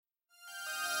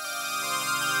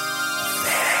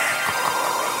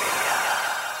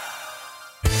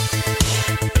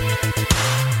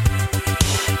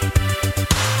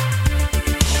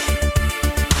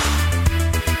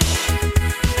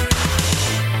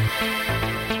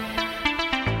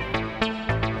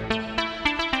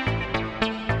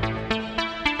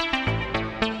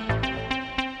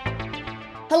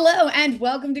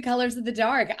welcome to Colors of the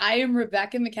Dark. I am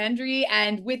Rebecca McKendry,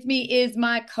 and with me is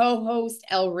my co-host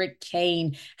Elric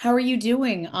Kane. How are you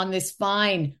doing on this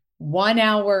fine 1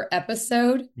 hour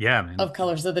episode Yeah, man. of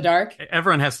Colors of the Dark?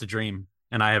 Everyone has to dream,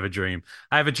 and I have a dream.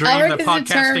 I have a dream Elric that is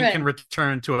podcasting can determined.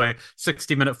 return to a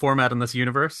 60-minute format in this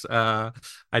universe. I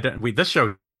don't. This show,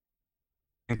 I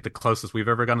think the closest we've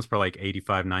ever gotten is probably like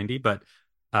 85, 90. But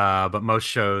most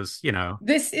shows,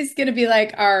 This is going to be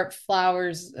like our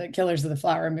flowers, Killers of the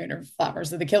Flower Moon, or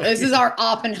Flowers of the Kill. This is our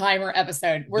Oppenheimer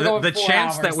episode. We're the going the four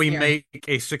chance that hours we here. make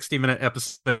a 60-minute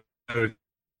episode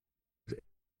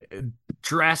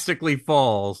drastically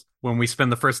falls when we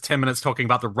spend the first 10 minutes talking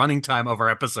about the running time of our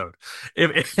episode.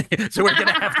 So we're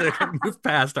gonna have to move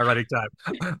past our running time.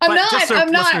 I'm But just not. so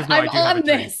I'm not. listeners know, I I'm do have a on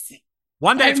dream. this.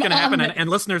 One day it's I'm going to on happen, this. and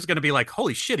listeners are going to be like,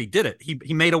 "Holy shit, he did it!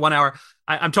 He made a 1 hour."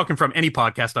 I'm talking from any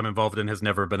podcast I'm involved in has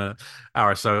never been an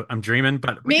hour, so I'm dreaming,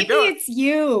 but we can Maybe do it. it's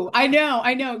you. I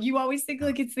know. You always think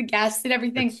like it's the guest and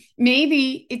everything. It's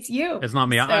Maybe it's you. it's not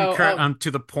me. I'm So, current. I'm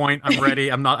to the point. I'm ready.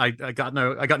 I'm not. I got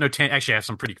no. Actually, I have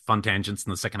some pretty fun tangents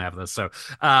in the second half of this, so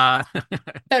uh, so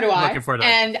do looking I. forward to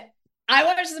that. And I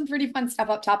watched some pretty fun stuff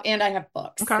up top, and I have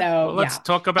books. Okay, So well, let's yeah.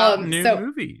 talk about new So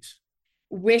movies.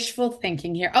 wishful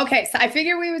thinking here. Okay, so I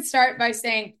figure we would start by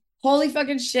saying, holy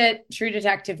fucking shit, True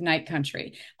Detective Night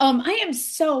Country. I am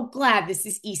so glad this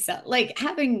is Issa. Like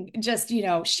having just,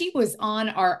 she was on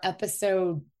our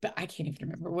episode, but I can't even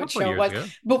remember A what couple of show it years was.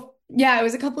 ago, But yeah, it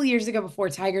was a couple of years ago before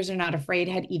Tigers Are Not Afraid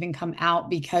had even come out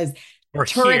because or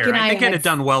Turek here, and I I think it had had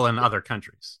done well in other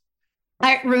countries.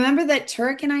 I remember that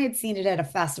Turk and I had seen it at a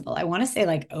festival. I want to say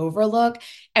like Overlook,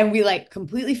 and we like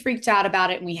completely freaked out about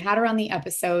it. And we had her on the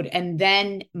episode, and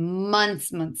then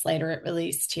months later, it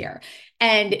released here.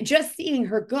 And just seeing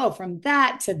her go from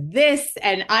that to this,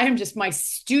 and I am just my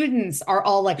students are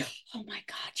all like, "Oh my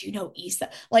god, Issa!"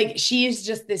 Like she is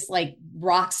just this like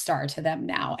rock star to them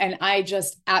now, and I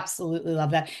just absolutely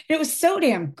love that. And it was so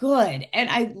damn good,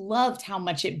 and I loved how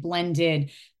much it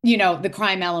blended the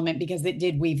crime element because it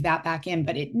did weave that back in,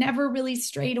 but it never really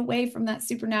strayed away from that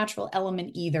supernatural element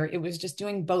either. It was just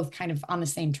doing both kind of on the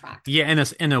same track. Yeah,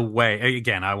 in a way.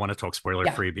 Again, I want to talk spoiler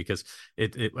Yeah. free because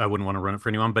I wouldn't want to run it for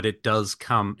anyone, but it does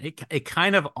come. It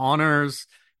kind of honors,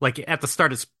 like at the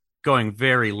start, it's going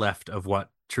very left of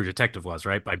what True Detective was,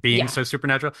 right? By being Yeah. so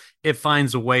supernatural, it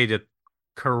finds a way to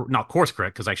not course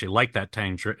correct because I actually like that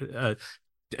tangent,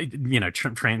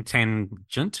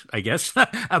 I guess.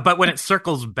 But when it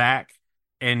circles back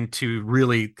and to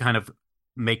really kind of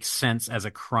make sense as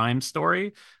a crime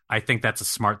story, I think that's a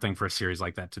smart thing for a series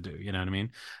like that to do. You know what I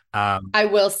mean? I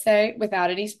will say, without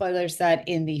any spoilers, that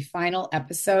in the final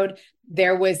episode,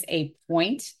 there was a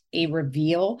point, a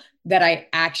reveal that I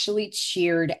actually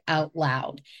cheered out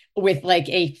loud with like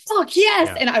a fuck yes.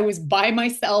 Yeah. And I was by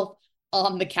myself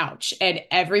on the couch and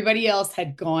everybody else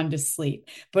had gone to sleep.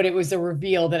 But it was a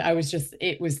reveal that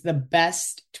it was the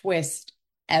best twist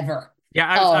ever. Yeah,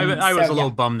 I was So a little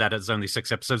yeah. bummed that it's only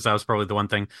 6 episodes. That was probably the one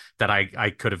thing that I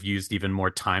could have used even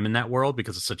more time in that world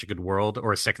because it's such a good world,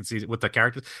 or a second season with the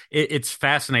characters. It's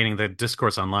fascinating. The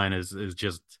discourse online is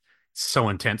just so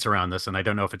intense around this, and I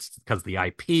don't know if it's because of the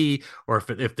IP or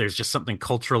if there's just something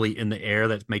culturally in the air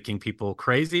that's making people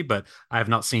crazy. But I have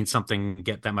not seen something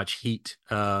get that much heat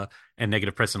and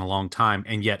negative press in a long time,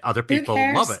 and yet other Who people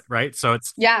love it, cares? right? So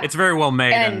Yeah. it's very well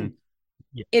made, and And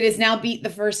yeah. it has now beat the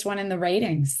first one in the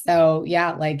ratings. So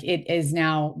yeah, like it is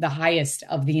now the highest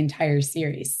of the entire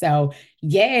series. So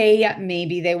yay,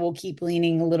 maybe they will keep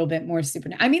leaning a little bit more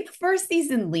supernatural. I mean, the first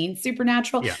season leaned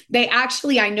supernatural. Yeah. They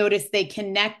actually, I noticed they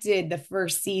connected the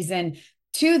first season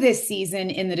to this season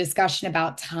in the discussion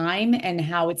about time and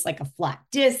how it's like a flat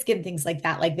disc and things like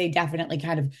that. Like they definitely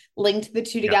kind of linked the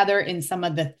two Yeah. together in some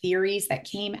of the theories that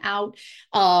came out.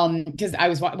 Because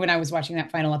when I was watching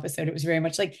that final episode, it was very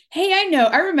much like, hey,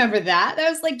 I remember that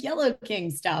was like Yellow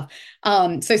King stuff.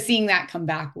 So seeing that come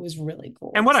back was really And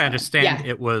cool. what I So understand,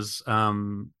 yeah. it was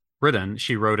written.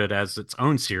 She wrote it as its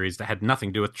own series that had nothing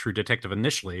to do with True Detective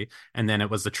initially, and then it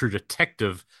was the True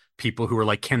Detective people who were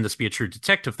like, "Can this be a True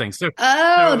Detective thing?"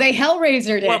 Oh, So they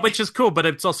Hellraisered well, it. which is cool, but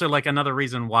it's also like another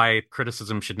reason why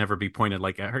criticism should never be pointed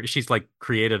like at her. She's like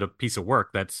created a piece of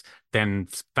work that's then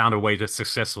found a way to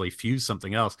successfully fuse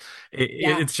something else.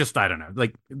 Yeah. It's just I don't know,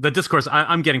 like the discourse.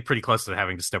 I'm getting pretty close to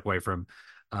having to step away from.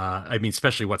 I mean,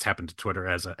 especially what's happened to Twitter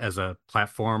as a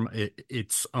platform.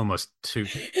 It's almost too.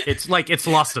 It's like it's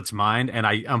lost its mind, and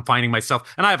I'm finding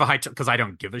myself, and I have a high because I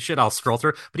don't give a shit. I'll scroll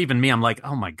through, but even me, I'm like,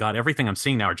 oh my god, everything I'm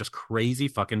seeing now are just crazy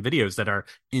fucking videos that are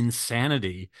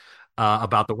insanity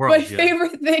about the My world.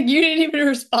 favorite thing, you didn't even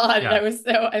respond. Yeah.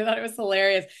 I thought it was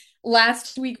hilarious.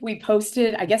 last week we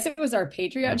posted, I guess it was our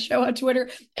Patreon Mm. show on Twitter,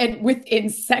 and within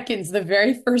seconds, the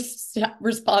very first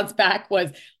response back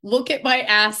was, "Look at my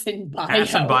ass in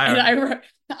Ass and bio," and bio. I wrote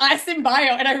ass in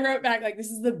bio, and I wrote back like, "This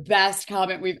is the best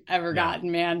comment we've ever Yeah.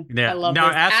 gotten, man. I Yeah. love No,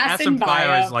 this ass Ask and in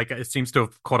Bio is bio." like it seems to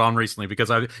have caught on recently because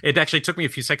it actually took me a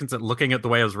few seconds at looking at the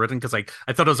way it was written because I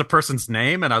thought it was a person's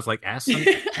name and I was like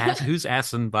who's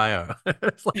Ask and Bio?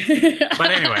 It's like,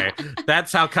 but anyway,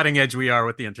 that's how cutting edge we are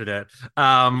with the internet.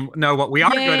 No, what we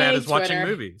are good at Yay, is watching Twitter.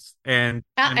 movies and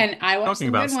And I watched talking some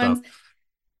about good stuff. ones.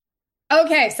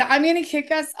 Okay, so I'm going to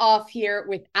kick us off here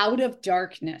with Out of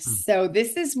Darkness. Hmm. So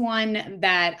this is one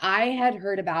that I had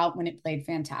heard about when it played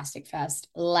Fantastic Fest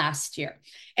last year.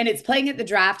 And it's playing at the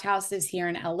Draft Houses here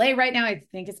in LA right now. I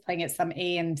think it's playing at some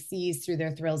AMC's through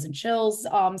their Thrills and Chills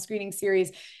screening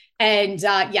series. And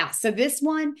yeah, so this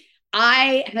one,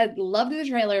 I had loved the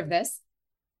trailer of this.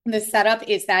 The setup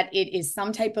is that it is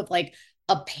some type of like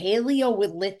a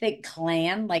Paleolithic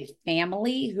clan, like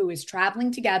family who is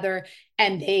traveling together,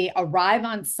 and they arrive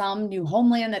on some new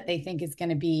homeland that they think is going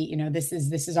to be, this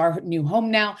is our new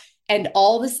home now. And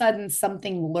all of a sudden,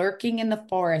 something lurking in the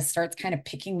forest starts kind of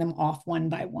picking them off one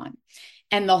by one.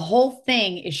 And the whole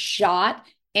thing is shot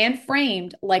and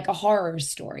framed like a horror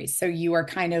story. So you are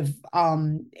kind of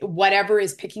whatever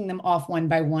is picking them off one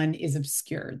by one is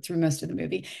obscured through most of the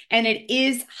movie. And it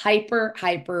is hyper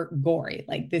gory.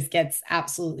 Like this gets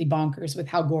absolutely bonkers with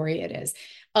how gory it is.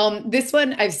 This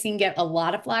one I've seen get a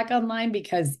lot of flack online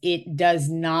because it does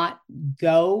not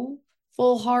go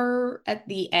full horror at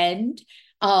the end.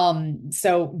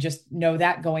 So just know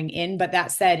that going in. But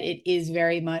that said, it is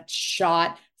very much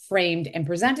shot, framed, and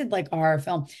presented like a horror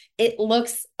film. It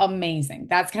looks amazing.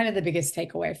 That's kind of the biggest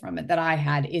takeaway from it that I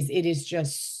had is it is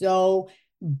just so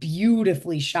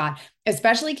beautifully shot,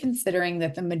 especially considering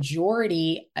that the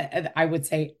majority, I would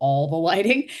say all the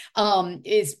lighting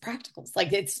is practicals.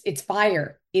 Like it's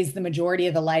fire is the majority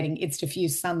of the lighting. It's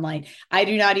diffused sunlight. I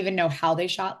do not even know how they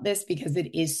shot this because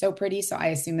it is so pretty. So I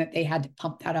assume that they had to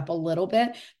pump that up a little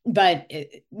bit. But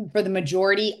for the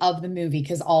majority of the movie,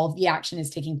 because all of the action is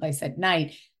taking place at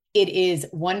night, it is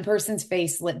one person's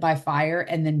face lit by fire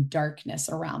and then darkness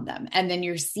around them. And then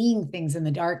you're seeing things in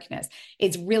the darkness.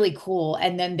 It's really cool.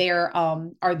 And then there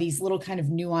are these little kind of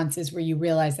nuances where you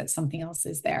realize that something else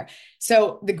is there.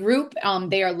 So the group,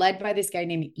 they are led by this guy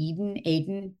named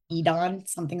Edon,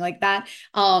 something like that.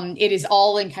 It is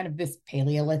all in kind of this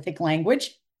Paleolithic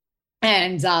language.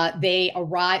 And they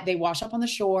wash up on the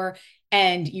shore,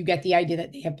 and you get the idea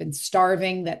that they have been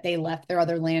starving, that they left their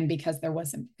other land because there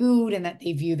wasn't food, and that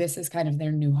they view this as kind of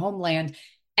their new homeland.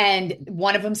 And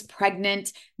one of them's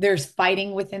pregnant. There's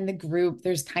fighting within the group.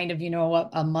 There's kind of,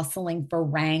 a muscling for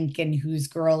rank and whose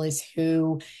girl is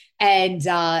who. And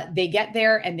they get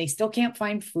there and they still can't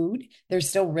find food. They're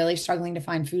still really struggling to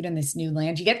find food in this new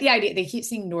land. You get the idea. They keep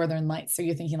seeing northern lights. So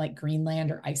you're thinking like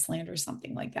Greenland or Iceland or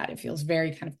something like that. It feels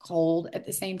very kind of cold at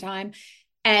the same time.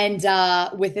 And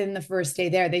within the first day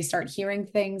there, they start hearing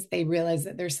things. They realize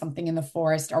that there's something in the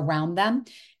forest around them.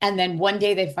 And then one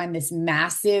day they find this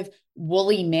massive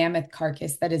woolly mammoth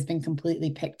carcass that has been completely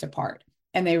picked apart.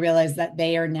 And they realize that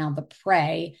they are now the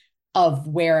prey of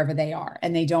wherever they are,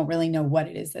 and they don't really know what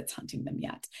it is that's hunting them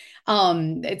yet.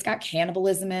 It's got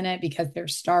cannibalism in it because they're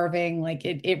starving. Like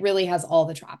it really has all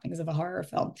the trappings of a horror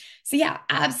film. So yeah,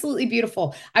 absolutely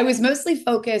beautiful. I was mostly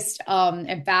focused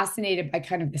and fascinated by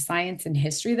kind of the science and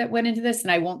history that went into this,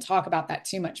 and I won't talk about that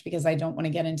too much because I don't want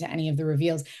to get into any of the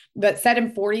reveals. But set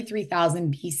in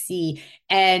 43,000 BC,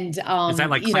 and Is that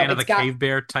like Clan of the it's got Cave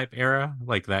Bear type era,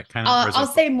 like that kind of, or is I'll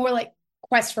it? say more like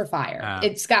quest for fire. Uh,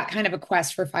 It's got kind of a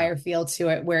quest for fire feel to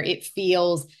it where it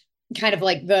feels kind of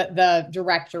like the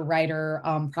director writer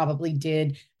probably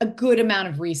did a good amount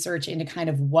of research into kind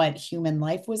of what human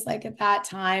life was like at that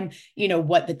time,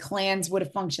 what the clans would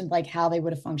have functioned like, how they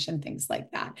would have functioned, things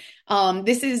like that.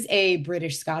 This is a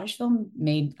British Scottish film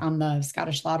made on the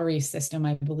Scottish lottery system,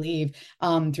 I believe,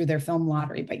 through their film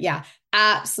lottery. But yeah,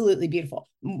 absolutely beautiful.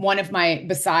 One of my,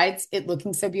 besides it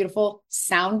looking so beautiful,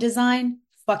 sound design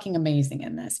fucking amazing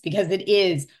in this because it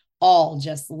is all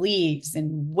just leaves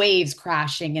and waves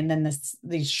crashing, and then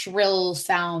these shrill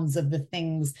sounds of the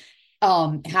things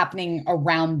happening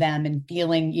around them, and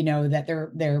feeling that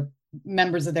they're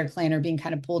members of their clan are being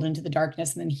kind of pulled into the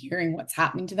darkness, and then hearing what's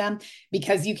happening to them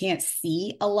because you can't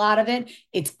see a lot of it.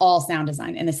 It's all sound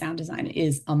design, and the sound design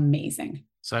is amazing.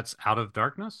 so that's Out of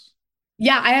Darkness.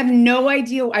 Yeah, I have no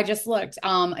idea. I just looked.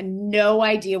 No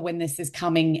idea when this is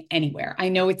coming anywhere. I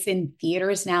know it's in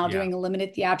theaters now Yeah. doing a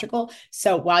limited theatrical.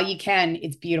 So while you can,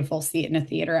 it's beautiful. See it in a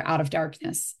theater, Out of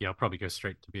Darkness. Yeah, I'll probably go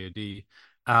straight to VOD.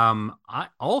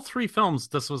 All three films,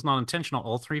 this was not intentional.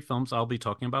 All three films I'll be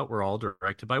talking about were all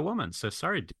directed by women. So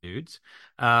sorry, dudes.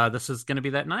 This is going to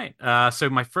be that night. So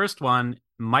my first one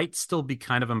might still be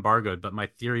kind of embargoed, but my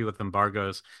theory with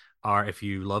embargoes are if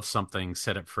you love something,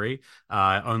 set it free.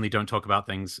 Only don't talk about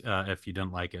things if you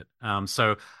don't like it.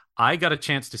 So I got a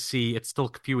chance to see, it's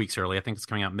still a few weeks early. I think it's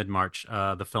coming out mid-March,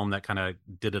 the film that kind of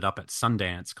did it up at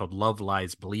Sundance called Love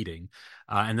Lies Bleeding.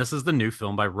 And this is the new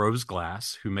film by Rose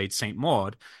Glass, who made Saint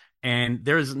Maud. And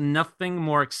there's nothing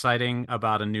more exciting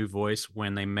about a new voice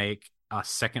when they make a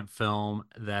second film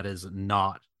that is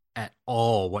not at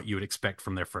all what you would expect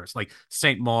from their first. Like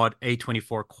Saint Maud,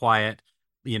 A24, quiet,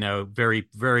 very,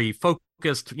 very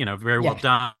focused, very well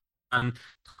Yeah. done.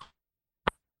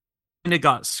 And it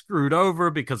got screwed over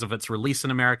because of its release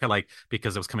in America, like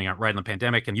because it was coming out right in the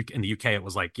pandemic, and in the UK it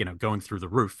was like going through the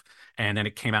roof, and then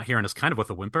it came out here and it's kind of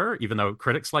with a whimper, even though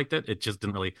critics liked it. It just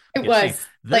didn't really It get seen. was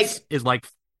This like, is like,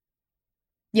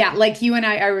 yeah, like you and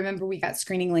I remember we got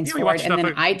screening links yeah, we for it, watched and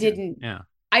stuff. then Yeah, yeah.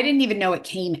 I didn't even know it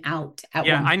came out at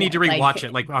Yeah, one I need to point. rewatch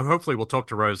it. Like, Like, hopefully, we'll talk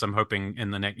to Rose. I'm hoping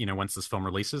in the next, once this film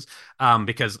releases,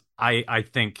 because I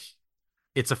think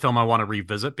it's a film I want to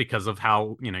revisit because of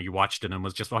how, you watched it and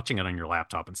was just watching it on your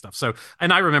laptop and stuff. So,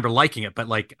 and I remember liking it, but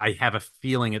like I have a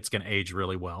feeling it's going to age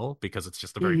really well because it's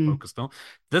just a very mhm. focused film.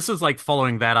 This is like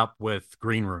following that up with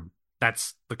Green Room.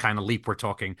 That's the kind of leap we're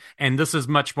talking. And this is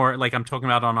much more like I'm talking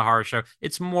about on a horror show.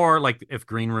 It's more like if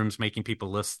Green Room's making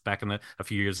people lists back in a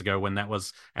few years ago when that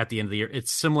was at the end of the year.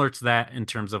 It's similar to that in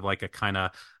terms of like a kind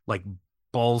of like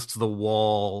balls to the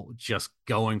wall, just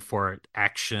going for it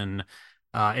action.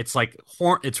 It's like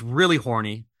it's really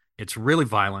horny. It's really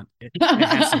violent. It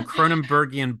has some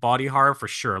Cronenbergian body horror for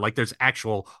sure. Like there's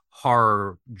actual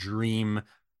horror dream,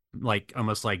 like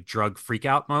almost like drug freak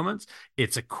out moments.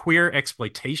 It's a queer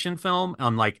exploitation film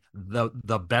on like the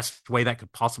best way that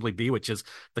could possibly be, which is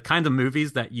the kind of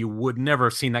movies that you would never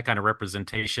have seen that kind of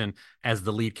representation as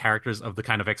the lead characters of the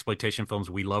kind of exploitation films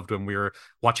we loved when we were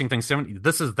watching things.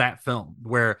 This is that film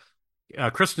where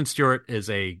Kristen Stewart is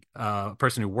a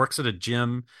person who works at a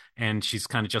gym, and she's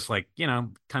kind of just like,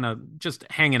 kind of just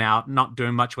hanging out, not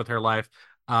doing much with her life.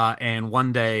 And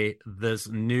one day, this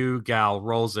new gal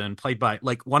rolls in, played by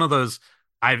like one of those.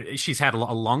 She's had a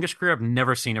longish career. I've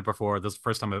never seen her before. This is the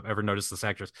first time I've ever noticed this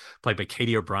actress, played by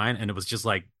Katie O'Brien, and it was just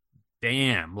like,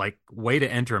 damn, like way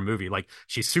to enter a movie. Like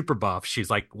she's super buff. She's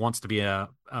like wants to be an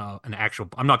actual.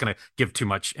 I'm not going to give too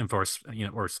much info,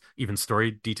 or even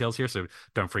story details here, so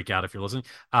don't freak out if you're listening.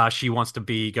 She wants to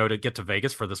get to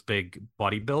Vegas for this big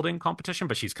bodybuilding competition,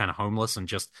 but she's kind of homeless and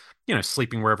just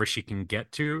sleeping wherever she can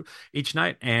get to each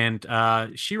night. And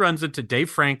she runs into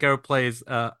Dave Franco, plays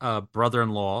a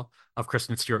brother-in-law of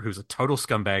Kristen Stewart, who's a total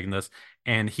scumbag in this,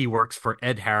 and he works for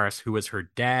Ed Harris, who is her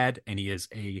dad, and he is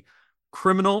a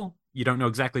criminal. You don't know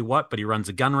exactly what, but he runs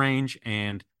a gun range,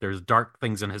 and there's dark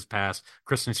things in his past.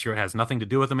 Kristen Stewart has nothing to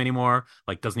do with him anymore,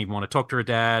 like doesn't even want to talk to her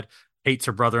dad, hates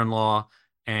her brother-in-law,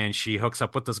 and she hooks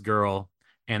up with this girl,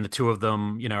 and the two of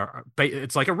them,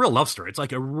 it's like a real love story. It's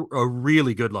like a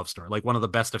really good love story, like one of the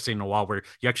best I've seen in a while, where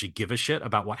you actually give a shit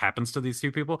about what happens to these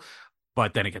two people.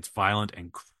 But then it gets violent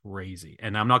and crazy.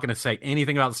 And I'm not going to say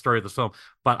anything about the story of the film,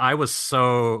 but I was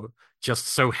just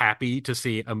so happy to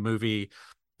see a movie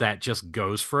that just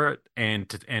goes for it,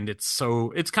 and it's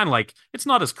kind of like it's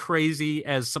not as crazy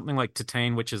as something like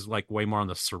Titane, which is like way more on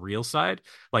the surreal side.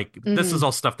 Like this is Mhm.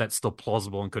 all stuff that's still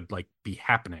plausible and could like be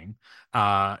happening,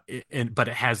 but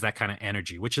it has that kind of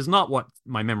energy, which is not what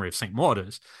my memory of Saint Maud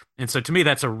is. And so to me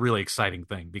that's a really exciting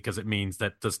thing because it means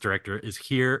that this director is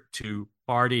here to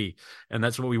party, and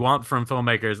that's what we want from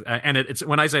filmmakers. And it's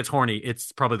when I say it's horny,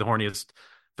 it's probably the horniest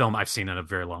film I've seen in a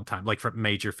very long time, like for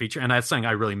major feature. And that's something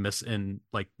I really miss in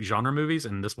like genre movies.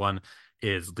 And this one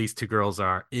is these two girls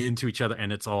are into each other,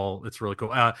 and it's really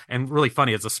cool. And really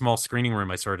funny. It's a small screening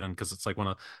room I saw it in because it's like one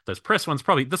of those press ones.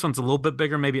 Probably this one's a little bit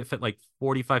bigger. Maybe it fit like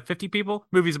 45, 50 people.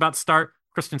 Movie's about to start.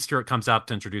 Kristen Stewart comes out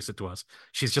to introduce it to us.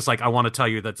 She's just like, I want to tell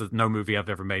you that no movie I've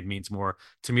ever made means more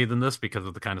to me than this because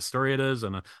of the kind of story it is.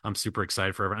 And I'm super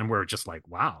excited for it. And we're just like,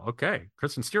 wow, okay,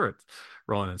 Kristen Stewart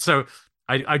rolling in. So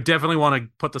I definitely want to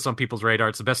put this on people's radar.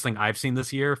 It's the best thing I've seen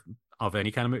this year of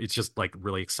any kind of movie. It's just like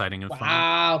really exciting and fun.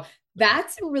 Wow.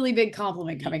 That's a really big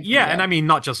compliment coming from Yeah, and you. I mean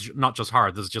not just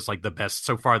hard. This is just like the best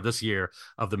so far this year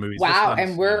of the movies. This Wow.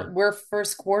 And one's we're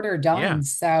first quarter yeah. done.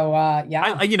 So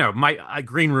yeah. My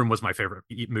Green Room was my favorite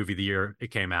movie the year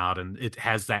it came out, and it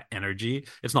has that energy.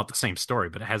 It's not the same story,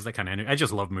 but it has that kind of energy. I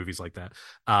just love movies like that.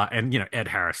 And Ed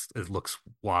Harris looks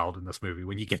wild in this movie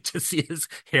when you get to see his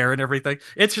hair and everything.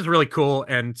 It's just really cool,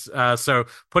 and so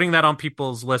putting that on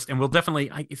people's list, and we'll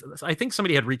definitely. I think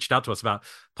somebody had reached out to us about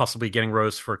possibly getting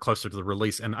Rose for a close closer to the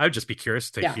release. And I'd just be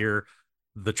curious to Yeah. hear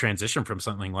the transition from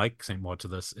something like Saint Maud to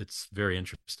this. It's very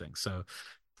interesting. So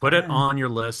put it Yeah. on your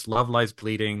list. Love Lies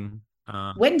Bleeding.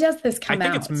 When does this I come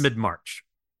think it's out? mid-March.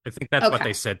 I think that's what they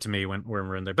Okay. said to me when we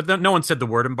were in there. But no one said the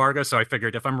word embargo, so I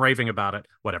figured if I'm raving about it,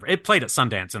 whatever. It played at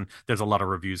Sundance, and there's a lot of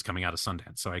reviews coming out of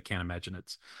Sundance, so I can't imagine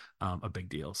it's a big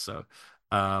deal. So,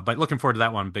 but looking forward to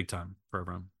that one big time for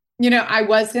everyone. I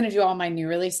was going to do all my new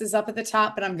releases up at the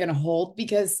top, but I'm going to hold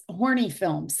because horny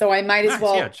film. So I might as Nice, yeah,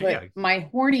 well put yeah. my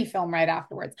horny film right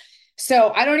afterwards.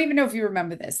 So I don't even know if you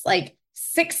remember this. Like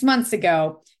 6 months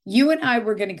ago, you and I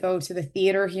were going to go to the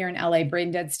theater here in LA,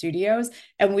 Brain Dead Studios,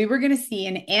 and we were going to see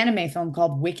an anime film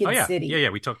called Oh Wicked yeah, yeah, City. yeah.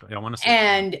 We talked. I want to see that.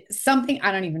 Yeah. And something,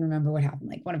 I don't even remember what happened.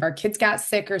 Like one of our kids got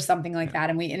sick or something like Yeah. that.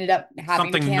 And we ended up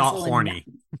having to Something not cancel and horny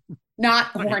not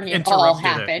horny at all interrupted it.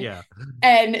 happened. Yeah.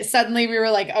 And suddenly we were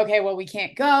like, okay, well, we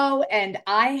can't go. And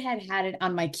I had it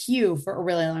on my queue for a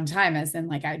really long time, as in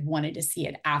like I wanted to see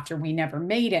it after we never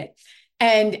made it.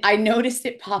 And I noticed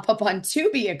it pop up on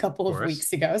Tubi a couple Of of course.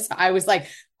 weeks ago. So I was like,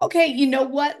 okay, you know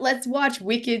what? Let's watch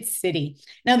Wicked City.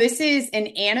 Now, this is an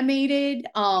animated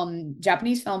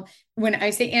Japanese film. When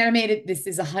I say animated, this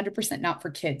is 100% not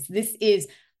for kids. This is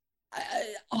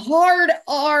hard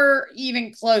R,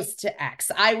 even close to X.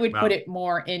 I would put Wow. it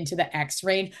more into the X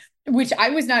range, which I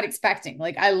was not expecting.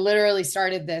 Like I literally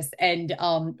started this and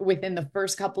within the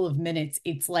first couple of minutes,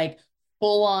 it's like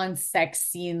full on sex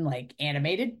scene, like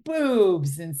animated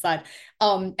boobs and such.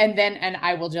 And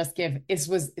I will just give, this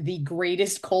was the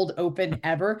greatest cold open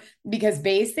ever because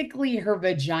basically her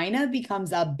vagina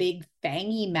becomes a big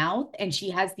fangy mouth and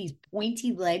she has these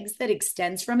pointy legs that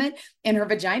extends from it and her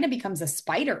vagina becomes a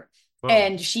spider Whoa.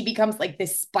 and she becomes like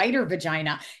this spider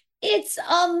vagina. It's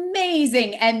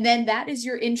amazing. And then that is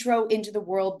your intro into the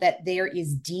world that there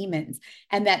is demons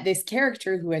and that this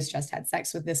character who has just had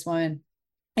sex with this woman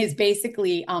is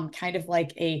basically kind of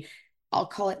like I'll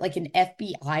call it like an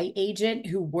FBI agent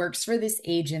who works for this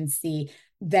agency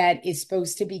that is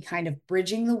supposed to be kind of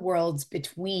bridging the worlds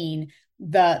between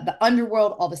the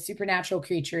underworld, all the supernatural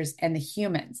creatures, and the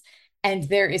humans. And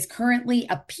there is currently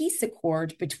a peace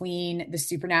accord between the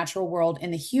supernatural world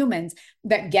and the humans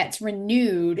that gets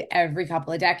renewed every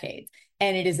couple of decades.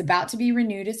 And it is about to be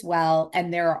renewed as well.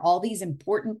 And there are all these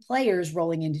important players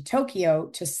rolling into Tokyo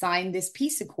to sign this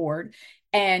peace accord.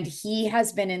 And he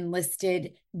has been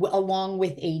enlisted along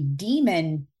with a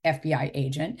demon FBI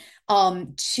agent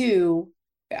to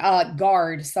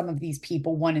guard some of these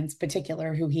people, one in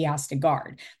particular who he has to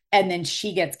guard. And then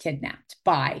she gets kidnapped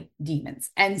by demons.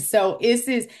 And so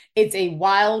it's a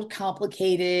wild,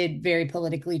 complicated, very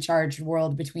politically charged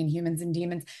world between humans and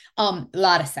demons. A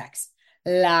lot of sex,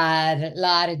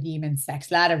 lot of demon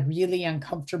sex, a lot of really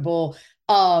uncomfortable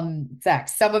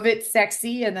sex. Some of it's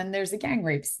sexy and then there's a gang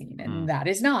rape scene Hmm. and that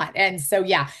is not. And so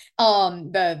yeah,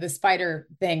 the spider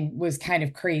thing was kind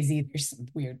of crazy. There's some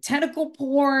weird tentacle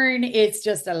porn. It's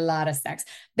just a lot of sex.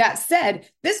 That said,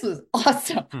 this was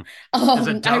awesome. Hmm. Is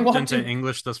it I dubbed walked into in.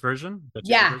 English, this version? The Japanese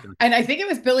Yeah, version? and I think it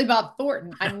was Billy Bob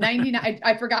Thornton. I'm 99.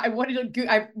 I forgot. I wanted to.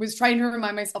 I was trying to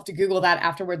remind myself to Google that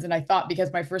afterwards, and I thought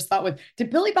because my first thought was, did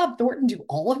Billy Bob Thornton do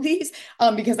all of these?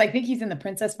 Because I think he's in the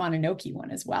Princess Mononoke one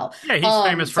as well. Yeah, he's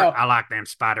famous for So I like them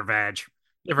spider vag.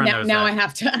 Everyone knows now I that.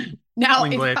 have to. Now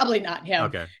it's English. probably not him.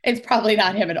 Okay. It's probably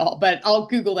not him at all. But I'll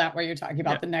Google that while you're talking Yeah.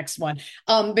 about the next one.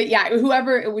 But yeah,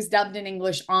 whoever it was dubbed in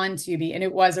English on Tubi, and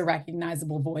it was a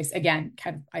recognizable voice. Again,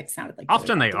 kind of, it sounded like Billy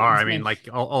Often Bob they are. Thornton I to mean, me. like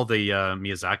all the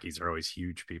Miyazakis are always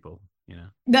huge people, you know.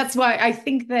 That's why I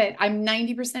think that I'm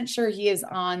 90% sure he is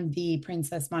on the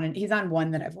Princess Mononoke. He's on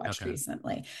one that I've watched Okay.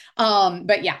 recently.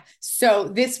 But yeah, so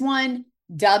this one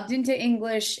dubbed into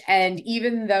English, and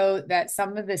even though that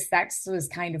some of the sex was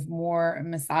kind of more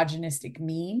misogynistic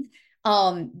mean,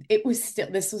 it was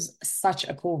still this was such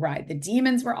a cool ride. The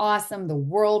demons were awesome, the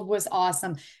world was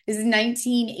awesome. This is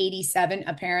 1987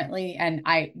 apparently, and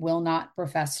I will not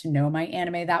profess to know my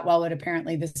anime that well, but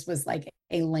apparently this was like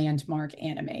a landmark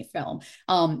anime film,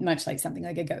 much like something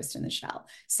like a Ghost in the Shell.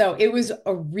 So it was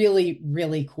a really,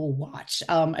 really cool watch,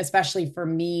 especially for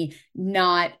me.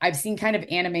 Not, I've seen kind of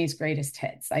anime's greatest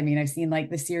hits. I mean, I've seen like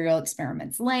the Serial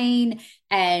Experiments Lane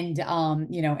and,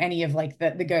 any of like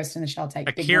the Ghost in the Shell type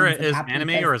big Akira ones that is happen anime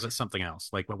because or is it something else?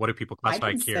 Like what do people I classify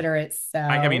Akira? consider it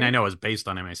I mean, I so. know it's based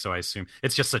on anime, so I assume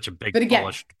it's just such a big But again,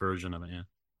 polished version of it. Yeah.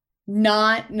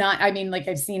 not I mean like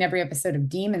I've seen every episode of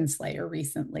Demon Slayer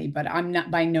recently, but I'm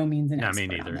not by no means an No, me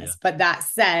expert on neither. Yeah. this. But that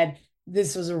said,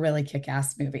 this was a really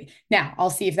kick-ass movie. Now,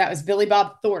 I'll see if that was Billy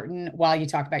Bob Thornton while you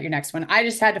talk about your next one. I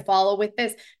just had to follow with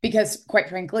this because quite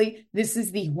frankly, this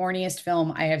is the horniest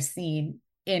film I have seen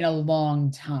in a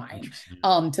long time.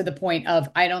 Interesting. To the point of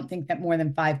I don't think that more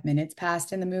than 5 minutes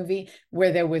passed in the movie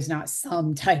where there was not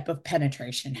some type of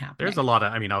penetration There's a happening. lot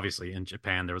of, I mean, obviously in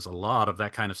Japan, there was a lot of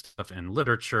that kind of stuff in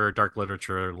literature, dark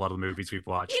literature, a lot of the movies we've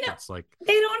You watched. know, It's like,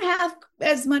 they don't have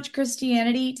as much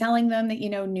Christianity telling them that,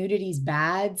 nudity's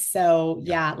bad. So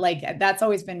yeah, yeah, like that's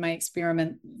always been my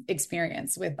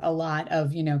experience with a lot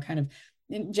of, kind of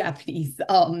Japanese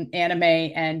anime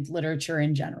and literature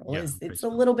in general yeah, is great it's a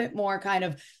stuff. little bit more kind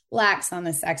of lax on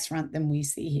the sex front than we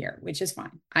see here, which is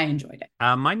fine. I enjoyed it.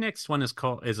 My next one is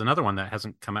another one that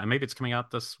hasn't come out. Maybe it's coming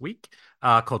out this week.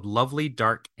 Called Lovely,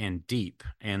 Dark, and Deep,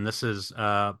 and this is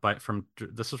from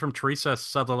Teresa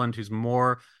Sutherland, who's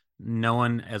more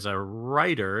known as a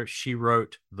writer. She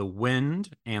wrote The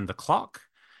Wind and The Clock,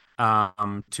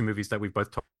 two movies that we've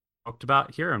both talked about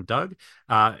here. I'm Doug,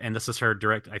 and this is her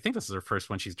direct. I think this is her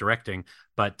first one she's directing,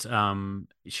 but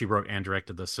she wrote and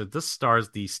directed this. So this stars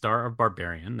the star of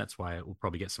Barbarian. That's why it will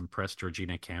probably get some press.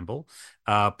 Georgina Campbell,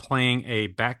 playing a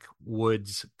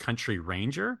backwoods country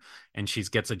ranger, and she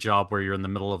gets a job where you're in the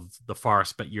middle of the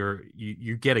forest, but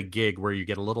you get a gig where you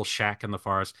get a little shack in the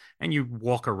forest, and you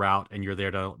walk a route, and you're there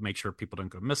to make sure people don't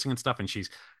go missing and stuff. And she's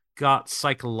got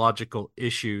psychological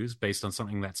issues based on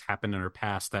something that's happened in her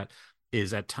past that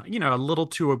is a little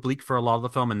too oblique for a lot of the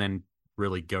film, and then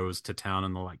really goes to town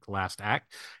in the like last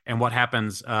act. And what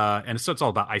happens, and so it's all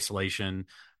about isolation.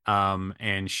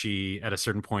 And she at a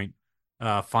certain point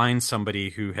finds somebody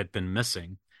who had been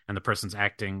missing, and the person's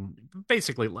acting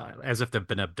basically as if they've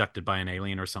been abducted by an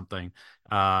alien or something,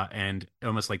 and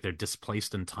almost like they're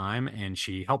displaced in time. And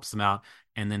she helps them out,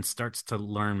 and then starts to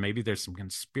learn maybe there's some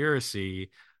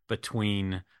conspiracy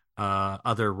between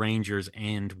other rangers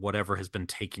and whatever has been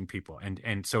taking people,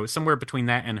 and so somewhere between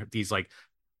that and these like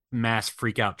mass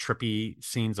freak out trippy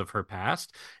scenes of her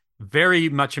past, very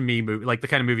much a me movie, like the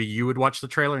kind of movie you would watch the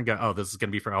trailer and go, oh, this is going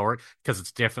to be for our work, because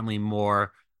it's definitely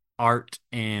more art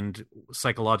and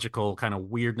psychological kind of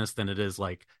weirdness than it is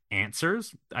like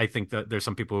answers. I think that there's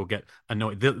some people who get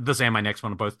annoyed. This and my next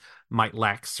one both might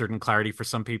lack certain clarity for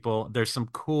some people. There's some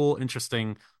cool,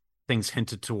 interesting things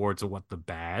hinted towards what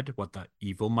the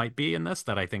evil might be in this,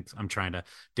 that I think I'm trying to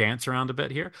dance around a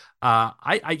bit here.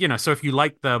 So if you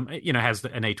like them, has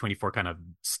an A24 kind of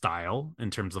style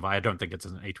in terms of, I don't think it's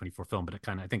an A24 film, but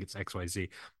I think it's XYZ,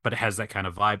 but it has that kind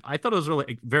of vibe. I thought it was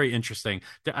really very interesting.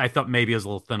 I thought maybe it was a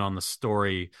little thin on the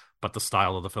story, but the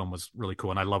style of the film was really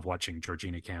cool. And I love watching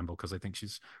Georgina Campbell because I think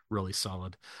she's really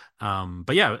solid.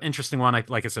 But yeah, interesting one.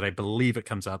 Like I said, I believe it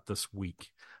comes out this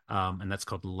week. And that's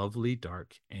called Lovely,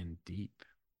 Dark, and Deep.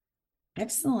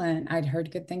 Excellent. I'd heard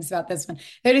good things about this one.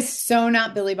 That is so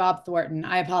not Billy Bob Thornton.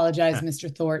 I apologize,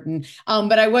 Mr. Thornton.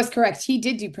 But I was correct. He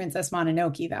did do Princess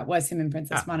Mononoke. That was him in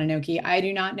Princess Ah, Mononoke. I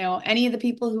do not know any of the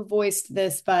people who voiced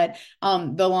this, but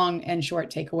the long and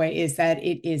short takeaway is that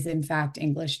it is in fact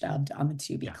English dubbed on the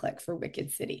Tubi yeah. click for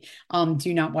Wicked City.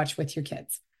 Do not watch with your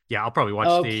kids. Yeah, I'll probably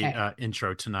watch the Okay.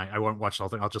 intro tonight. I won't watch the whole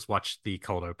thing. I'll just watch the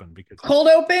cold open because Cold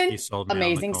you open, sold me on the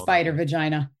amazing cold spider open.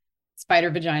 vagina. Spider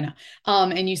vagina.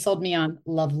 And you sold me on Deep,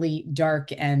 lovely,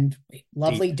 dark,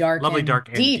 lovely, and dark,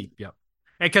 and deep. deep. Yep.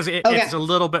 Because it's Okay. a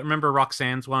little bit. Remember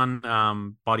Roxanne's one,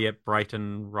 Body at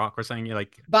Brighton Rock or something. You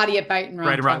like Body at Bite and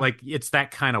Right and Rock. right, Yeah. like it's that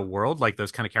kind of world, like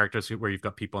those kind of characters where you've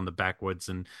got people in the backwoods,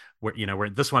 and where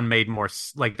this one made more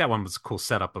like that one was a cool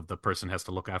setup of the person has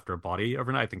to look after a body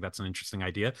overnight. I think that's an interesting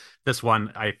idea. This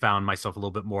one I found myself a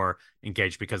little bit more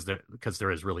engaged because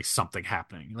there is really something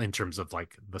happening in terms of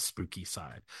like the spooky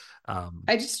side. Um,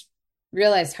 I just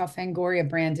realized how Fangoria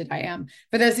branded I am.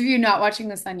 For those of you not watching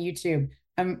this on YouTube,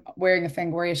 I'm wearing a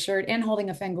Fangoria shirt and holding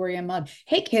a Fangoria mug.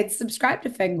 Hey kids, subscribe to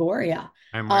Fangoria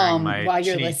I'm wearing my while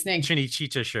you're listening.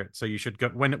 Chinichita shirt, so you should go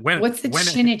What's the when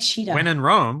Chinichita? in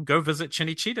Rome, go visit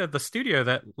Chinichita, the studio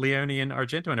that Leone and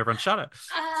Argento and everyone shot at.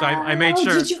 So I made Oh,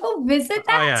 did sure. you go visit Oh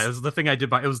that? yeah, it was the thing I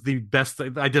did it was the best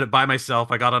thing. I did it by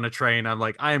myself. I got on a train. I'm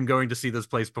like, I am going to see this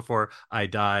place before I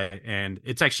die. And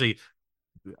it's actually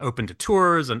open to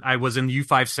tours. And I was in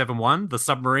U-571, the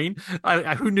submarine.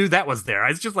 Who knew that was there? I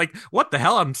was just like, what the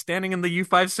hell? I'm standing in the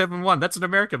U-571. That's an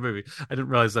American movie. I didn't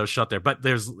realize that was shot there. But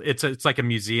it's like a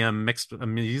museum mixed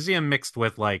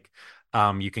with like,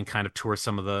 you can kind of tour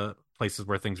some of the places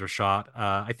where things were shot.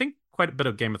 I think quite a bit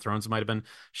of Game of Thrones might have been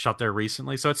shot there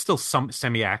recently. So it's still some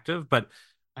semi-active, but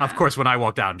of Wow. course, when I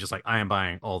walked out, I'm just like, I am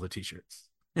buying all the t-shirts.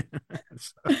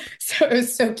 So, So it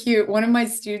was so cute. One of my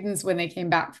students, when they came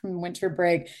back from winter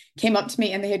break, came up to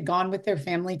me and they had gone with their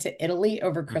family to Italy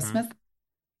over mhm. Christmas.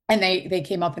 And they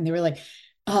came up and they were like,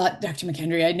 Dr.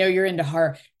 McHenry, I know you're into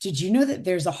horror. Did you know that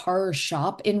there's a horror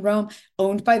shop in Rome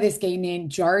owned by this guy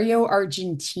named Dario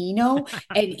Argentino?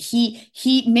 And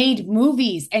he made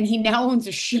movies and he now owns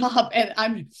a shop. And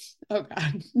I'm, oh God,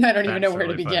 I don't even know That's where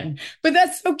to really funny. begin. But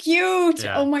that's so cute.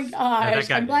 Yeah. Oh my Yeah,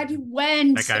 gosh. I'm glad you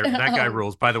went. that guy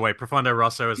rules. By the way, Profondo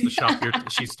Rosso is the shop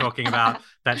she's talking about.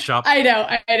 That shop I know,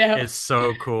 I know. is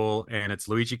so cool, and it's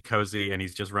Luigi Cozy, and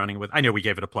he's just running with. I know we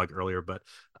gave it a plug earlier, but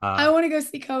I uh, want to go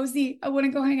see Cozy. I want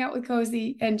to go hang out with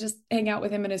Cozy and just hang out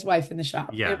with him and his wife in the shop.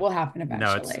 It yeah, will happen no,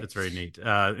 eventually. it's very neat.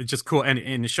 It's just cool, and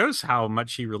it shows how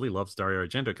much he really loves Dario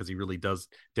Argento because he really does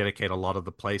dedicate a lot of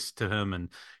the place to him. And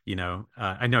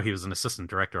I know he was an assistant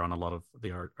director on a lot of the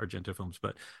Argento films,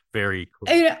 but very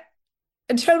cool. You know,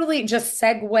 totally just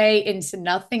segue into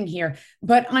nothing here.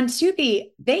 But on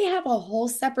Tubi, they have a whole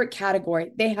separate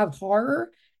category. They have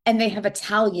horror and they have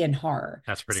Italian horror.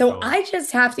 That's pretty So cool. I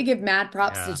just have to give mad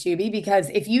props to Yeah, Tubi because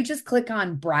if you just click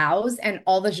on browse and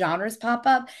all the genres pop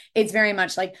up, it's very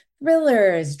much like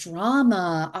thrillers,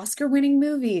 drama, Oscar-winning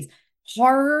movies,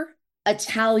 horror,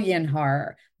 Italian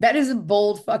horror. That is a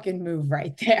bold fucking move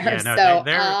right there. yeah, no, So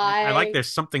I like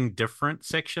there's something different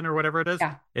section or whatever it is.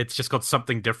 yeah. It's just called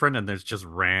something different, and there's just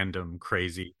random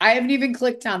crazy. I haven't even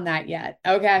clicked on that yet.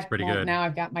 It's Okay. pretty Well, good. now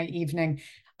I've got my evening.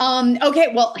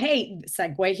 Okay. Well, hey,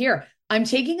 segue here. I'm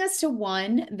taking us to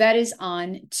one that is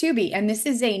on Tubi, and this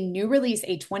is a new release,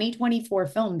 a 2024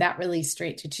 film that released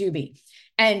straight to Tubi.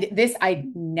 And this,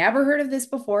 I'd never heard of this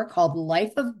before, called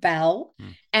Life of Belle, Hmm.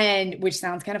 and which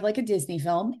sounds kind of like a Disney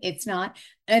film. It's not.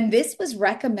 And this was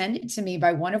recommended to me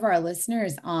by one of our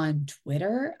listeners on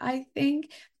Twitter, I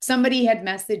think. Somebody had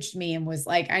messaged me and was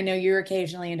like, I know you're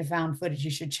occasionally into found footage.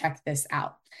 You should check this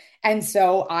out. And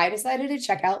so I decided to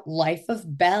check out Life of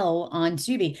Belle on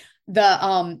Tubi.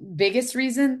 The biggest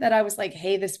reason that I was like,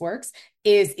 hey, this works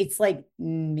is it's like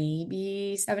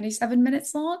maybe 77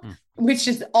 minutes long, Hmm. which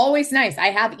is always nice. I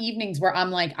have evenings where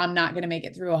I'm like, I'm not going to make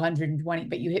it through 120,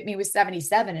 but you hit me with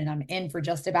 77 and I'm in for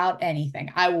just about anything.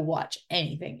 I will watch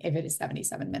anything if it is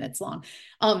 77 minutes long.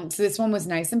 So this one was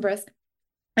nice and brisk.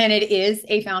 And it is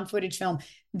a found footage film.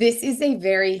 This is a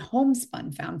very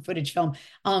homespun found footage film.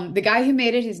 The guy who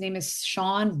made it, his name is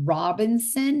Sean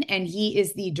Robinson, and he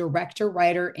is the director,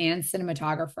 writer, and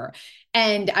cinematographer.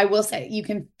 And I will say, you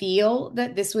can feel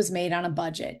that this was made on a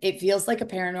budget. It feels like a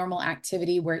paranormal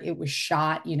activity where it was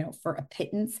shot, for a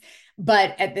pittance.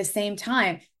 But at the same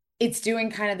time, it's doing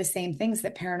kind of the same things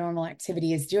that paranormal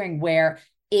activity is doing, where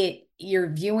you're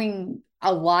viewing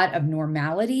a lot of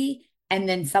normality and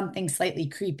then something slightly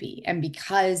creepy. And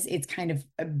because it's kind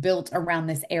of built around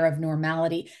this air of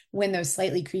normality, when those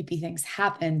slightly creepy things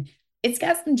happen, it's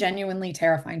got some genuinely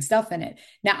terrifying stuff in it.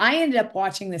 Now, I ended up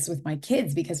watching this with my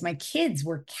kids because my kids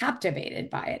were captivated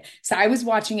by it. So I was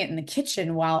watching it in the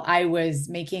kitchen while I was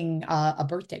making a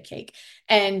birthday cake.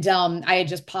 And I had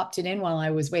just popped it in while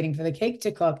I was waiting for the cake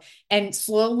to cook. And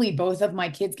slowly, both of my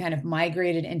kids kind of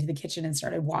migrated into the kitchen and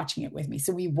started watching it with me.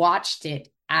 So we watched it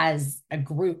as a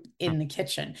group Hmm. in the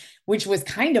kitchen, which was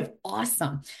kind of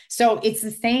awesome. So it's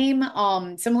the same,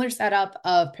 similar setup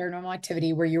of Paranormal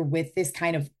Activity where you're with this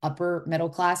kind of upper middle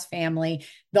class family.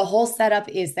 The whole setup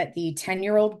is that the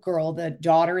 10-year-old girl, the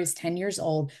daughter is 10 years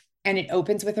old, and it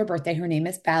opens with her birthday. Her name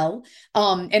is Belle.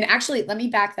 And actually, let me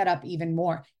back that up even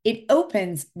more. It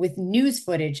opens with news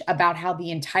footage about how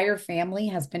the entire family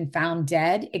has been found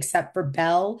dead, except for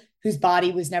Belle, whose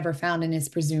body was never found and is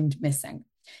presumed missing.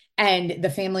 And the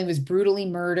family was brutally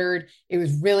murdered. It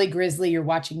was really grisly. You're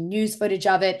watching news footage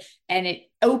of it. And it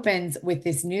opens with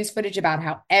this news footage about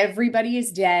how everybody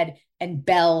is dead and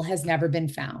Belle has never been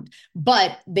found.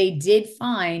 But they did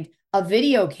find a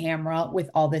video camera with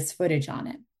all this footage on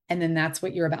it. And then that's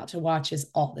what you're about to watch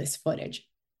is all this footage.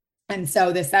 And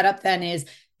so the setup then is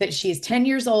that she is 10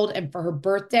 years old, and for her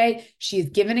birthday, she is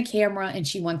given a camera and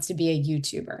she wants to be a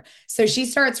YouTuber. So she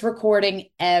starts recording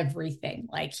everything.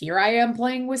 Like, here I am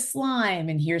playing with slime,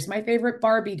 and here's my favorite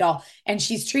Barbie doll. And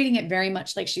she's treating it very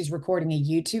much like she's recording a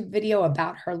YouTube video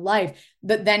about her life.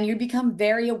 But then you become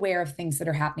very aware of things that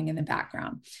are happening in the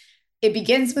background. It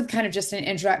begins with kind of just an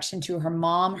introduction to her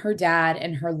mom, her dad,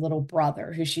 and her little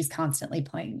brother, who she's constantly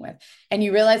playing with. And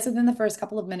you realize within the first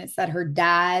couple of minutes that her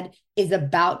dad is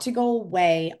about to go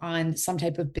away on some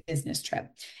type of business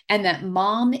trip. And that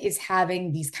mom is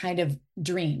having these kind of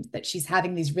dreams, that she's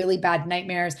having these really bad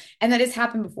nightmares. And that has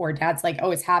happened before. Dad's like, oh,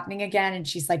 it's happening again. And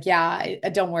she's like, yeah,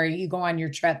 don't worry, you go on your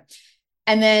trip.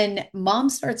 And then mom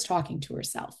starts talking to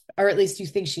herself, or at least you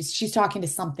think she's talking to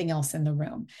something else in the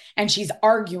room, and she's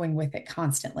arguing with it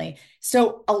constantly.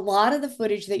 So a lot of the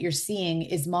footage that you're seeing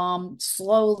is mom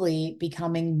slowly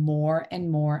becoming more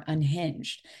and more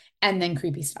unhinged. and then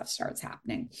creepy stuff starts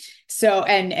happening. So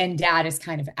and dad is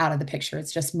kind of out of the picture.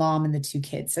 It's just mom and the two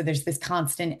kids. So there's this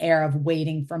constant air of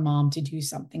waiting for mom to do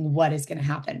something. What is going to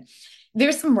happen?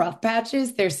 There's some rough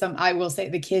patches. There's some, I will say,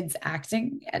 the kids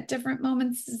acting at different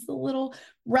moments is a little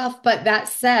rough. But that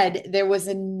said, there was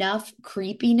enough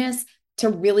creepiness to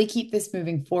really keep this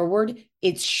moving forward.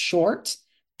 It's short,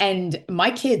 and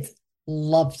my kids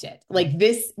loved it. Like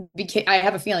this became, I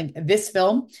have a feeling this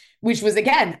film, which was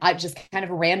again, I just kind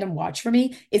of a random watch for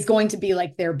me, is going to be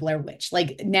like their Blair Witch.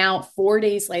 Like now, 4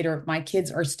 days later, my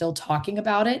kids are still talking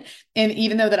about it. And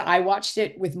even though that I watched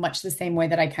it with much the same way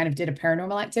that I kind of did a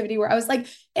Paranormal Activity, where I was like,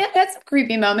 it had some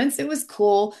creepy moments. It was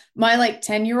cool. My like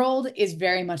 10-year-old is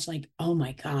very much like, oh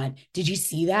my God, did you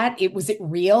see that? Was it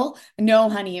real? No,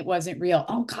 honey, it wasn't real.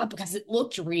 Oh God, because it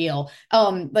looked real.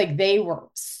 Like they were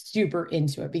super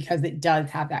into it because it does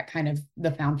have that kind of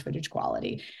the found footage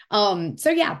quality. So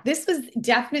yeah, this was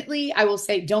definitely, I will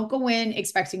say, don't go in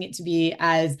expecting it to be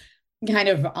as kind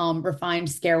of refined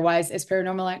scare wise as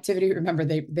Paranormal Activity. Remember,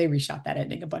 they reshot that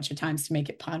ending a bunch of times to make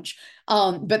it punch.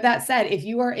 But that said, if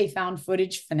you are a found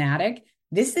footage fanatic,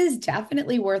 this is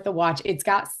definitely worth a watch. It's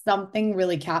got something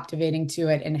really captivating to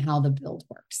it and how the build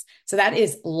works. So that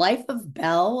is Life of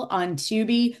Belle on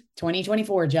Tubi.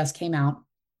 2024 just came out.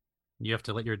 You have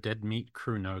to let your dead meat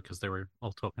crew know because they were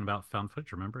all talking about found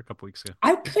footage, remember, a couple weeks ago.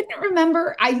 I couldn't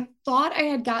remember. I thought I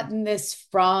had gotten this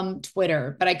from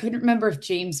Twitter, but I couldn't remember if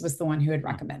James was the one who had Hmm.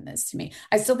 recommended this to me.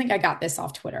 I still think I got this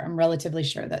off Twitter. I'm relatively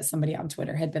sure that somebody on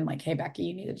Twitter had been like, "Hey, Becky,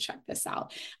 you need to check this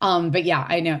out." But yeah,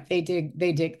 I know they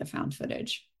dig the found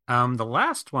footage. The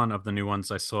last one of the new ones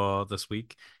I saw this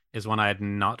week is one I had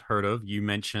not heard of. You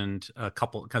mentioned a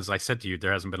couple because I said to you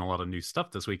there hasn't been a lot of new stuff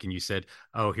this week, and you said,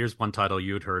 "Oh, here's one title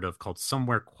you had heard of called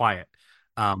Somewhere Quiet."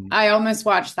 Um, I almost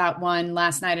watched that one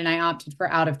last night and I opted for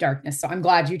Out of Darkness. So I'm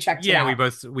glad you checked it Yeah, we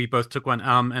out. both took one.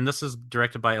 And this is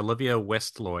directed by Olivia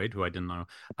West Lloyd, who I didn't know.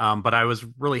 But I was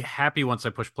really happy once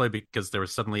I pushed play because there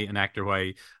was suddenly an actor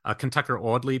who Kentucker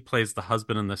Audley plays the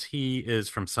husband in this. He is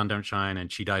from Sun Don't Shine and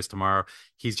She Dies Tomorrow.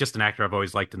 He's just an actor I've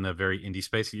always liked in the very indie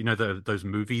space. You know those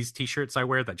movies T-shirts I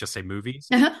wear that just say movies.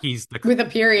 Uh-huh. He's the With a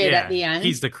period at Yeah, the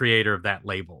he's end. the creator of that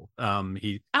label.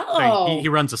 He Oh.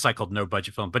 runs a site called No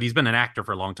Budget Film, but he's been an actor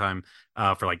for a long time,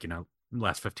 for like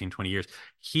last 15, 20 years.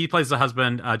 He plays the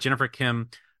husband. Jennifer Kim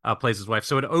plays his wife.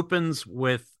 So it opens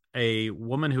with a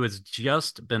woman who has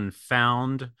just been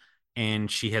found, and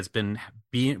she has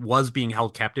was being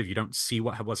held captive. You don't see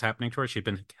what was happening to her. She'd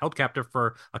been held captive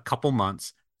for a couple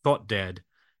months, thought dead,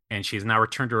 and she's now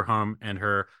returned to her home. And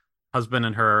her husband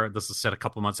and her, this is set a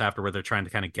couple months after, where they're trying to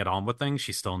kind of get on with things.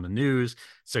 She's still in the news,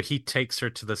 so he takes her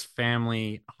to this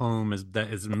family home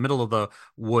that is in the middle of the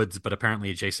woods, but apparently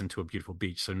adjacent to a beautiful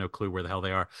beach. So no clue where the hell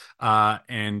they are.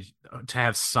 And to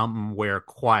have somewhere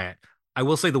quiet. I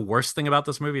will say the worst thing about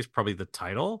this movie is probably the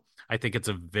title. I think it's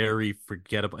a very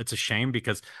forgettable. It's a shame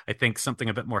because I think something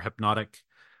a bit more hypnotic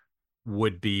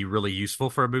would be really useful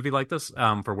for a movie like this,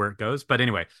 for where it goes. But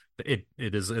anyway, it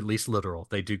is at least literal.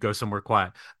 They do go somewhere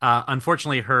quiet.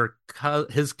 Unfortunately,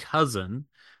 his cousin,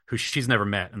 who she's never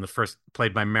met, and the first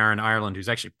played by Marin Ireland, who's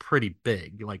actually pretty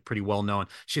big, like pretty well known.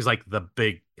 She's like the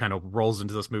big kind of rolls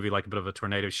into this movie like a bit of a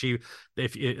tornado.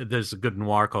 There's a good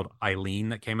noir called Eileen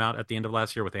that came out at the end of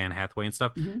last year with Anne Hathaway and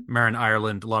stuff. Mhm. Marin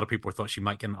Ireland, a lot of people thought she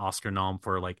might get an Oscar nom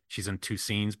for like she's in two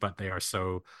scenes, but they are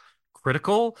so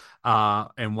critical.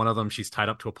 And one of them, she's tied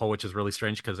up to a pole, which is really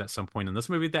strange because at some point in this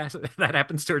movie that that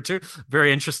happens to her too.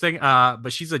 Very interesting.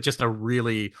 But she's just a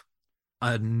really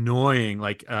annoying,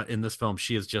 like, in this film.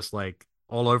 She is just like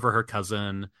all over her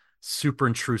cousin, super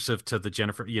intrusive to the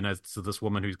Jennifer, to this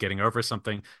woman who's getting over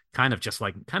something, kind of just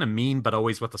like kind of mean, but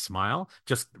always with a smile.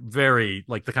 Just very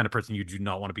like the kind of person you do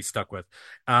not want to be stuck with.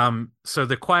 So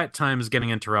the quiet time is getting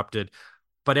interrupted,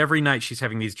 but every night she's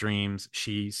having these dreams.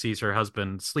 She sees her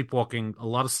husband sleepwalking. A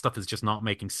lot of stuff is just not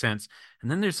making sense.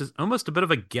 And then there's almost a bit of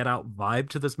a Get Out vibe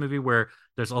to this movie where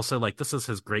there's also like this is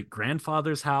his great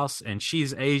grandfather's house and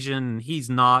she's Asian, he's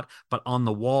not, but on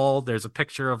the wall there's a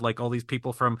picture of like all these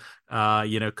people from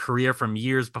Korea from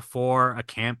years before a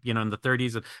camp, in the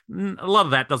 30s. And a lot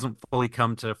of that doesn't fully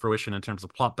come to fruition in terms of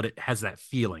plot, but it has that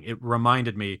feeling. It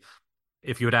reminded me,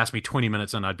 if you had asked me 20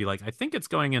 minutes in, I'd be like, I think it's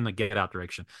going in the Get Out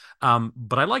direction.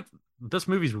 But I like this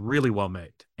movie's really well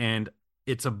made. And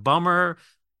it's a bummer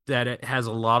that it has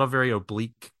a lot of very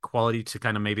oblique quality to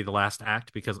kind of maybe the last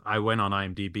act, because I went on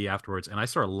IMDb afterwards and I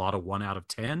saw a lot of 1 out of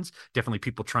 10s. Definitely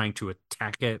people trying to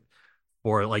attack it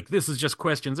or like, this is just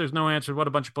questions. There's no answer. What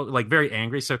a bunch of like very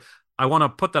angry. So I want to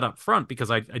put that up front because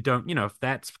I don't, if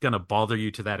that's going to bother you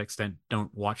to that extent,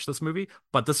 don't watch this movie.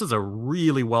 But this is a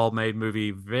really well made movie,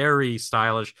 very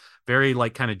stylish, very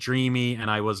like kind of dreamy.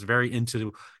 And I was very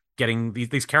into getting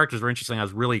these characters were interesting. I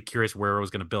was really curious where it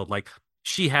was going to build. Like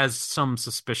she has some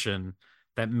suspicion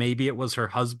that maybe it was her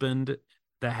husband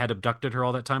that had abducted her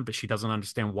all that time, but she doesn't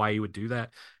understand why he would do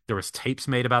that. There was tapes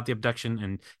made about the abduction,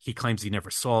 and he claims he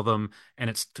never saw them, and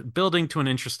it's building to an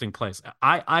interesting place.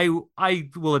 I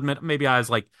will admit maybe I was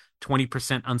like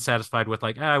 20% unsatisfied with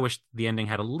like I wish the ending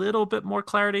had a little bit more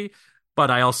clarity,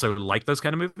 but I also like those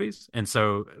kind of movies, and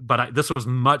so this was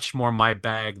much more my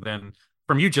bag than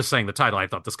from you just saying the title. I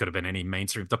thought this could have been any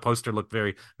mainstream. The poster looked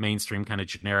very mainstream, kind of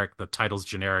generic. The title's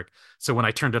generic. So when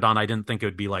I turned it on, I didn't think it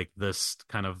would be like this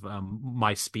kind of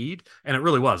my speed, and it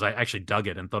really was. I actually dug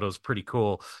it and thought it was pretty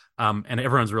cool. And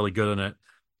everyone's really good in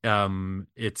it.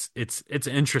 It's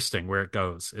interesting where it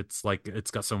goes. It's like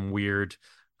it's got some weird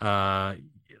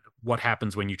what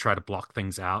happens when you try to block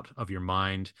things out of your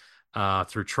mind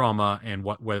through trauma, and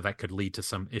whether that could lead to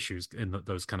some issues in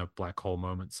those kind of black hole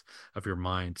moments of your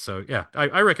mind. So yeah,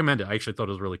 I recommend it. I actually thought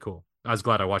it was really cool. I was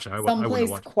glad I watched it. I wouldn't have Someplace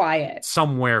watched it. Quiet.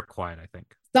 Somewhere Quiet, I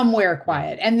think. Somewhere Yeah.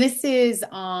 Quiet. And this is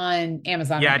on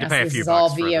Amazon Yeah, I right had to now. pay So a this few is all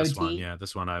bucks for this one. VOD. Yeah,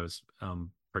 this one I was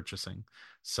purchasing.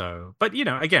 So, but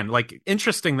again, like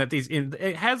interesting that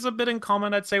it has a bit in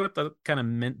common, I'd say, with the kind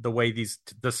of the way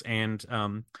this and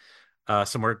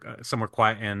somewhere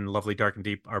quiet and lovely dark and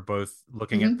deep are both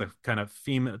looking at Mm-hmm. the kind of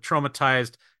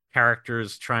traumatized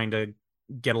characters trying to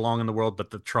get along in the world, but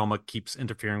the trauma keeps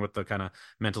interfering with the kind of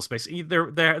mental space. There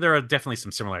are definitely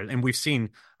some similarities, and we've seen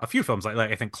a few films like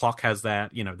I think Clock has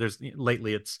that. There's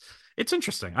lately it's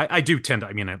interesting. I do tend to,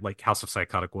 I mean, like House of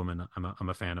Psychotic Woman. I'm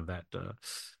a fan of that.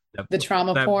 That The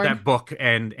trauma that porn. book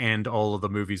and all of the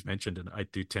movies mentioned, and I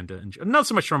do tend to enjoy, not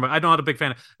so much trauma. I'm not a big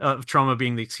fan of trauma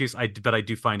being the excuse. But I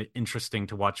do find it interesting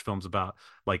to watch films about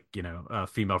like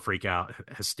female freak out,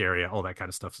 hysteria, all that kind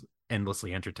of stuff's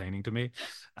endlessly entertaining to me.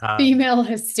 Uh, Female that's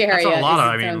a hysteria lot is of.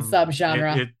 I its own mean,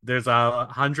 subgenre. there's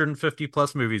 150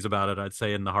 plus movies about it. I'd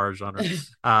say in the horror genre.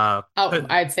 Oh,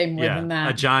 I'd say more Yeah, than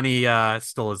that. Johnny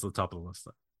still is the top of the list.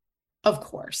 Of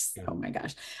course. Yeah. Oh my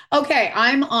gosh. Okay,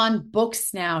 I'm on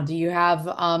books now. Do you have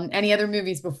any other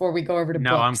movies before we go over to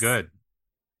No, I'm books? good.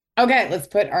 Okay, let's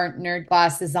put our nerd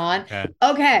glasses on. Okay.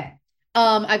 Okay.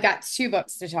 I've got two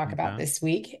books to talk about Okay. this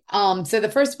week. So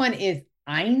the first one is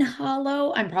Ein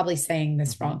Hollow. I'm probably saying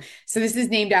this Hmm. wrong. So this is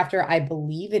named after, I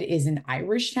believe it is an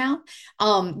Irish town.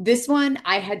 This one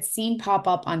I had seen pop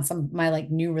up on some of my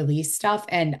like new release stuff,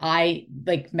 and I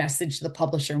like messaged the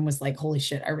publisher and was like, holy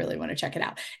shit, I really want to check it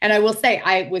out. And I will say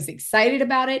I was excited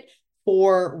about it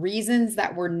for reasons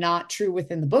that were not true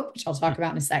within the book, which I'll talk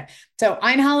about in a sec. So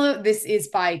Ein Hollow, this is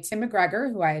by Tim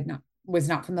McGregor, who I had not was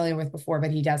not familiar with before, but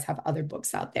he does have other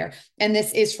books out there. And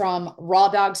this is from Raw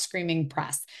Dog Screaming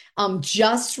Press.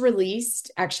 Just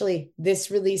released, actually,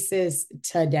 this releases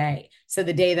today. So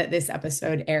the day that this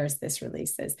episode airs, this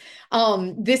releases.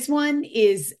 This one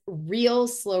is real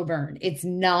slow burn. It's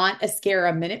not a scare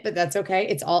a minute, but that's okay.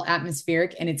 It's all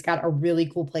atmospheric and it's got a really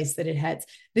cool place that it heads.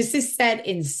 This is set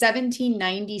in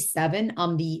 1797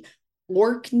 on the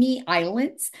Orkney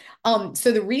Islands.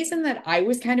 So the reason that I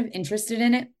was kind of interested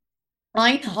in it,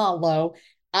 Ein Hollow,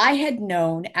 I had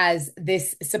known as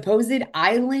this supposed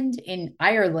island in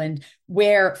Ireland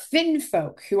where Finn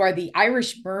folk, who are the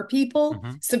Irish mer people,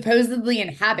 Hmm. supposedly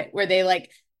inhabit, where they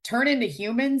like turn into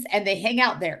humans and they hang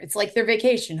out there. It's like their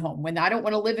vacation home. When I don't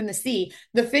want to live in the sea,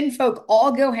 the Finn folk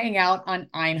all go hang out on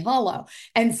Ein Hollow.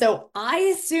 And so I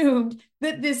assumed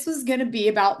that this was going to be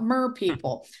about mer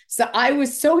people. So I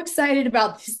was so excited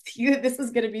about this, that this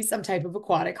was going to be some type of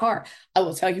aquatic horror. I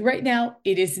will tell you right now,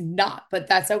 it is not, but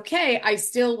that's okay. I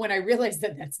still, when I realized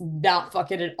that that's not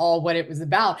fucking at all what it was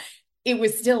about, it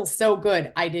was still so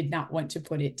good. I did not want to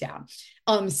put it down.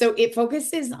 So it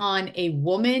focuses on a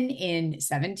woman in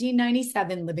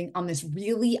 1797 living on this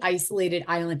really isolated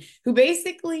island who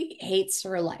basically hates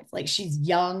her life. Like she's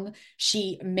young.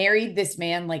 She married this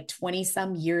man like 20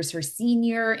 some years her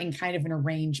senior in kind of an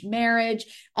arranged marriage.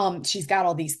 She's got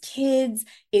all these kids.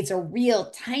 It's a real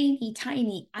tiny,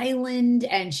 tiny island.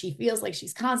 And she feels like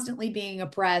she's constantly being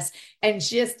oppressed. And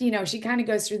just, she kind of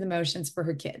goes through the motions for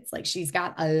her kids. Like she's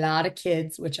got a lot of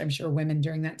kids, which I'm sure women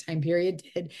during that time period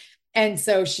did. And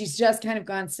so she's just kind of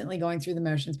constantly going through the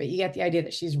motions, but you get the idea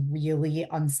that she's really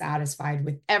unsatisfied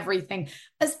with everything,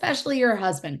 especially her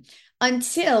husband.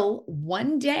 Until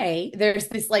one day there's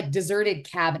this like deserted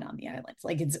cabin on the island.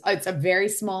 Like it's a very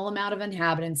small amount of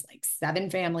inhabitants, like 7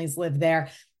 families live there,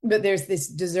 but there's this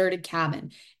deserted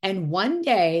cabin. And one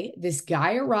day this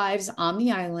guy arrives on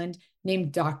the island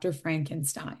named Dr.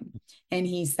 Frankenstein. and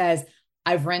he says,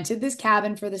 I've rented this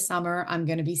cabin for the summer. I'm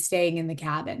going to be staying in the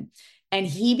cabin. And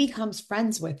he becomes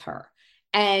friends with her.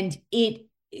 And it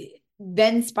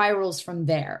then spirals from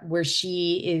there, where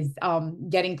she is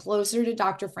getting closer to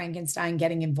Dr. Frankenstein,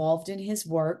 getting involved in his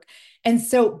work. And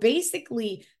so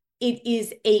basically, it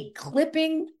is a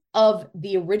clipping of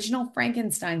the original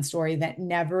Frankenstein story that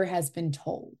never has been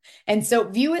told. And so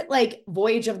view it like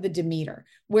Voyage of the Demeter,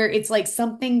 where it's like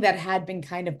something that had been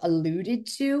kind of alluded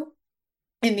to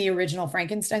in the original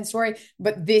Frankenstein story,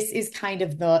 but this is kind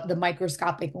of the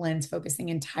microscopic lens focusing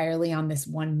entirely on this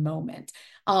one moment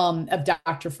of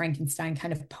Dr. Frankenstein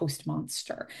kind of post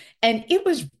monster. And it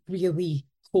was really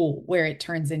cool where it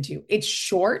turns into. It's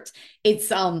short.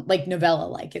 It's like novella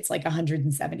like. It's like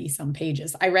 170 some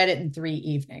pages. I read it in 3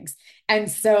 evenings. And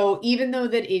so even though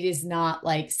that it is not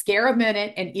like scare a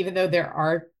minute, and even though there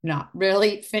are not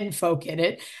really fin folk in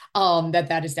it,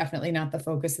 that is definitely not the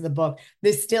focus of the book.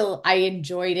 This still, I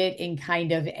enjoyed it in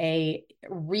kind of a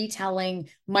retelling,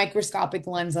 microscopic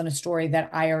lens on a story that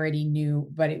I already knew,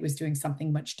 but it was doing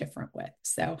something much different with.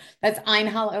 So that's Ein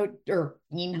Hollow, or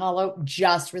Ein Hollow,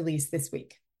 just released this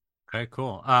week. Okay,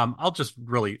 cool. I'll do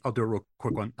a real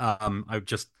quick one.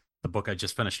 The book I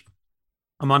just finished.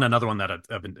 I'm on another one that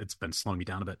it's been slowing me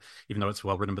down a bit, even though it's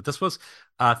well written. But this was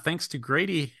thanks to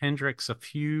Grady Hendrix a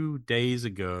few days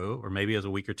ago, or maybe as a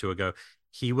week or two ago.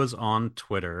 He was on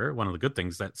Twitter. One of the good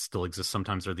things that still exists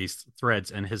sometimes are these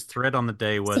threads, and his thread on the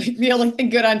day So was, the only thing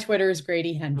good on Twitter is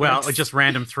Grady well, Hendrix. just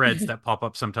random threads that pop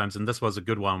up sometimes. And this was a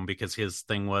good one because his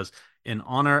thing was in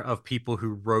honor of people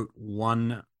who wrote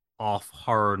one off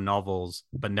horror novels,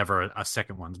 but never a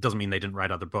second one. It doesn't mean they didn't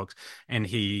write other books. And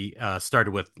he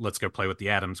started with Let's Go Play with the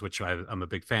Atoms, which I'm a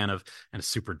big fan of, and a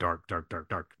super dark, dark, dark,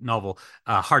 dark novel.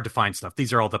 Hard to find stuff.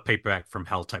 These are all the paperback from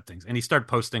hell type things. And he started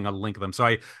posting a link of them.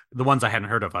 So the ones I hadn't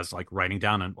heard of, I was like writing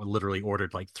down and literally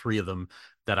ordered like 3 of them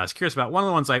that I was curious about. One of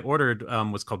the ones I ordered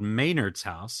was called Maynard's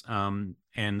House, and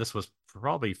this was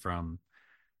probably from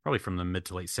the mid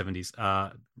to late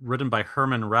 70s, written by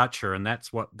Herman Ratcher, and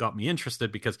that's what got me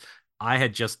interested because I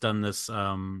had just done this.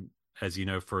 As you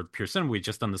know, for Pure Cinema, we had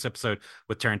just done this episode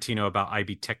with Tarantino about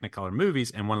IB Technicolor movies,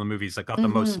 and one of the movies that got the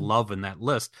most Mm-hmm. love in that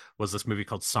list was this movie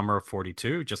called Summer of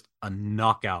 '42, just a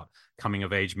knockout coming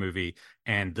of age movie.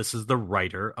 And this is the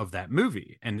writer of that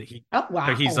movie, and Oh,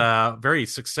 so he's wow. a very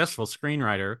successful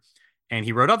screenwriter, and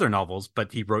he wrote other novels,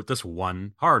 but he wrote this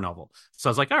one horror novel. So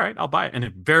I was like, all right, I'll buy it. And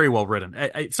it's very well written.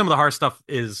 Some of the horror stuff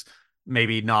is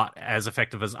maybe not as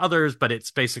effective as others, but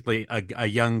it's basically a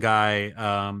young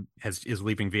guy is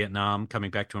leaving Vietnam,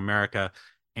 coming back to America,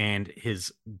 and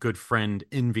his good friend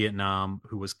in Vietnam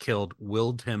who was killed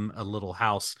willed him a little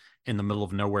house in the middle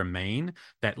of nowhere, Maine.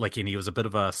 That like, and he was a bit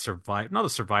of a not a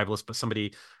survivalist, but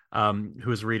somebody who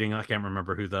was reading. I can't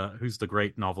remember who's the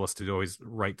great novelist who always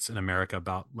writes in America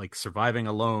about like surviving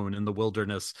alone in the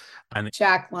wilderness. And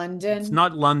Jack it's London.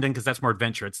 not London because that's more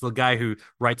adventure. It's the guy who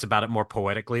writes about it more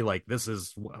poetically. Like this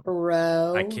is, I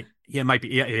Thoreau. can't. Yeah, it might be.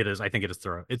 Yeah, it is. I think it is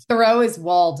Thoreau. It's Thoreau is yeah,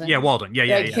 Walden. Walden. Yeah,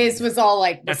 yeah, Like yeah, his yeah. was all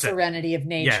like the That's it. serenity of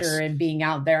nature Yes. and being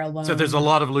out there So there's a alone.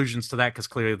 lot of allusions to that because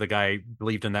clearly the guy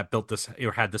believed in that, built this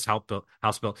or had this house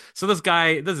built. So this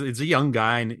guy, this is a young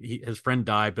guy, and his friend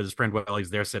died, but his friend, while he's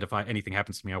there, said, "If anything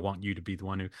happens to me, I want you to be the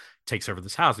one who takes over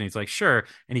this house." And he's like, "Sure."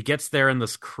 And he gets there in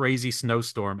this crazy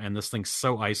snowstorm, and this thing's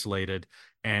so isolated,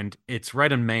 and it's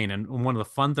right in Maine. And one of the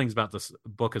fun things about this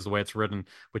book is the way it's written,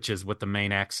 which is with the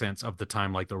Maine accents of the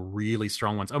time, like the really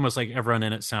strong ones, almost like everyone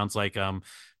in it sounds like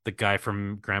the guy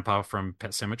from Grandpa from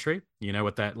Pet Cemetery, you know,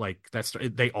 with that like that's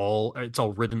it's all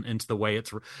written into the way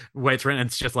it's written.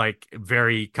 It's just like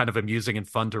very kind of amusing and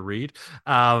fun to read,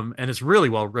 and it's really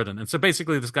well written. And so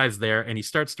basically, this guy's there, and he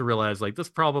starts to realize like this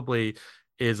probably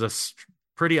is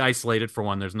pretty isolated for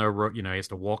one. There's no road, you know, he has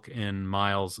to walk in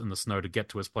miles in the snow to get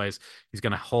to his place. He's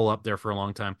going to hole up there for a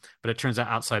long time. But it turns out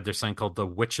outside there's something called the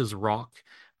Witch's Rock.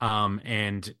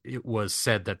 And it was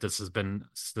said that this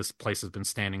place has been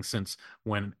standing since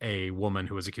when a woman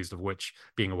who was accused of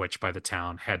being a witch by the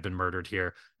town had been murdered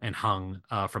here and hung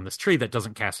from this tree that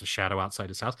doesn't cast a shadow outside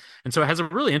his house. And so it has a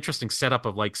really interesting setup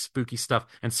of like spooky stuff.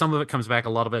 And some of it comes back. A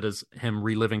lot of it is him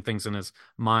reliving things in his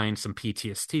mind, some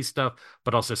PTSD stuff,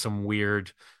 but also some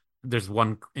weird. There's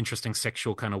one interesting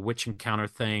sexual kind of witch encounter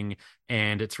thing,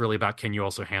 and it's really about can you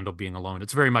also handle being alone.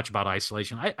 It's very much about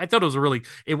isolation. I thought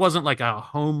it wasn't like a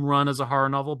home run as a horror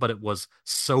novel, but it was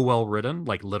so well written,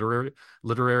 like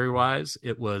literary wise.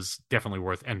 It was definitely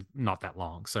worth, and not that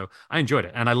long. So I enjoyed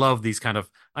it, and I love these kind of.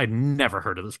 I'd never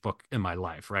heard of this book in my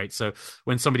life, right? So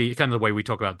when somebody, kind of the way we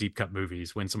talk about deep cut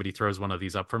movies, when somebody throws one of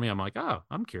these up for me, I'm like, oh,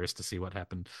 I'm curious to see what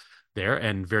happened there,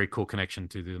 and very cool connection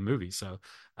to the movie. So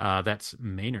that's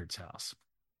Maynard's House.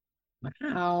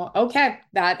 Wow. Okay.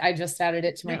 That I just added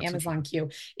it to my Yeah, it's Amazon interesting.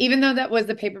 queue. Even though that was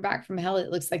the paperback from hell, it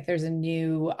looks like there's a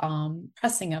new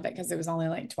pressing of it because it was only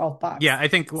like 12 Yeah, bucks. I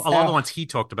think a lot of the So ones he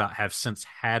talked about have since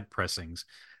had pressings.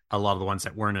 A lot of the ones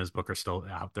that weren't in his book are still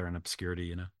out there in obscurity,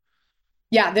 you know.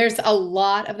 yeah, there's a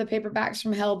lot of the paperbacks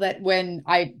from hell that when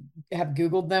I have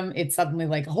Googled them, it's suddenly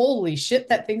like, holy shit,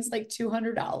 that thing's like Oh,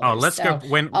 $200. let's go. So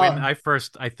When I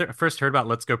first heard about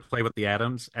Let's Go Play with the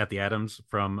Atoms at the Atoms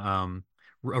from a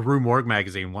Rue Morgue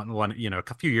magazine one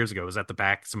a few years ago. It was at the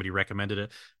back. Somebody recommended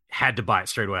it. Had to buy it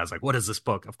straight away. I was like, what is this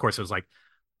book? Of course, it was like,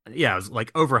 yeah, it was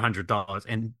like over $100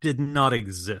 and did not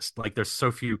exist. Like, there's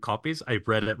so few copies. I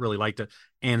read it, really liked it.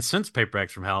 And since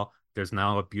Paperbacks from Hell, there's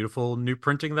now a beautiful new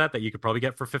printing of that you could probably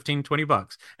get for 15,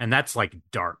 $20. And that's like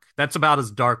dark. That's about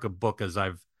as dark a book as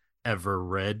I've ever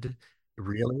read,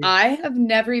 really. I have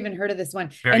never even heard of this one.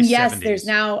 Very And yes, there's 70s.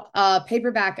 now a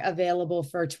paperback available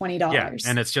for Yeah, $20.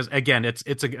 and it's just, again,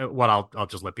 it's a what I'll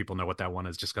just let people know what that one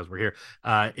is just because we're here.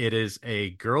 It is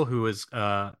a girl who is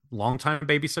a longtime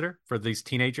babysitter for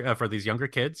these younger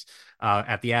kids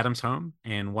at the Adams home,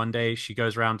 and one day she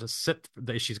goes around to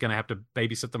she's going to have to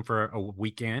babysit them for a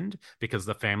weekend because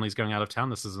the family's going out of town.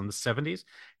 This is in the 70s,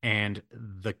 and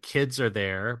the kids are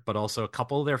there, but also a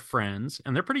couple of their friends,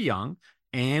 and they're pretty young,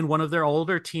 and one of their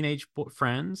older teenage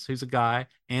friends who's a guy,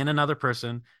 and another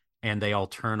person, and they all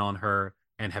turn on her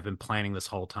and have been planning this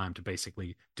whole time to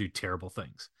basically do terrible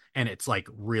things. And it's like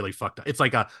really fucked up. It's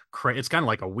like it's kind of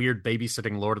like a weird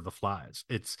babysitting Lord of the Flies.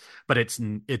 But it's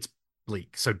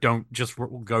bleak. So don't just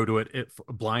go to it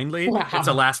blindly. It's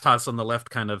a Wow. Last House on the Left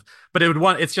kind of, but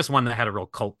it's just one that had a real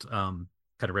cult kind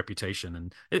of reputation,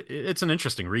 and it's an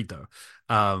interesting read though.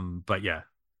 But yeah,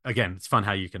 again, it's fun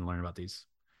how you can learn about these.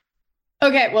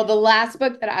 Okay, well, the last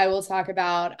book that I will talk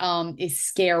about is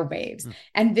Scare Waves. Hmm.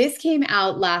 And this came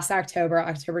out last October,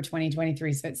 October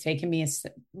 2023. So it's taken me a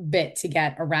bit to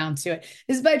get around to it.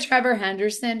 This is by Trevor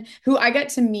Henderson, who I got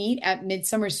to meet at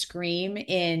Midsummer Scream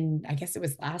in, I guess it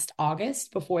was last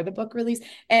August before the book release.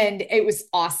 And it was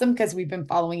awesome because we've been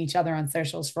following each other on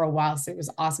socials for a while. So it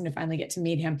was awesome to finally get to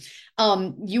meet him.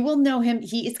 You will know him.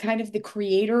 He is kind of the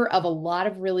creator of a lot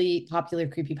of really popular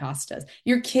creepypastas.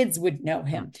 Your kids would know Hmm.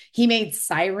 him. He made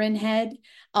Siren Head,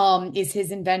 is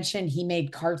his invention. He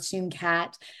made Cartoon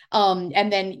Cat.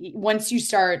 And then once you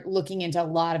start looking into a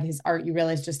lot of his art, you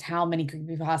realize just how many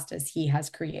creepypastas he has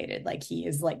created. Like he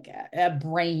is like a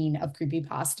brain of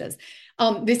creepypastas.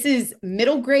 This is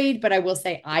middle grade, but I will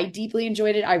say I deeply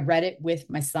enjoyed it. I read it with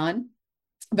my son,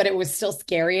 but it was still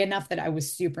scary enough that I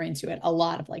was super into it. A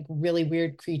lot of like really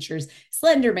weird creatures,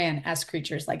 Slender Man-esque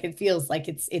creatures. Like it feels like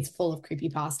it's full of creepy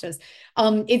pastas.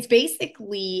 It's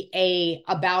basically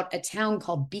about a town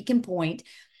called Beacon Point,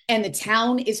 and the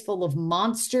town is full of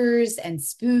monsters and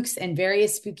spooks and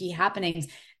various spooky happenings.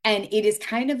 And it is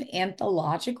kind of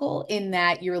anthological in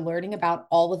that you're learning about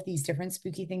all of these different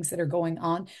spooky things that are going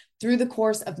on through the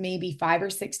course of maybe 5 or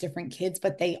 6 different kids,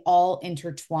 but they all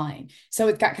intertwine. So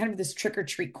it's got kind of this trick or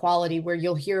treat quality where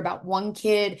you'll hear about one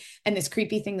kid and this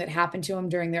creepy thing that happened to him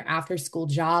during their after school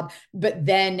job, but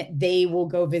then they will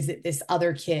go visit this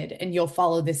other kid and you'll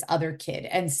follow this other kid.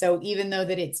 And so even though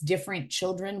that it's different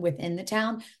children within the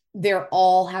town, they're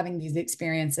all having these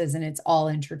experiences and it's all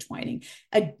intertwining.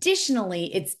 Additionally,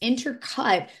 it's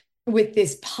intercut with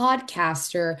this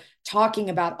podcaster talking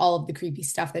about all of the creepy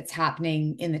stuff that's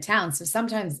happening in the town. So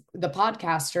sometimes the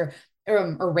podcaster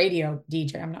or radio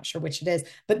DJ, I'm not sure which it is,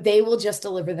 but they will just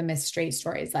deliver them as straight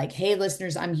stories like, hey,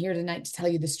 listeners, I'm here tonight to tell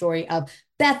you the story of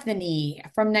Bethany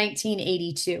from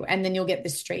 1982. And then you'll get the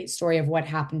straight story of what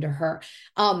happened to her.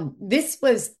 This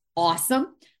was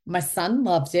awesome. My son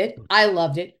loved it. I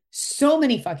loved it. So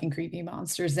many fucking creepy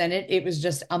monsters in it. It was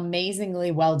just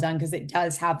amazingly well done because it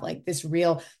does have like this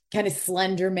real kind of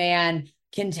Slender Man,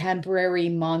 contemporary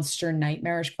monster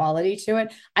nightmarish quality to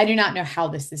it. I do not know how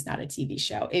this is not a TV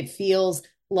show. It feels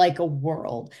like a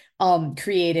world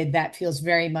created that feels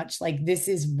very much like this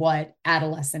is what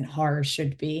adolescent horror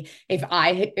should be. If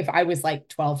I was like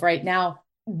 12 right now,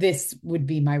 this would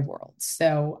be my world.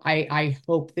 So I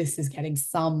hope this is getting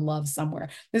some love somewhere.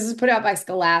 This was put out by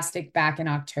Scholastic back in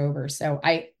October. So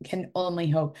I can only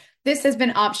hope this has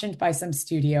been optioned by some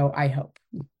studio, I hope.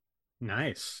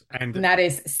 Nice. And And that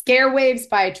is Scare Waves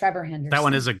by Trevor that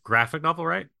one is Henderson. a graphic novel,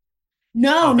 right?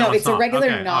 No, Oh, that no, one's it's a not. regular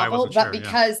Okay. Oh, I novel, wasn't but sure.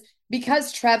 Yeah.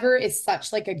 because Trevor is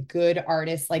such like a good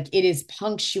artist, like it is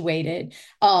punctuated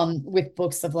with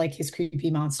books of like his creepy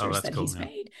Oh, monsters that's that cool. he's Yeah.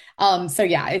 made. So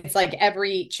yeah, it's like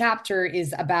every chapter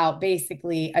is about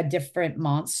basically a different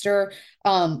monster.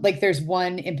 Like there's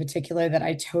one in particular that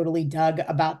I totally dug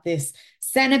about this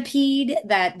centipede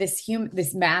that this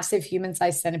massive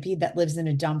human-sized centipede that lives in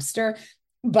a dumpster.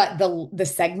 but the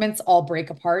segments all break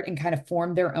apart and kind of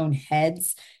form their own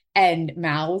heads and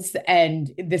mouths.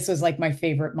 And this was like my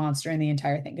favorite monster in the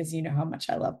entire thing because you know how much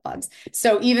I love bugs.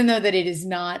 So even though that it is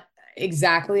not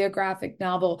exactly a graphic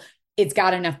novel, it's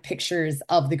got enough pictures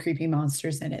of the creepy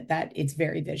monsters in it that it's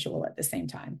very visual at the same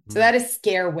time. So Mm. that is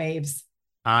Scare Waves.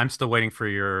 I'm still waiting for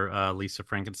your Lisa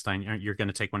Frankenstein. You're going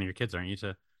to take one of your kids, aren't you?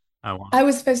 To want I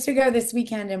was supposed to go this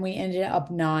weekend and we ended up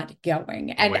not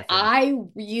going. I'll And wait for you. I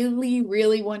really,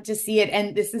 really want to see it.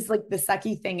 And this is like the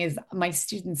sucky thing is my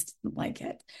students didn't like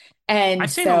it. And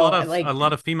I've seen so a like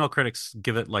lot of female critics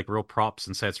give it like real props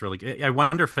and say it's really good. I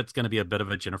wonder if it's going to be a bit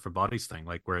of a Jennifer Bodies thing,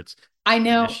 like where it's I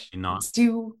know initially not.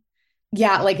 do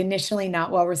yeah, like initially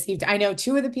not well received. I know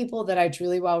two of the people that I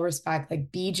truly well respect, like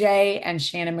BJ and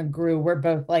Shannon McGrew, were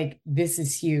both like, this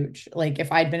is huge. Like if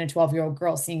I'd been a 12-year-old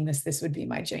girl seeing this would be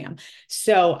my jam.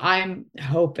 So I'm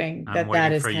hoping I'm that that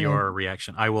waiting is for kind of your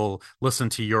reaction. I will listen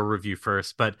to your review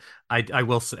first, but I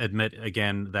will admit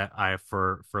again that I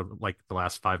for like the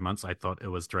last 5 months I thought it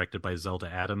was directed by Zelda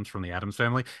Adams from the Adams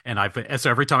Family, and so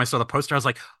every time I saw the poster I was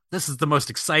like, this is the most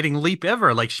exciting leap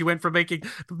ever. Like she went from making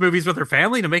movies with her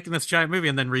family to making this giant movie,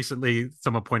 and then recently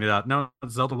someone pointed out, no,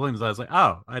 it's Zelda Williams. I was like,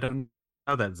 oh, I don't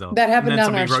know that Zelda. that And happened then on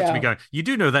somebody our wrote to me show. going, you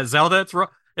do know that Zelda?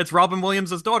 It's Robin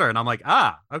Williams' daughter, and I'm like,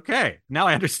 okay, now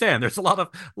I understand. There's a lot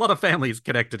of families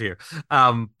connected here.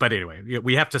 But anyway,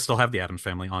 we have to still have the Adams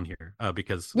Family on here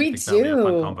because I We think that'll be a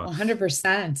fun do combo.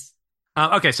 100%.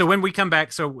 Okay, so when we come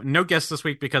back, so no guests this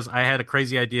week because I had a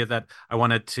crazy idea that I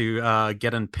wanted to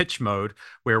get in pitch mode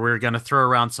where we're going to throw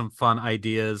around some fun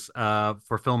ideas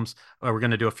for films. We're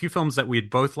going to do a few films that we'd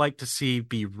both like to see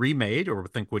be remade or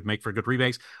think would make for good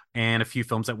remakes, and a few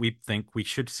films that we think we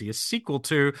should see a sequel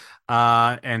to.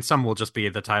 And some will just be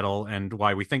the title and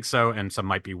why we think so, and some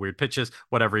might be weird pitches,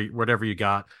 whatever you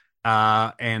got.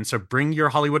 And so bring your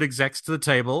Hollywood execs to the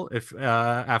table if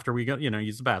after we go,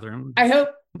 use the bathroom. I hope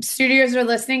studios are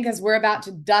listening because we're about to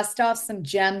dust off some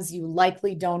gems you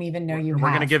likely don't even know you We're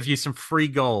going to have. give you some free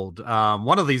gold.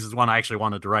 One of these is one I actually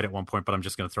wanted to write at one point, but I'm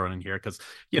just going to throw it in here because,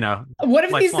 One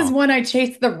of life's these is long. one I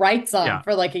chased the rights on Yeah,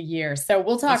 for like a year. So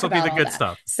we'll this talk will be about the all good that.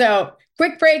 stuff. So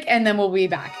quick break and then we'll be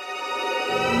back.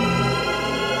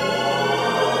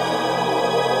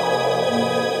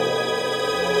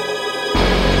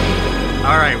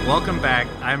 All right, welcome back.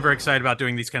 I'm very excited about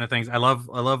doing these kind of things. I love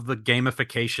the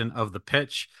gamification of the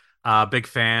pitch. Big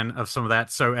fan of some of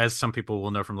that. So as some people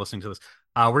will know from listening to this,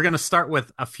 we're going to start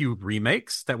with a few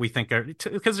remakes that we think are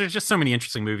because there's just so many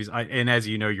interesting movies. And as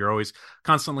you know, you're always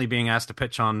constantly being asked to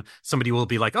pitch on. Somebody will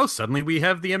be like, "Oh, suddenly we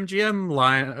have the MGM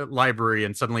library,"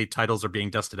 and suddenly titles are being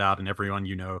dusted out, and everyone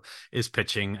is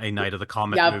pitching a Night of the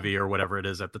Comet Yep. movie or whatever it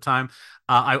is at the time.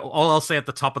 All I'll say at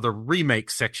the top of the remake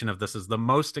section of this is the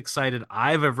most excited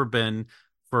I've ever been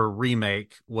for a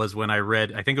remake was when I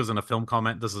read, I think it was in a film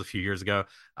comment, this is a few years ago.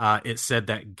 It said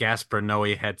that Gaspar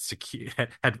Noé had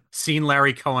seen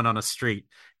Larry Cohen on a street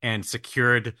and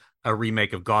secured a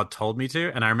remake of God Told Me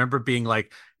To. And I remember being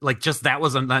like just that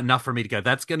was enough for me to go,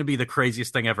 that's going to be the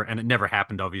craziest thing ever. And it never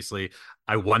happened, obviously.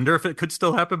 I wonder if it could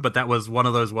still happen, but that was one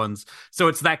of those ones. So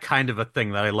it's that kind of a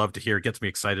thing that I love to hear. It gets me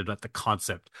excited at the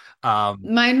concept.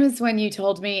 Mine was when you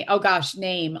told me, oh gosh,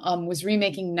 name, was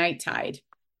remaking Night Tide.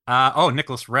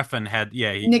 Nicholas Refn had,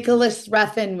 yeah, Nicholas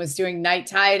Refn was doing Night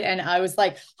Tide, and I was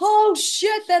like, "Oh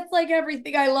shit, that's like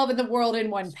everything I love in the world in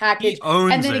one he package."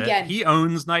 And owns then it. again, He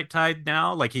owns Night Tide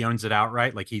now. Like he owns it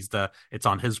outright. Like it's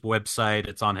on his website.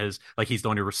 It's on his, like he's the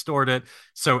one who restored it.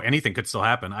 So anything could still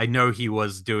happen. I know he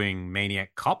was doing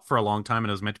Maniac Cop for a long time and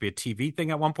it was meant to be a TV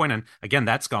thing at one point. And again,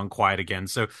 that's gone quiet again.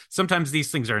 So sometimes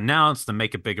these things are announced and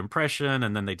make a big impression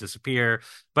and then they disappear.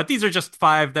 But these are just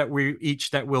five that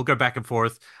that we'll go back and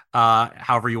forth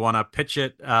however you want to pitch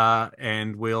it,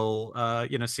 and we'll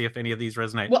see if any of these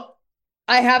resonate. well,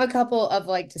 I have a couple of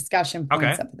like discussion points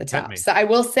Okay, up at the hit top. me. So I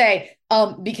will say,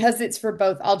 because it's for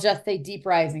both, I'll just say Deep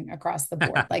Rising across the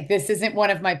board. Like this isn't one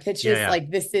of my Yeah, pitches. yeah. Like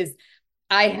this is,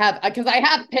 I have because I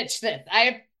have pitched this. I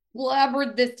have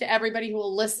blabbered this to everybody who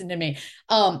will listen to me.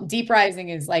 Deep Rising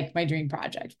is like my dream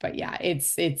project. But yeah,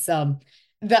 it's the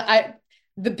I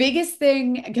the biggest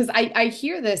thing because I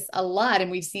hear this a lot and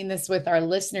we've seen this with our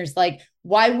listeners. Like,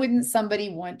 why wouldn't somebody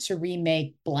want to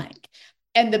remake blank?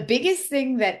 And the biggest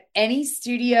thing that any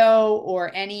studio or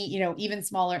any, even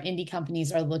smaller indie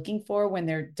companies are looking for when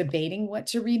they're debating what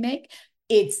to remake,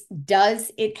 does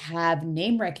it have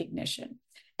name recognition?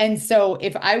 And so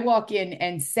if I walk in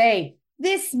and say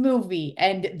this movie,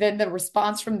 and then the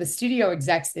response from the studio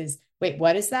execs is, wait,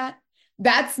 what is that?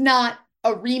 That's not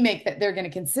a remake that they're going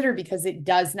to consider because it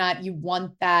does not, you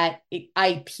want that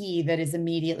IP that is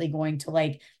immediately going to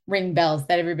like ring bells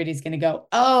that everybody's going to go,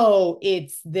 oh,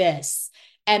 it's this.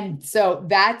 And so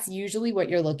that's usually what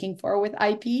you're looking for with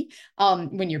IP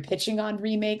when you're pitching on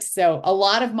remakes. So a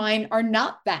lot of mine are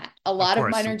not that. A Of lot of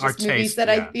course, mine are our just movies taste, that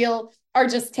I yeah. feel are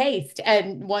just taste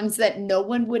and ones that no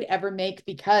one would ever make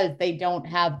because they don't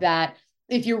have that.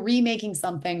 If you're remaking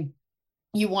something,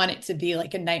 you want it to be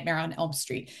like a Nightmare on Elm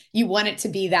Street. You want it to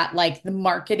be that like the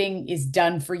marketing is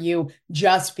done for you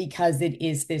just because it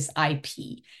is this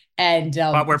IP. And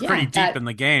But we're pretty yeah, deep that in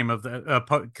the game of the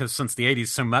because since the '80s,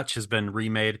 so much has been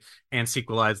remade and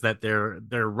sequelized that they're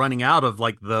running out of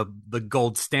like the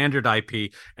gold standard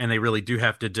IP, and they really do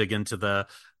have to dig into the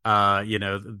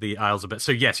the aisles a bit.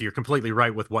 So yes, you're completely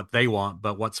right with what they want,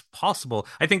 but what's possible.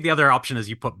 I think the other option is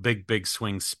you put big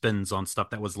swing spins on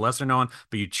stuff that was lesser known,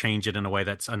 but you change it in a way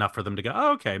that's enough for them to go,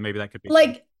 oh, okay, maybe that could be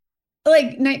fun.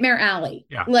 like Nightmare Alley.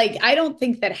 Yeah, Like I don't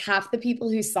think that half the people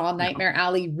who saw no, Nightmare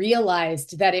Alley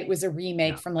realized that it was a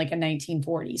remake yeah, from like a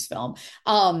 1940s film.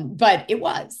 But it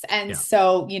was. And yeah.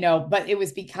 so, but it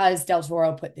was because Del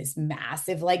Toro put this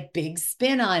massive like big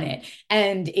spin on it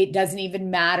and it doesn't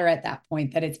even matter at that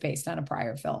point that it's based on a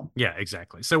prior film. Yeah,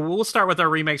 exactly. So we'll start with our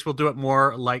remakes. We'll do it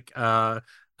more like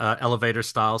elevator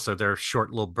style, so they're short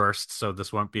little bursts. So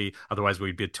this won't be, otherwise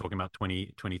we'd be talking about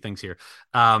 20 things here.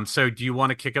 So do you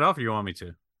want to kick it off or you want me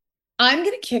to? I'm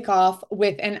going to kick off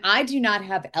with, and I do not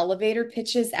have elevator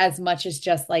pitches as much as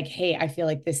just like, hey, I feel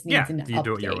like this needs Yeah, an you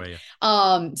do it your update. way.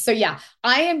 Yeah. So yeah,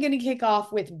 I am going to kick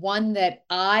off with one that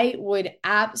I would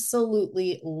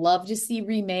absolutely love to see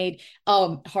remade.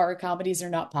 Horror comedies are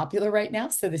not popular right now,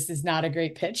 so this is not a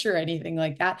great pitch or anything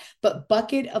like that. But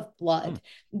Bucket of Hmm. Blood.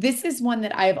 This is one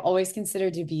that I have always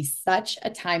considered to be such a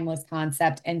timeless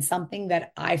concept and something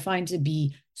that I find to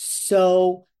be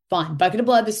so fun. Bucket of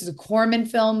Blood. This is a Corman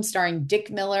film starring Dick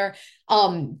Miller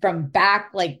from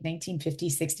back like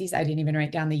 1950s, 60s. I didn't even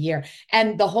write down the year.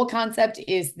 And the whole concept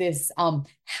is this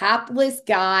hapless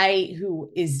guy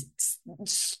who is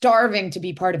starving to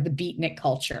be part of the beatnik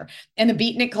culture. And the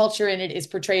beatnik culture in it is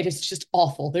portrayed as just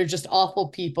awful. They're just awful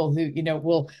people who,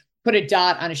 will put a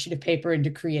dot on a sheet of paper and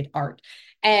to create art.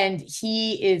 And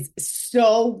he is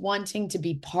so wanting to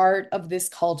be part of this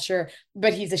culture,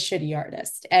 but he's a shitty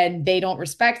artist and they don't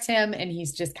respect him. And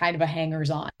he's just kind of a hangers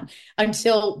on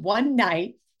until one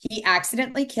night he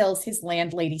accidentally kills his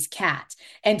landlady's cat.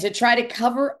 And to try to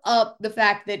cover up the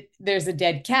fact that there's a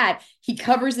dead cat, he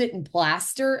covers it in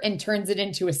plaster and turns it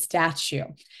into a statue.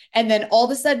 And then all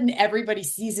of a sudden, everybody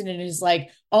sees it and is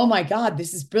like, oh my God,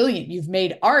 this is brilliant. You've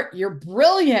made art. You're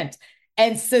brilliant.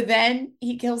 And so then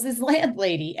he kills his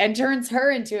landlady and turns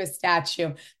her into a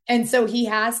statue. And so he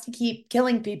has to keep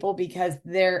killing people because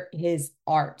they're his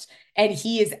art. And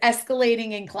he is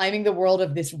escalating and climbing the world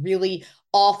of this really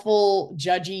awful,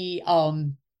 judgy,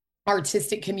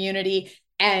 artistic community.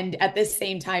 And at the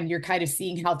same time, you're kind of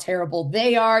seeing how terrible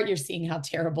they are. You're seeing how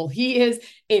terrible he is.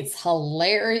 It's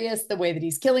hilarious the way that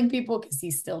he's killing people because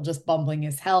he's still just bumbling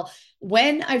as hell.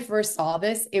 When I first saw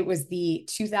this, it was the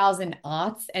 2000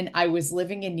 aughts, and I was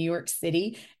living in New York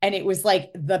City, and it was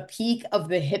like the peak of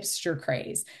the hipster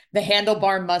craze. The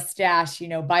handlebar mustache,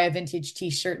 buy a vintage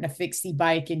t-shirt and a fixie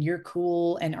bike, and you're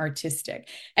cool and artistic.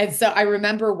 And so I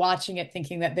remember watching it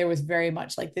thinking that there was very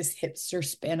much like this hipster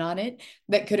spin on it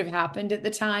that could have happened at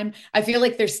the time. I feel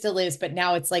like there still is, but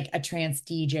now it's like a trans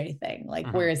DJ thing. Like,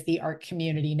 Hmm. whereas the art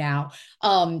community now,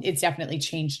 it's definitely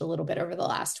changed a little bit over the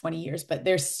last 20 years, but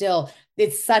there's still,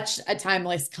 it's such a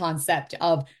timeless concept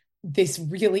of this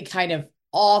really kind of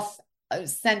off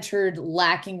centered,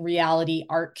 lacking reality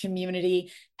art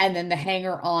community. And then the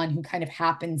hanger on who kind of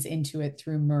happens into it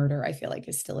through murder, I feel like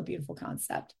is still a beautiful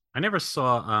concept. I never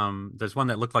saw there's one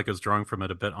that looked like it was drawing from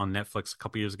it a bit on Netflix a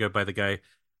couple years ago by the guy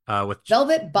with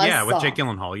Velvet yeah, with Jake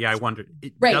Buzzsaw. Gyllenhaal. Yeah, I wondered,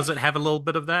 does Right. it have a little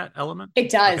bit of that element? It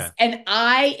does. Okay. And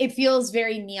it feels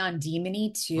very Neon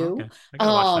Demony too. Okay. I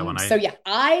gotta watch that one. So yeah,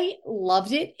 I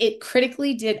loved it. It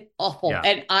critically did awful. Yeah.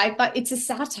 And I thought it's a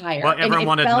Well, satire and everyone it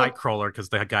wanted felt, Nightcrawler because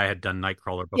the guy had done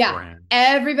Nightcrawler yeah, beforehand.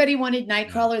 everybody wanted Yeah.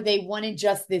 Nightcrawler. They wanted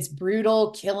just this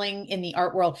brutal killing in the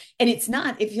art world. And it's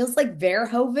not. It feels like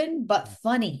Verhoeven, but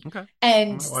funny. Okay. I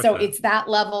And might watch so that. it's that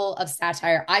level of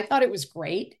satire. I thought it was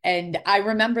great. And I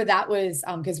remember that was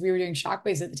because we were doing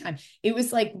Shockwaves at the time. It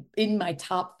was like in my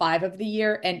top 5 of the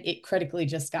year, and it critically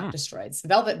just got Hmm. destroyed. So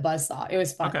Velvet Buzzsaw, it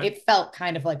was fun. Okay. It felt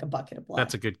kind of like a bucket of That's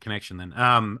blood. a good connection then.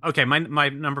 Okay, my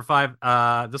number five.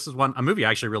 This is a movie I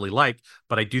actually really like,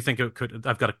 but I do think it could.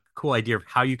 I've got a cool idea of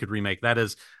how you could remake. That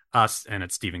is us, and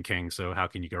it's Stephen King. So how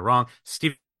can you go wrong?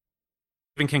 Stephen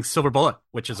King's Silver Bullet,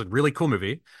 which is a really cool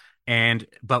movie.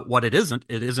 But what it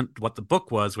isn't what the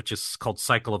book was, which is called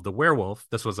Cycle of the Werewolf.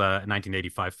 This was a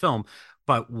 1985 film,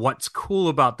 But what's cool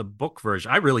about the book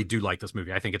version, I really do like this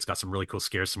movie. I think it's got some really cool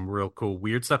scares, some real cool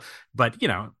weird stuff. But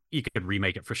you could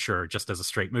remake it for sure, just as a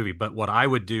straight movie. But what I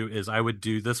would do is I would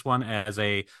do this one as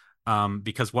a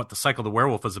because what the cycle of the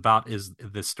werewolf is about is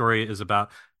the story is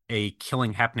about a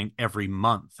killing happening every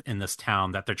month in this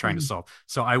town that they're trying to Mhm. solve.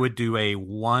 So I would do a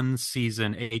one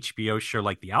season HBO show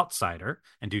like The Outsider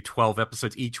and do 12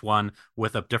 episodes each one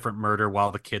with a different murder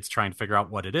while the kids trying to figure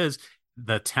out what it is.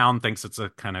 The town thinks it's a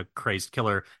kind of crazed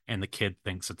killer and the kid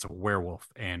thinks it's a werewolf,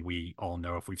 and we all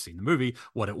know, if we've seen the movie,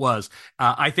 what it was.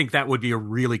 I think that would be a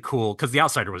really cool, because The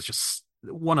Outsider was just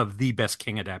one of the best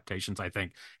King adaptations, I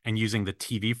think, and using the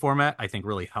TV format, I think,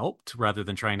 really helped rather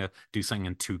than trying to do something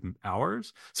in 2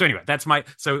 hours. So anyway,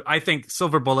 so I think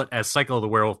Silver Bullet as Cycle of the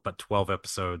Werewolf, but 12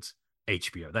 episodes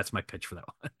HBO. That's my pitch for that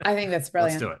one. I think that's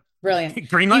Let's do brilliant. Brilliant. it.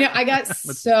 Green light. I got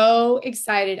Let's. so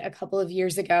excited a couple of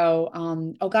years ago.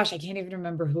 Oh gosh, I can't even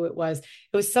remember who it was.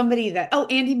 It was somebody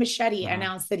Andy Machete Uh-huh.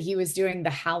 announced that he was doing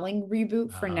the Howling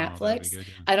reboot for Oh, that'd be Netflix. good.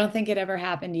 Yeah. I don't think it ever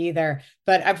happened either,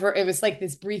 but it was like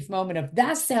this brief moment of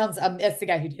that sounds, that's the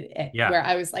guy who did it, Yeah. where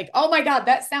I was like, oh my God,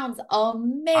 that sounds I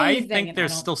amazing. think And I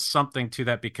there's don't, still something to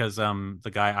that because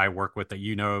the guy I work with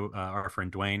that our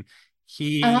friend Dwayne,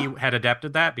 he uh-huh. had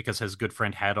adapted that because his good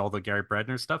friend had all the Gary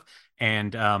Bradner stuff,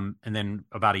 and then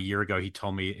about a year ago he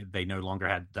told me they no longer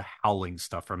had the Howling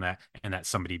stuff from that, and that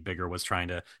somebody bigger was trying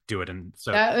to do it, and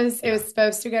so It yeah, was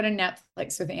supposed to go to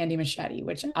Netflix with Andy Machete,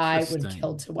 which I would kill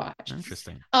interesting, to watch.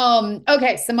 interesting.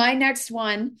 Okay, so my next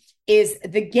one is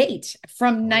The Gate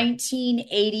from Oh yeah,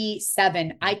 1987.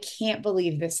 yeah, I can't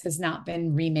believe this has not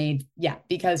been remade yet,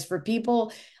 because for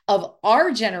people of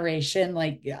our generation,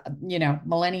 like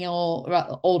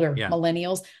older yeah.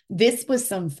 millennials, this was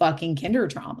some fucking kinder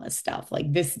trauma stuff.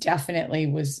 Like this definitely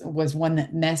was one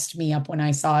that messed me up when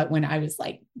I saw it when I was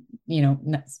like,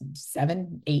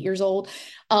 7, 8 years old,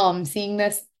 seeing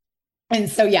this. And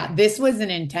so, yeah, this was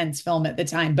an intense film at the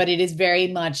time, but it is very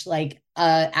much like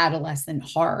adolescent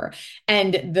horror.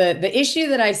 And the issue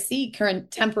that I see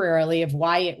temporarily of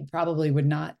why it probably would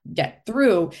not get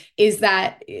through is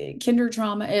that kinder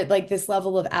trauma, like this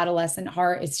level of adolescent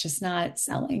horror, it's just not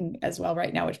selling as well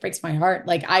right now, which breaks my heart.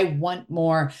 Like I want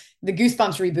more. The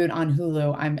Goosebumps reboot on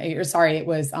Hulu. Or sorry, it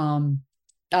was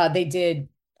they did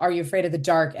Are You Afraid of the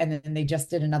Dark? And then they just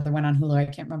did another one on Hulu. I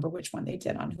can't remember which one they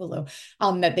did on Hulu.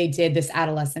 That they did this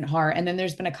adolescent horror. And then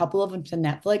there's been a couple of them to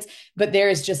Netflix, but there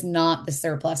is just not the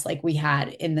surplus like we had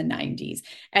in the 90s.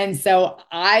 And so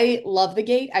I love The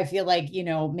Gate. I feel like,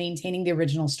 maintaining the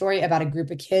original story about a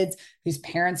group of kids whose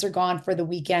parents are gone for the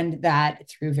weekend that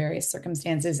through various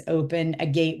circumstances open a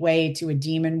gateway to a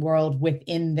demon world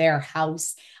within their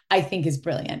house, I think is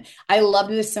brilliant. I loved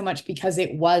this so much because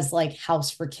it was like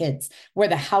House for Kids, where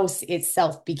the house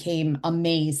itself became a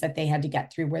maze that they had to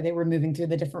get through, where they were moving through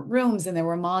the different rooms and there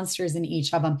were monsters in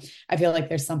each of them. I feel like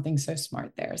there's something so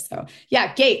smart there. So,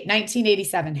 yeah, Gate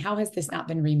 1987. How has this not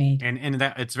been remade? And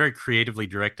that it's very creatively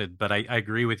directed, but I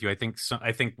agree with you. I think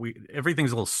we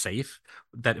everything's a little safe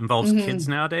that involves kids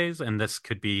Mm-hmm. nowadays, and this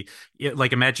could be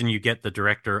like, imagine you get the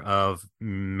director of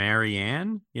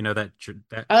Marianne, that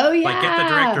Oh, like, get the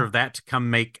director yeah. of that to come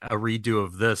make a redo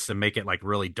of this and make it like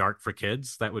really dark for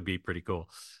kids. That would be pretty cool.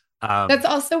 That's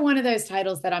Um, also one of those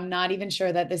titles that I'm not even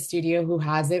sure that the studio who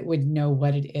has it would know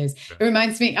what it is. It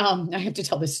reminds me, I have to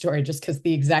tell this story just because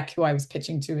the exec who I was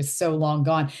pitching to is so long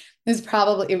gone.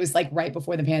 It was like right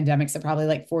before the pandemic, so probably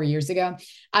like 4 years ago.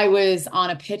 I was on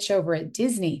a pitch over at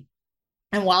Disney.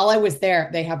 And while I was there,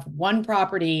 they have one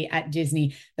property at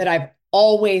Disney that I've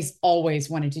always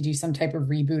wanted to do some type of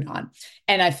reboot on.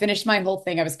 And I finished my whole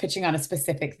thing. I was pitching on a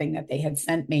specific thing that they had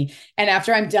sent me. And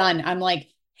after I'm done, I'm like,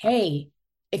 hey,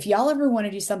 if y'all ever want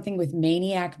to do something with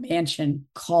Maniac Mansion,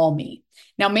 call me.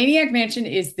 Now, Maniac Mansion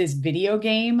is this video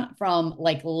game from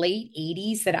like late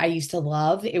 80s that I used to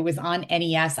love. It was on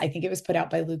NES. I think it was put out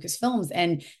by Lucasfilms.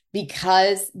 And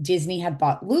because Disney had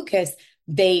bought Lucas,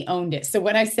 they owned it. So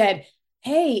when I said,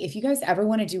 hey, if you guys ever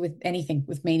want to do with anything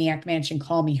with Maniac Mansion,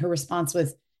 call me. Her response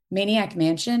was, Maniac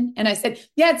Mansion? And I said,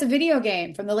 yeah, it's a video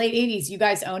game from the late 80s. You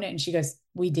guys own it. And she goes,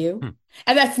 we do. hmm,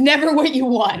 And that's never what you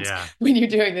want yeah. when you're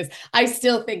doing this. I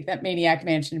still think that Maniac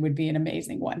Mansion would be an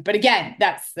amazing one. But again,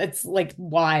 that's like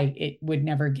why it would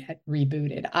never get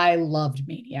rebooted. I loved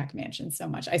Maniac Mansion so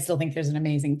much. I still think there's an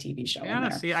amazing TV show in Yeah,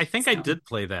 there. see, I think I So did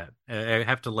play that. I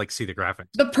have to like see the graphics.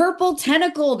 the purple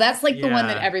tentacle, that's like the one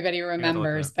that Yeah, everybody I gotta look it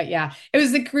remembers. up. But yeah, it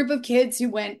was a group of kids who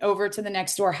went over to the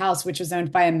next door house, which was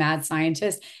owned by a mad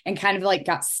scientist, and kind of like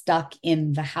got stuck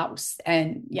in the house.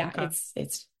 And yeah, Okay.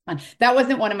 it's That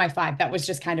wasn't one of my five. That was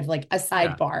just kind of like a Yeah.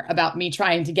 sidebar about me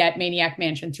trying to get Maniac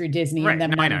Mansion through Disney and Right.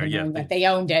 them No, I not know. even Yeah. knowing that they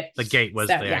owned it. The Gate was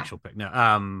So the yeah. actual pick.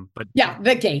 No, but Yeah,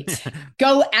 The Gate.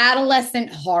 Go adolescent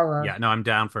yeah, horror. no, I'm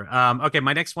down for. Okay,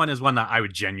 my next one is one that I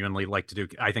would genuinely like to do.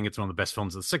 I think it's one of the best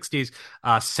films of the '60s.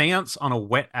 Seance on a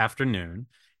Wet Afternoon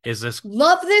is this.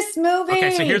 Love this Okay,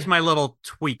 so here's movie. my little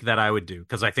tweak that I would do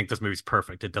because I think this movie's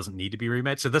perfect. It doesn't need to be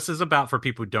remade. So this is about for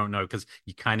people who don't know because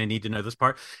you kind of need to know this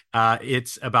part.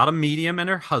 It's about a medium and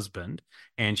her husband,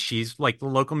 and she's like the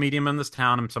local medium in this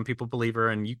town, and some people believe her,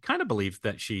 and you kind of believe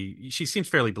that she seems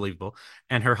fairly believable.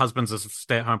 And her husband's a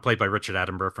stay-at-home played by Richard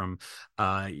Attenborough from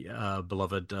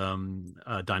beloved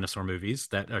dinosaur movies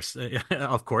that are,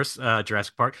 of course,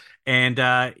 Jurassic Park. And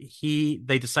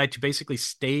they decide to basically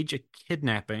stage a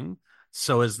kidnapping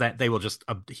so is that they will just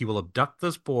he will abduct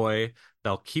this boy,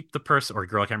 they'll keep the person or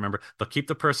girl, I can't remember, they'll keep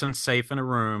the person safe in a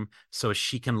room so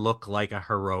she can look like a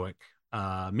heroic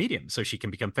medium so she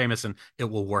can become famous and it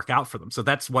will work out for them. So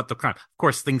that's what the crime, of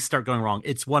course, things start going wrong.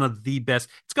 It's one of the best.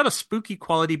 It's got a spooky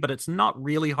quality, but it's not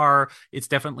really horror. It's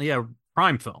definitely a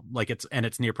crime film, like it's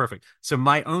near perfect. So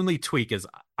my only tweak is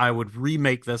I would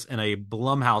remake this in a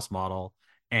Blumhouse model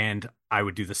and I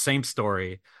would do the same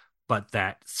story, but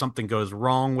that something goes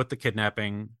wrong with the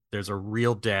kidnapping, there's a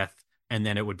real death, and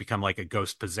then it would become like a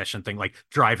ghost possession thing, like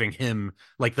driving him,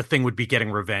 like the thing would be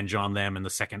getting revenge on them in the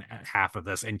second half of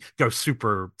this and go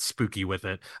super spooky with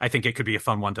it. I think it could be a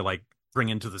fun one to like bring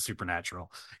into the supernatural.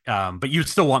 But you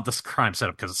still want this crime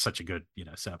setup because it's such a good,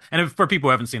 so. And if, for people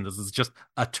who haven't seen this, it's just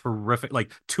a terrific,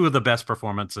 like two of the best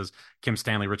performances. Kim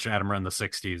Stanley, Richard Attenborough in the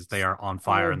 '60s, they are on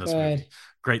fire Oh, in this movie. good.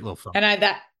 Great little film. And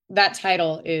that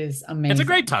title is It's a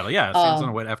great amazing. title, yeah. Sam's on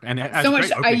a Wet After, and it has So much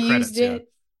great opening credits, yeah.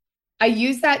 I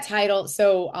used that title.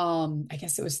 So I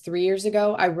guess it was 3 years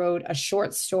ago. I wrote a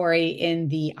short story in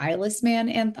the Eyeless Man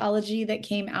anthology that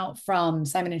came out from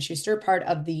Simon and Schuster, part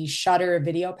of the Shutter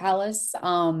Video Palace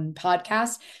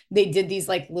podcast. They did these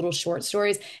like little short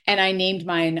stories, and I named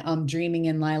mine Dreaming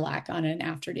in Lilac on an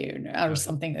Afternoon or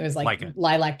something that was Like like it,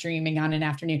 Lilac Dreaming on an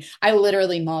Afternoon. I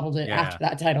literally modeled it after yeah,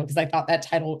 that title because I thought that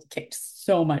title kicked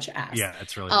so much ass. yeah.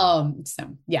 It's really good.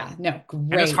 So yeah, no,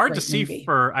 And it's great, hard to great see movie.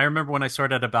 for. I remember when I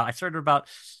started about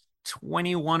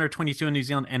 21 or 22 in New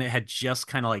Zealand, and it had just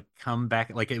kind of like come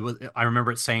back. Like it was. I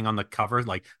remember it saying on the cover,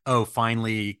 like, "Oh,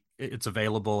 finally, it's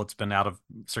available. It's been out of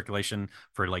circulation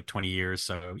for like 20 years."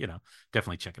 So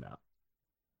definitely check it out.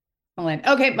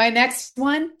 Okay, my next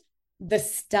one, The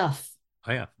Stuff.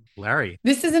 Oh yeah, Larry.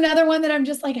 This is another one that I'm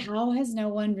just like, how has no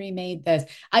one remade this?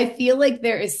 I feel like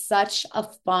there is such a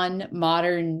fun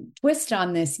modern twist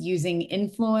on this using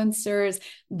influencers,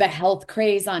 the health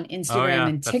craze on Oh Instagram yeah,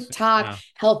 and that's TikTok, yeah.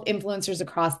 health influencers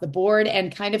across the board,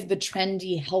 and kind of the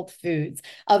trendy health foods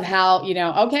of how,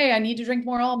 okay, I need to drink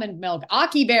more almond milk,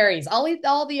 Aki berries, I'll eat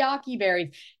all the Aki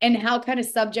berries, and how kind of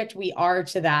subject we are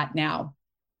to that now.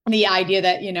 The idea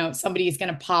that somebody is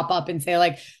going to pop up and say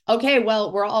like, okay,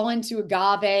 well, we're all into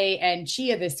agave and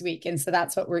chia this week, and so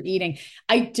that's what we're eating.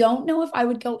 I don't know if I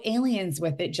would go aliens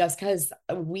with it, just because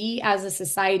we as a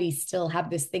society still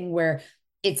have this thing where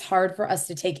it's hard for us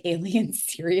to take aliens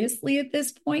seriously at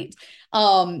this point.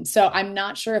 So I'm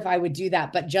not sure if I would do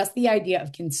that, but just the idea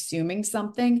of consuming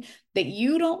something that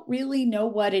you don't really know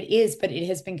what it is, but it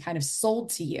has been kind of sold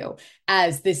to you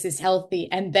as this is healthy.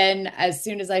 And then as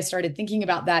soon as I started thinking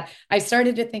about that, I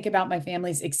started to think about my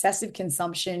family's excessive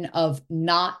consumption of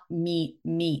not meat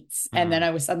meats. And then Mm. I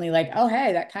was suddenly like, oh,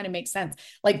 hey, that kind of makes sense.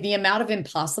 Like the amount of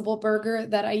Impossible Burger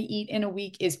that I eat in a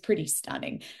week is pretty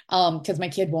stunning because my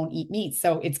kid won't eat meat.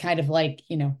 So it's kind of like,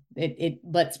 it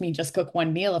lets me just cook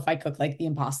one meal if I cook like the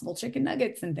Impossible chicken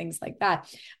nuggets and things like that.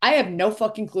 I have no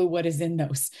fucking clue what is in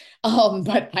those.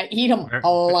 But I eat them Very, a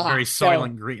very lot. So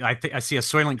Soylent Green. I think I see a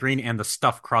Soylent Green and the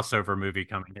Stuff crossover movie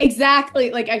coming. exactly.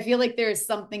 Like I feel like there's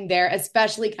something there,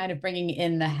 especially kind of bringing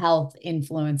in the health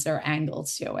influencer angle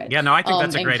to it. Yeah, no, I think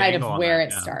that's a And great kind of angle on where that.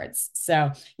 it Yeah, starts.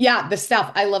 So yeah, The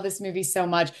Stuff. I love this movie so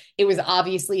much. It was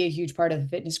obviously a huge part of the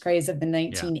fitness craze of the yeah,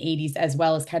 1980s, as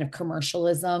well as kind of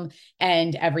commercialism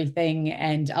and everything.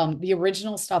 And the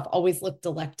original stuff always looked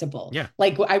delectable. yeah.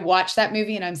 Like I watched that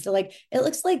movie and I'm still like, it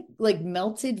looks like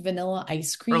melted vanilla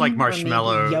ice Or like cream or maybe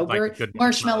marshmallow, like a yogurt, good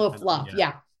marshmallow marshmallow kind of thing. fluff. Yeah,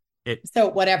 Yeah. it. So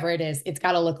whatever it is, it's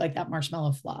got to look like that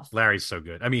marshmallow fluff. Larry's so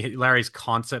good. I mean, Larry's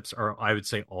concepts are, I would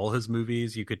say, all his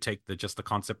movies. You could take just the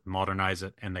concept, modernize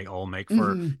it, and they all make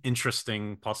for Mm-hmm.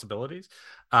 interesting possibilities.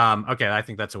 Okay, I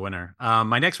think that's a winner.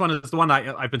 My next one is the one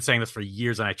I've been saying this for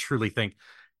years, and I truly think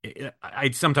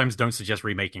I sometimes don't suggest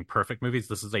remaking perfect movies.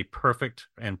 This is a perfect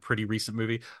and pretty recent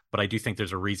movie, but I do think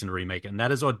there's a reason to remake it, and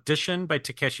that is Audition by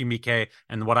Takeshi Miike.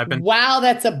 And what I've been Wow,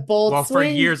 that's a bold well for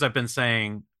swing. years I've been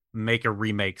saying make a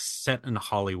remake set in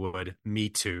Hollywood. Me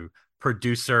Too.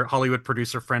 Producer, Hollywood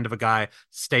producer, friend of a guy,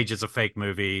 stages a fake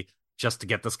movie just to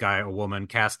get this guy a woman,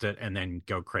 cast it, and then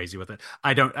go crazy with it.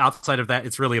 I don't, outside of that,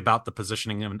 it's really about the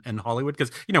positioning in Hollywood.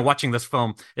 Because, watching this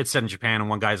film, it's set in Japan and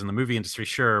one guy's in the movie industry,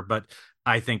 sure. But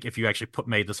I think if you actually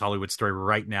made this Hollywood story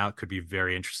right now, it could be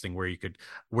very interesting where you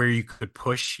could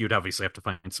push. You'd obviously have to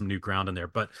find some new ground in there.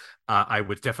 But I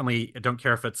would definitely, I don't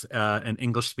care if it's an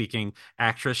English speaking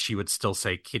actress, she would still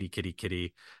say kitty, kitty,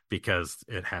 kitty, because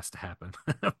it has to happen.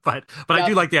 But I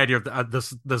do Yep. like the idea of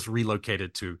this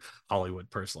relocated to Hollywood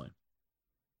personally.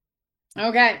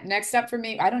 Okay, next up for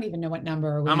me, I don't even know what number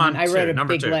are we I'm on. on I wrote two, a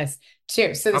number big two list.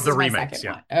 Two. So of this the is my remakes. second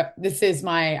Yeah, one.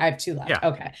 I have two left. yeah,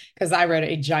 Okay, because I wrote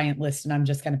a giant list and I'm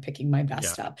just kind of picking my yeah.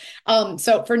 best up.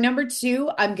 So for number two,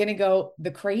 I'm gonna go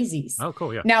The Crazies. Oh,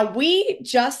 cool. Yeah, Now we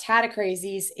just had a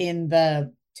Crazies in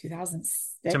the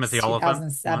 2006, Timothy Oliphant one.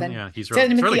 2007. Yeah, it's really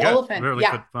Timothy good. Oliphant. Really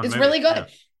Yeah, good, fun it's movie. really Yeah, good.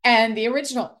 And the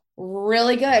original,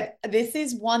 really yeah. good. This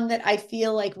is one that I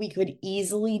feel like we could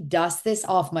easily dust this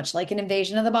off, much like an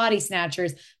Invasion of the Body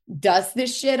Snatchers, dust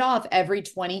this shit off every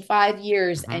 25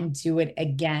 years Hmm. and do it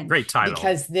again. Great title.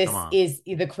 Because Come this on. is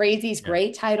The Crazies, Yeah.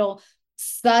 great title,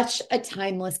 such a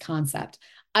timeless concept.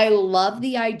 I love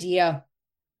the idea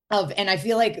of, and I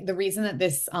feel like the reason that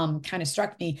this kind of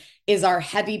struck me is our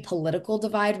heavy political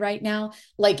divide right now.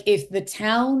 Like if the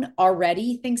town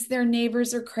already thinks their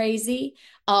neighbors are crazy,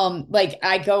 like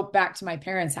I go back to my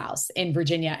parents' house in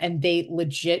Virginia and they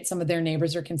legit, some of their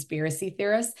neighbors are conspiracy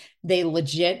theorists. They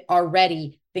legit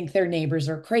already think their neighbors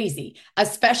are crazy,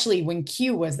 especially when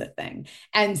Q was a thing.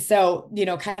 And so,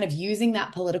 kind of using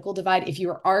that political divide, if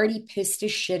you're already pissed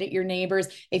as shit at your neighbors,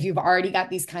 if you've already got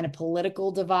these kind of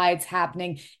political divides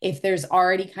happening, if there's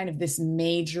already kind of this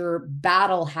major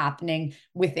battle happening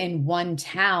within one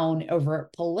town over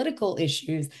political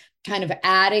issues, kind of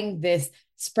adding this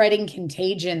spreading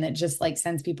contagion that just like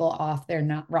sends people off their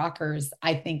nut rockers,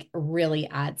 I think really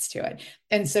adds to it.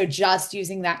 And so just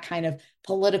using that kind of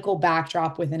political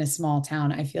backdrop within a small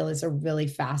town, I feel is a really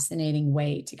fascinating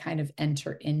way to kind of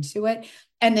enter into it.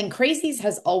 And then Crazies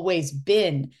has always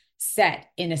been set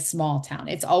in a small town.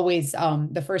 It's always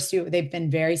the first two, they've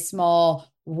been very small,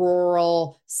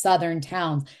 rural, southern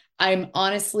towns. I'm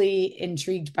honestly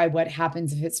intrigued by what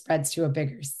happens if it spreads to a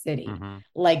bigger city. Hmm.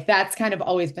 Like that's kind of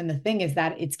always been the thing, is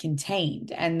that it's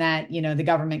contained and that, the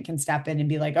government can step in and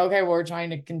be like, okay, well, we're trying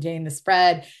to contain the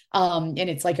spread. And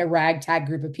it's like a ragtag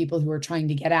group of people who are trying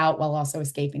to get out while also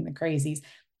escaping the crazies.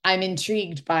 I'm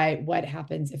intrigued by what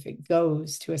happens if it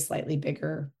goes to a slightly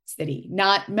bigger city,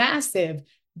 not massive,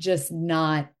 just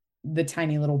not the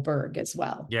tiny little burg as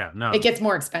well. Yeah, It no, gets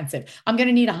more expensive. I'm going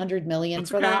to need 100 million that's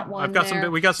for okay. that I've one got some.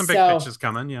 there. We got some big So pitches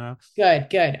coming. good,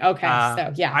 good. Okay.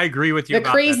 So yeah, I agree with you the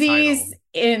about that crazies title.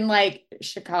 in like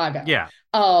Chicago. Yeah,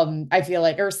 I feel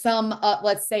like, or some,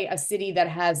 let's say a city that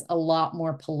has a lot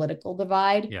more political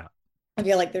divide. yeah. I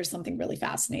feel like there's something really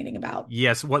fascinating about.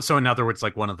 Yes. What? So, in other words,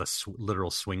 like one of the literal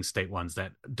swing state ones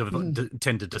that Mhm.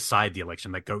 tend to decide the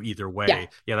election, that go either Yeah. way.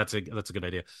 Yeah, that's a good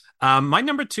idea. My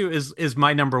number two is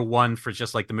my number one for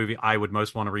just like the movie I would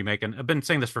most want to remake, and I've been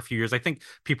saying this for a few years. I think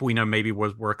people we know maybe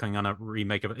was working on a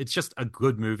remake of it. It's just a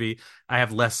good movie. I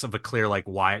have less of a clear like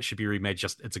why it should be remade.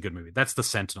 Just it's a good movie. That's The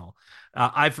Sentinel.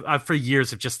 I've for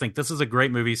years have just think this is a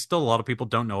great movie. Still, a lot of people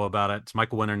don't know about it. It's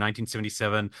Michael Winner,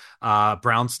 1977.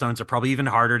 Brownstones are probably even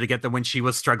harder to get than when she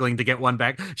was struggling to get one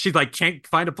back. She like can't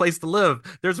find a place to live.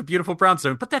 There's a beautiful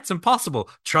brownstone, but that's impossible.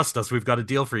 Trust us, we've got a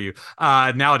deal for you.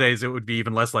 Nowadays, it would be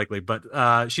even less likely.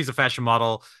 But she's a fashion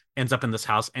model, ends up in this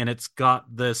house, and it's got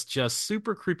this just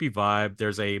super creepy vibe.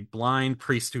 There's a blind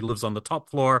priest who lives on the top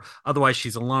floor. Otherwise,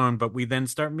 she's alone. But we then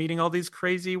start meeting all these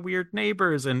crazy, weird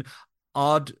neighbors and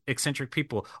odd, eccentric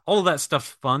people. All of that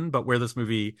stuff's fun, but where this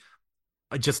movie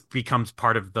just becomes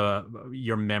part of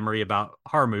your memory about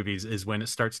horror movies is when it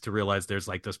starts to realize there's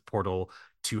like this portal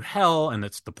to hell, and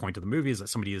that's the point of the movie, is that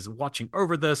somebody is watching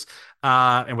over this.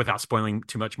 And without spoiling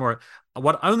too much more,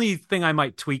 what only thing I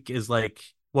might tweak is like,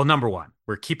 well, number one,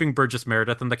 we're keeping Burgess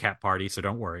Meredith in the cat party, so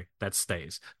don't worry, that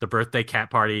stays. The birthday cat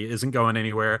party isn't going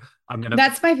anywhere.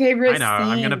 That's my I favorite know.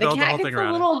 I'm gonna scene. The build the cat whole gets thing a around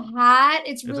it. little hat.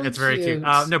 It's It's, really it's very cute.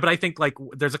 cute. No, but I think like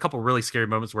there's a couple really scary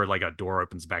moments where like a door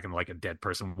opens back and like a dead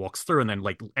person walks through and then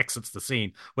like exits the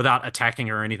scene without attacking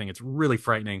her or anything. It's really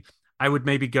frightening. I would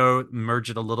maybe go merge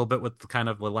it a little bit with kind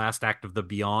of the last act of The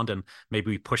Beyond, and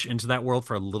maybe we push into that world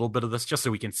for a little bit of this just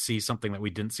so we can see something that we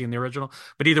didn't see in the original.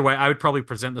 But either way, I would probably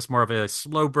present this more of a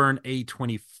slow burn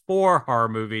A24 horror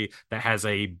movie that has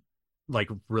a like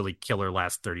really killer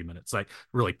last 30 minutes, like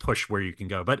really push where you can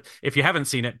go. But if you haven't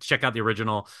seen it, check out the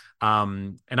original.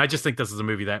 And I just think this is a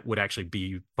movie that would actually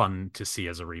be fun to see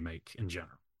as a remake in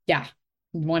general. Yeah,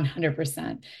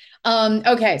 100%.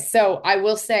 Okay, so I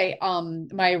will say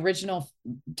my original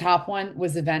top one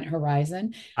was Event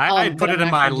Horizon. I But put I'm it in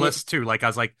not my gonna do, list too. Like I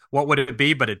was like, what would it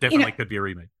be? But it you know, definitely could be a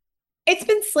remake. it's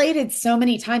been slated so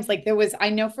many times. Like there was, I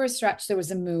know for a stretch there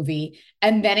was a movie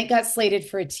and then it got slated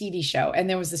for a TV show. And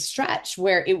there was a stretch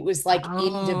where it was like in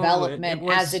Oh, development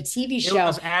as a TV it show.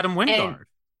 was Adam And Wingard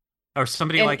or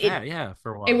somebody and like it that. Yeah,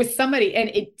 for a it while. was somebody and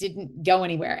it didn't go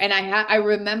anywhere. And I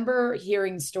remember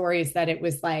hearing stories that it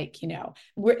was like,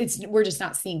 we're just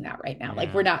not seeing that right now.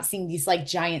 Like we're Yeah, not seeing these like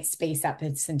giant space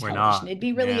epics in we're television. not. It'd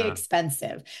be really Yeah,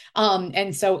 expensive.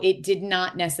 And so it did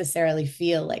not necessarily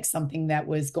feel like something that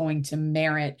was going to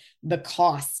merit the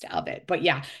cost of it. But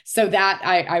yeah, so that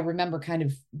I remember kind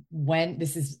of when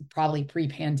this is probably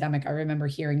pre-pandemic, I remember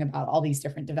hearing about all these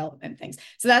different development things.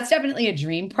 So that's definitely a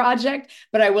dream project.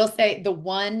 But I will say the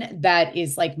one that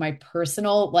is like my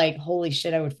personal, like, holy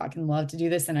shit, I would fucking love to do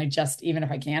this. And I just, even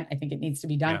if I can't, I think it needs to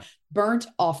be done. yeah. Burnt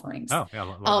Offerings. Oh, yeah,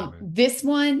 love that movie. This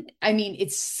one, I mean,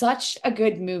 it's such a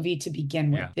good movie to begin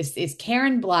with. Yeah. This is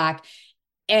Karen Black,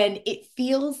 and it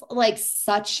feels like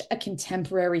such a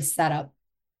contemporary setup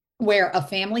where a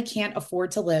family can't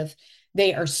afford to live.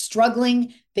 They are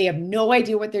struggling. They have no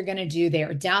idea what they're going to do. They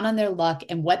are down on their luck.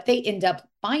 And what they end up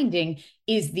finding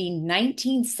is the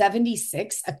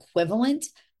 1976 equivalent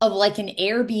of like an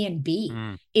Airbnb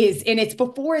Mm. is, and it's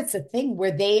before it's a thing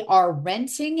where they are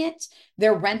renting it.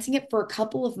 They're renting it for a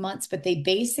couple of months, but they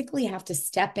basically have to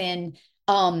step in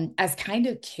as kind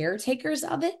of caretakers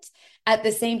of it at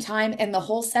the same time. And the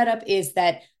whole setup is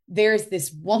that there's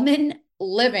this woman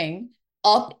living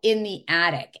up in the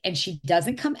attic and she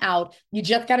doesn't come out. You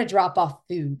just got to drop off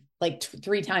food like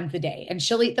 3 times a day and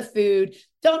she'll eat the food.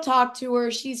 Don't talk to her.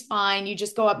 She's fine. You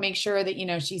just go up, make sure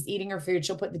that, she's eating her food.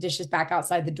 She'll put the dishes back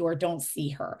outside the door. Don't see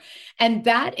her. And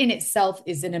that in itself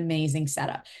is an amazing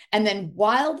setup. And then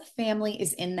while the family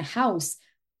is in the house,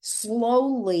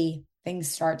 slowly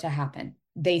things start to happen.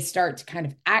 They start to kind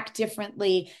of act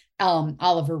differently.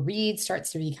 Oliver Reed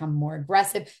starts to become more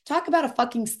aggressive. Talk about a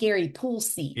fucking scary pool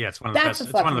scene. Yeah, it's one of the That's a best.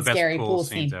 It's one of fucking the best scary pool pool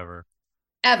scenes scene ever.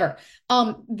 ever.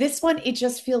 This one, it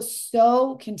just feels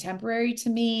so contemporary to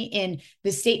me in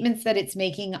the statements that it's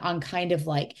making on kind of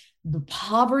like the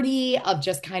poverty of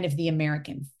just kind of the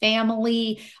American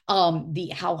family,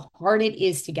 the how hard it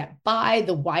is to get by,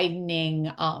 the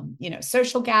widening,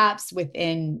 social gaps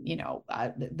within,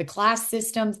 the class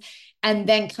systems, and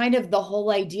then kind of the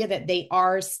whole idea that they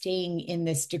are staying in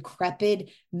this decrepit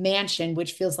mansion,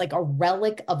 which feels like a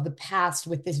relic of the past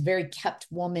with this very kept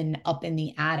woman up in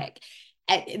the attic.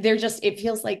 It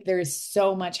feels like there's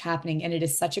so much happening and it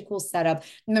is such a cool setup.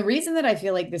 And the reason that I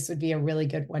feel like this would be a really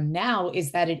good one now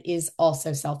is that it is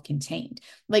also self-contained.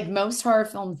 Like most horror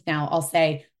films now, I'll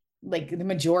say like the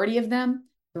majority of them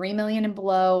 3 million and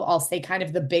below. I'll say kind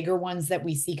of the bigger ones that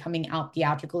we see coming out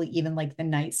theatrically, even like the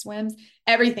night swims,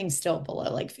 everything's still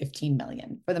below like 15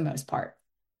 million for the most part.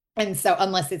 And so,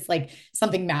 unless it's like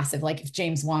something massive, like if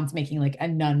James Wan's making like a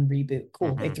Nun reboot,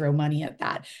 cool, they Hmm. throw money at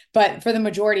that. But for the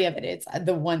majority of it, it's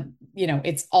the one,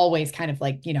 it's always kind of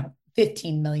like,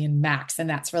 15 million max. And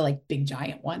that's for like big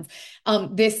giant ones.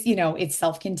 This, it's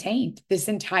self contained. This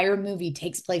entire movie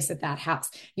takes place at that house.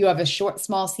 You have a short,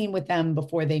 small scene with them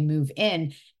before they move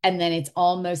in. And then it's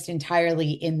almost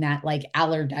entirely in that like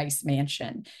Allardyce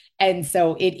mansion. And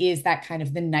so it is that kind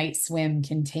of the night swim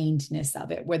containedness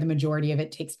of it, where the majority of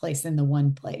it takes place in the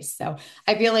one place. So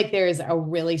I feel like there is a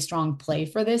really strong play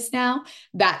for this now.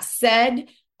 That said,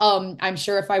 I'm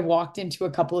sure if I walked into a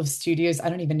couple of studios, I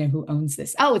don't even know who owns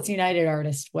this. Oh, it's United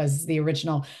Artists was the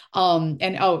original.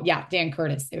 And oh yeah, Dan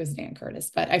Curtis. It was Dan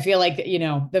Curtis. But I feel like,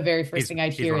 the very first He's thing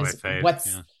I'd he's hear one of my is faves.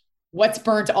 Yeah, what's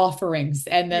burnt offerings,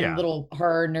 and then yeah, little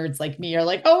horror nerds like me are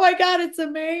like, oh my god, it's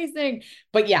amazing.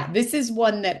 But yeah, this is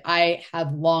one that I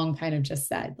have long kind of just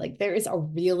said like there is a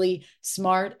really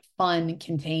smart, fun,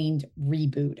 contained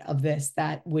reboot of this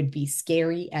that would be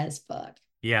scary as fuck.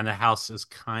 yeah. And the house is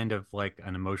kind of like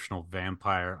an emotional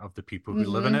vampire of the people who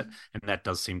live in it, Mm-hmm. and that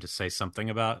does seem to say something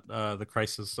about the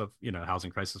crisis of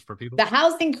housing crisis for people. The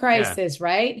housing Yeah, crisis,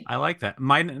 right? I like that.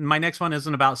 My next one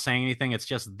isn't about saying anything. It's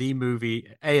just the movie.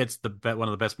 A, it's one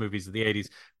of the best movies of the '80s.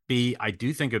 B, I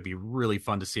do think it'd be really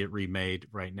fun to see it remade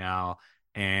right now.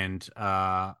 And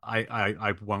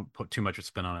I won't put too much of a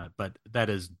spin on it, but that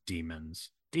is Demons.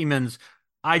 Demons.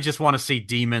 I just want to see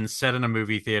demons set in a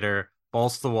movie theater,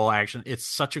 balls to the wall action. It's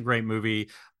such a great movie,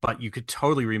 but you could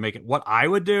totally remake it. What I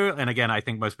would do, and again, I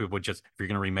think most people would just, if you're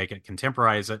going to remake it,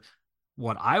 contemporize it.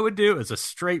 What I would do is a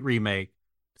straight remake,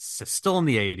 still in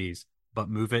the '80s, but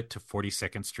move it to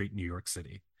 42nd Street, New York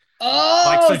City.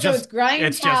 Like, so Oh, so it's just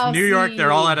it's just New York.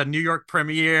 They're all at grindhousey. a New York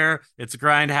premiere. It's a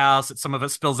grindhouse. Some of it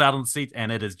spills out on the seats,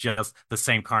 and it is just the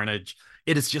same carnage.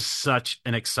 It is just such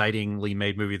an excitingly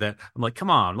made movie that I'm like,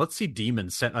 come on, let's see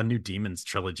Demons set a new Demons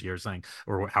trilogy or something,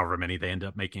 or however many they end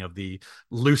up making of the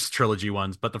loose trilogy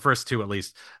ones. But the first two, at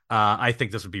least, I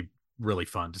think this would be really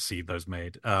fun to see those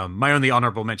made. My only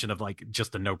honorable mention of like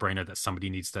just a no brainer that somebody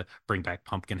needs to bring back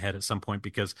Pumpkinhead at some point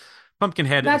because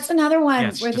Pumpkinhead That's is another yeah, one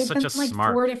it's where just there've such been a like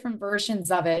smart four different versions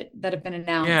of it that have been yeah,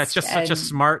 it's announced. just such a And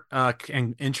smart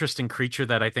and interesting creature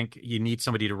that I think you need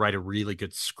somebody to write a really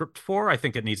good script for. I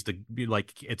think it needs to be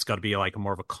like it's got to be like a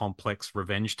more of a complex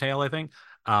revenge tale, I think.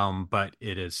 But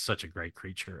it is such a great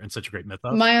creature and such a great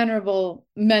mythos. my honorable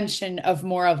mention of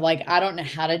more of like, I don't know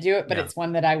how to do it, but Yeah. it's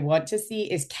one that I want to see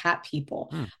is cat people.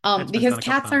 It's been Because done a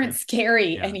couple cats times, yeah. aren't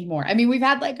scary Yeah. anymore. I mean, we've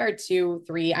had like our two,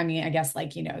 three, I mean, I guess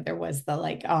like, there was the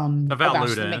like, The oh Val gosh,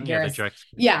 the Luden, yeah, the McGarris. Drex,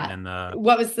 and Yeah. then the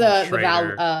What was Paul the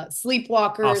Schrader. Oh,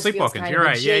 Sleepwalkers feels Sleepwalkers. kind You're of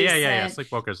right. Yeah. adjacent.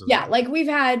 Sleepwalkers is Yeah, good. like we've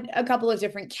had a couple of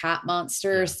different cat Yeah.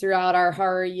 monsters throughout our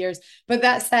horror years. But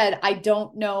that said, I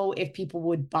don't know if people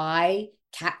would buy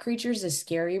cat creatures as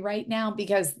scary right now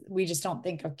because we just don't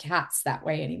think of cats that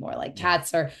way anymore. Like Yeah.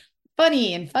 cats are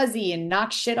funny and fuzzy and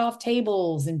knock shit off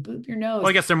tables and boop your Well, I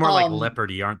nose. guess they're more like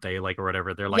leopardy, aren't they? Like or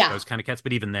whatever. They're like Yeah, those kind of cats,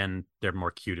 but even then, they're more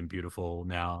cute and beautiful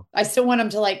now. I still want them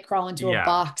to like crawl into a Yeah.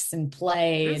 box and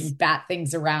play There's and bat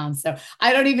things around. So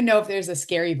I don't even know if there's a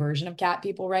scary version of cat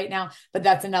people right now, but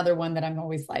that's another one that I'm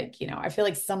always like, I feel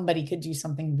like somebody could do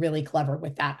something really clever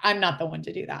with that. I'm not the one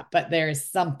to do that, but there's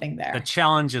something the there.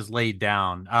 challenge is laid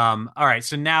down. All right,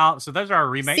 so those are our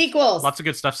remakes. Sequels. Lots of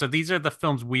good stuff. So these are the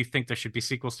films we think there should be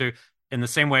sequels to. In the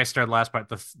same way I started last part,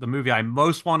 the movie I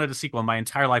most wanted a sequel in my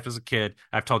entire life as a kid.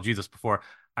 I've told you this before.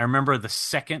 I remember the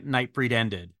second Nightbreed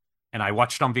ended, and I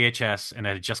watched it on VHS, and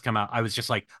it had just come out. I was just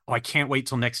like, oh, I can't wait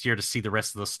till next year to see the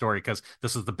rest of the story because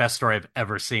this is the best story I've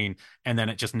ever seen. And then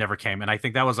it just never came. And I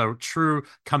think that was a true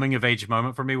coming of age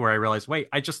moment for me where I realized, wait,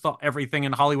 I just thought everything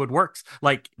in Hollywood works.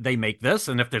 Like they make this,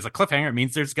 and if there's a cliffhanger, it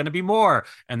means there's going to be more.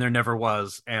 And there never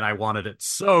was. And I wanted it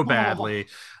so Oh, badly.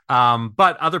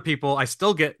 But other people, I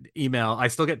still get email, I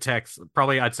still get texts,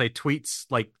 probably I'd say tweets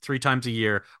like 3 times a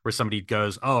year where somebody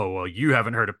goes, oh, well, you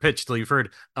haven't heard a pitch till you've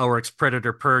heard Elric's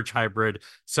Predator Purge hybrid.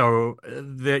 So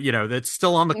that's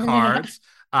still on the cards.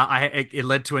 It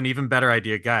led to an even better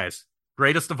idea, guys.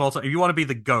 Greatest of all time. If you want to be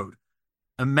the GOAT,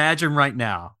 imagine right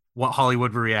now what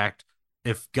Hollywood would react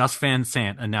if Gus Van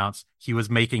Sant announced he was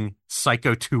making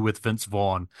Psycho 2 with Vince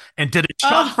Vaughn and did it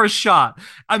shot oh, for shot.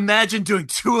 Imagine doing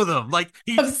two of them. Like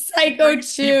of Psycho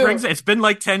he brings 2. it's been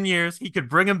like 10 years. He could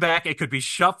bring him back. It could be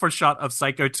shot for shot of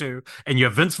Psycho 2. And you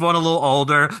have Vince Vaughn a little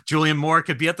older. Julian Moore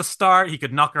could be at the start. He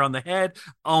could knock her on the head.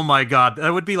 Oh my God.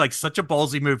 That would be like such a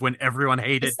ballsy move when everyone Is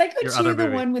hated Psycho your other 2 the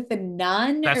movie. one with the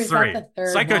nun, or That's is that three. the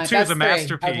third Psycho one? 2 is That's a three.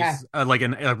 Okay. masterpiece, like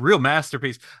a real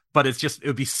masterpiece. But it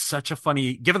would be such a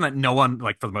funny, given that no one,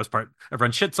 like for the most part,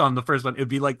 everyone shits on the first one. It would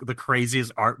be like the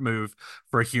craziest art move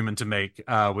for a human to make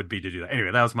would be to do that.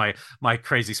 Anyway, that was my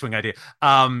crazy swing idea.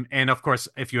 And of course,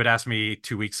 if you had asked me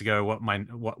 2 weeks ago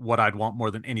what I'd want more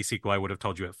than any sequel, I would have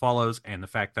told you It Follows, and the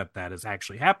fact that that is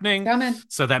actually happening. Coming.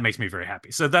 So that makes me very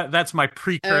happy. So that's my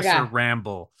precursor Okay.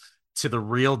 ramble to the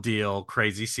real deal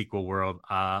crazy sequel world.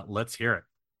 Let's hear it.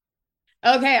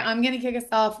 Okay, I'm going to kick us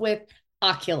off with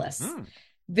Oculus. Mm.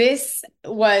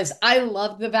 I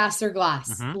love the Vaster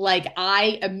glass. Hmm. Like,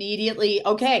 I immediately,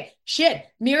 okay, shit,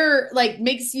 mirror like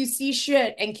makes you see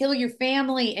shit and kill your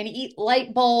family and eat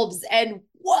light bulbs and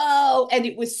whoa. And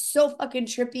it was so fucking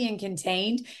trippy and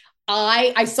contained.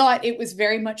 I saw it. It was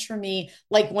very much for me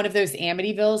like one of those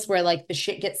Amityvilles where like the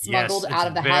shit gets Yes, smuggled it's out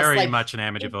of the house. very Like much an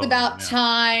it's Amityville. about Yeah.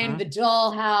 time, Hmm. the Yeah.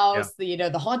 dollhouse,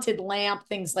 the haunted lamp,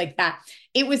 things like that.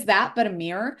 It was that, but a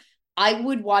mirror. I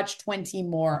would watch 20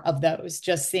 more of those,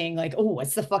 just seeing like, oh,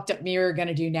 what's the fucked up mirror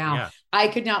gonna do now? Yeah. I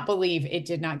could not believe it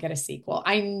did not get a sequel.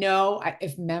 I know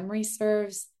if memory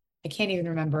serves, I can't even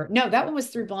remember. No, that one was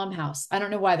through Blumhouse. I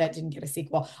don't know why that didn't get a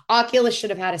sequel. Oculus should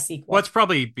have had a Well, it's sequel.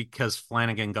 probably because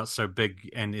Flanagan got so big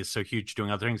and is so huge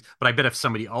doing other things. But I bet if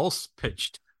somebody else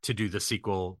pitched to do the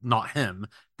sequel, not him,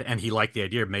 and he liked the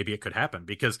idea, maybe it could happen.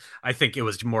 Because I think it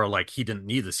was more like he didn't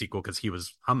need the sequel because he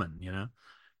was humming.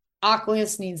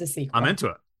 Oculus needs a I'm sequel. into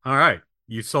it. All right.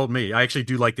 You sold me. I actually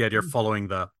do like the idea of following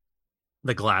the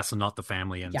glass and not the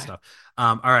family and Yeah. stuff.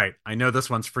 All right. I know this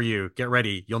one's for you. Get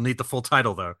ready. You'll need the full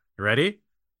title though. You ready?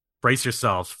 Brace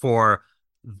yourselves for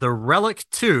The Relic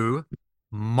 2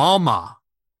 Mama.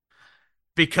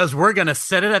 Because we're gonna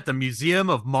set it at the Museum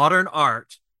of Modern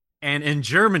Art. And in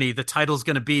Germany, the title's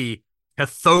gonna be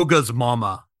Cathoga's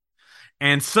Mama.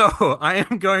 And so I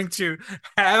am going to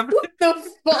have What the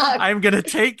fuck? I'm going to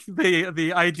take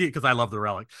the idea because I love the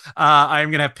relic. I'm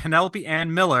going to have Penelope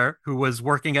Ann Miller, who was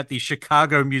working at the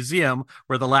Chicago Museum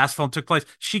where the last film took place.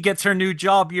 She gets her new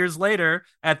job years later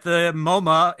at the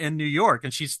MoMA in New York,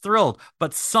 and she's thrilled.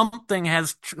 But something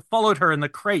has followed her in the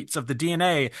crates of the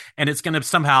DNA, and it's going to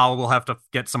somehow, we'll have to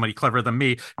get somebody cleverer than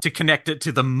me to connect it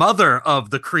to the mother of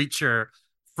the creature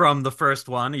from the first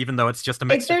one, even though it's just a If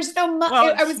mixture. there's no,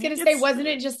 Well, I was gonna say, wasn't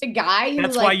it just a guy who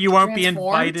that's why like you won't be transformed?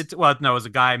 invited to, well, no, it was a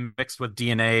guy mixed with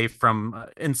DNA from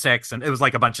insects, and it was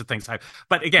like a bunch of things.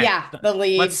 But again, Yeah, the let's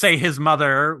leaves. say his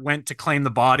mother went to claim the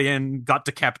body and got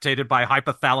decapitated by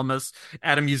hypothalamus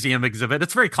at a museum exhibit.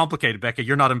 It's very complicated, Bekah.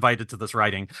 You're not invited to this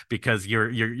writing because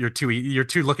you're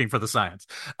too looking for the science.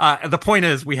 The point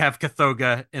is, we have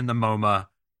Cathoga in the MoMA.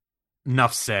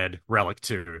 Nuff said. Relic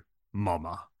 2,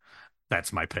 MoMA.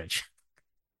 That's my pitch.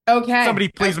 Okay, Somebody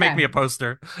please make okay. me a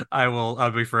poster.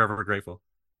 I'll be forever grateful.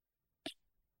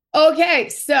 Okay,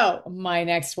 so my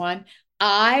next one.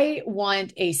 I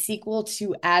want a sequel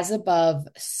to As Above,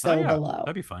 Oh So yeah, Below.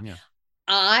 that'd be fun. Yeah.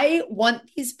 I want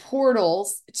these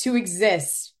portals to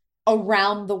exist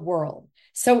around the world.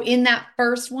 So, in that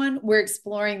first one, we're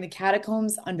exploring the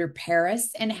catacombs under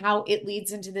Paris and how it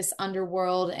leads into this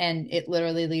underworld and it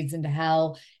literally leads into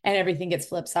hell and everything gets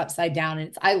flipped upside down.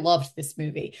 And I loved this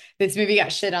movie. This movie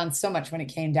got shit on so much when it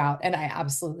came out, and I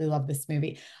absolutely love this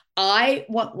movie. I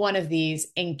want one of these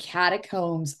in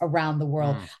catacombs around the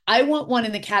world. Mm. I want one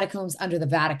in the catacombs under the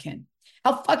Vatican.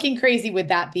 How fucking crazy would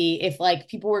that be if like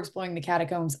people were exploring the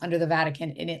catacombs under the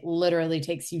Vatican and it literally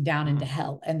takes you down into Mm.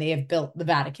 hell and they have built the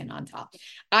Vatican on top?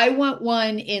 I want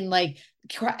one in like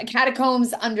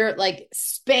catacombs under like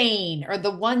Spain or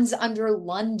the ones under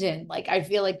London. Like I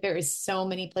feel like there is so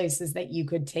many places that you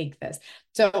could take this.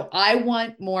 So I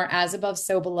want more As Above,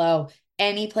 So Below.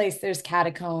 Any place there's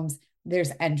catacombs,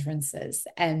 there's entrances,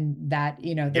 and that,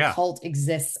 the Yeah. cult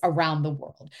exists around the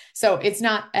world. So it's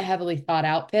not a heavily thought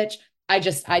out pitch.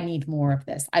 I need more of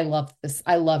this. I love this.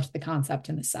 I loved the concept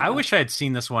and the I setup. wish I had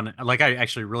seen this one. Like, I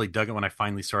actually really dug it when I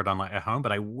finally saw it on at home,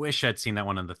 but I wish I'd seen that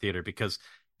one in the theater because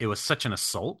it was such an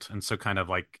assault and so kind of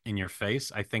like in your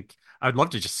face. I think I'd love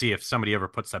to just see if somebody ever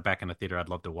puts that back in the theater. I'd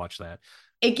love to watch that.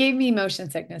 It gave me motion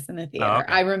sickness in the Oh, theater.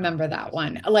 I okay. Oh, remember that interesting.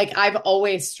 one. Like I've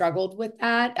always struggled with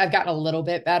that. I've gotten a little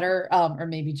bit better, or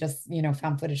maybe just,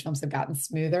 found footage films have gotten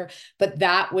smoother. But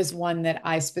that was one that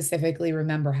I specifically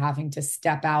remember having to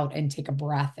step out and take a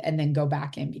breath and then go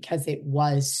back in because it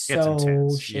was It's so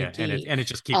intense. Yeah. And it shaky. and it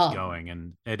just keeps Um, going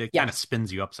and it kind yeah, of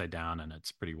spins you upside down and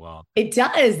it's pretty wild. it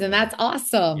does, and Yeah. that's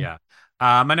awesome. Yeah.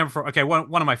 My number four. Okay,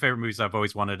 one of my favorite movies. I've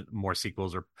always wanted more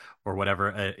sequels or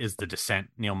whatever. Is The Descent,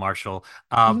 Neil Marshall.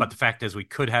 But Mhm. the fact is, we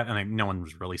could have, and no one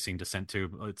was really seen Descent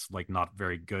 2. It's like not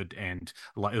very good, and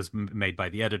it was made by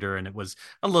the editor, and it was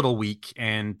a little weak,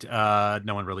 and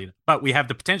no one really. But we have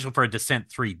the potential for a Descent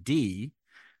 3D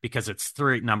because it's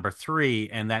number three,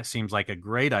 and that seems like a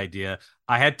great idea.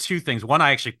 I had two things. One,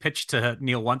 I actually pitched to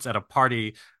Neil once at a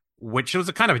party, which was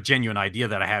a kind of a genuine idea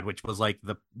that I had, which was like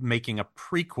the making a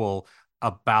prequel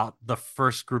about the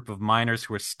first group of miners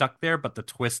who are stuck there, but the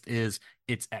twist is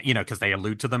it's because they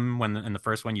allude to them when in the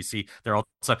first one you see they're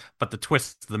also, but the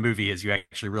twist of the movie is you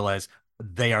actually realize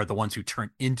they are the ones who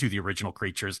turn into the original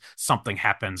creatures. Something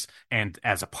happens, and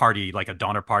as a party, like a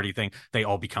Donner Party thing, they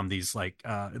all become these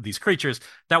creatures.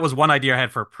 That was one idea I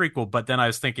had for a prequel, but then I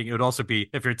was thinking it would also be,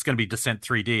 if it's going to be Descent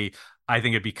 3D, I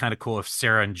think it'd be kind of cool if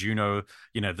Sarah and Juno,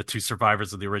 the two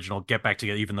survivors of the original, get back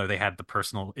together, even though they had the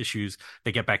personal issues,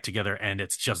 they get back together and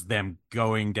it's just them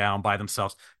going down by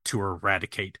themselves to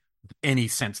eradicate any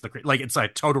sense of the, like, it's a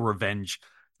total revenge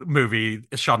movie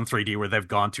shot in 3D where they've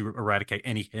gone to eradicate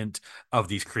any hint of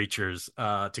these creatures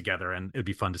together, and it'd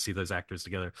be fun to see those actors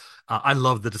together. I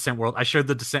love the Descent world. I showed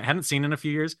the Descent, hadn't seen it in a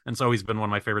few years, and it's always been one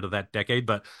of my favorite of that decade,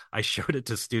 but I showed it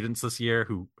to students this year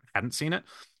who hadn't seen it,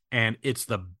 and it's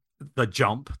the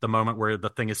jump, the moment where the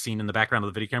thing is seen in the background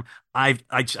of the video camera.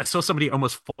 I saw somebody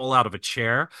almost fall out of a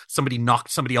chair. Somebody knocked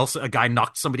somebody else. A guy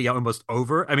knocked somebody almost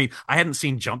over. I mean, I hadn't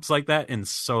seen jumps like that in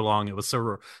so long. It was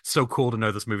so cool to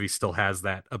know this movie still has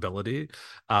that ability.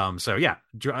 So yeah,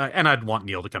 and I'd want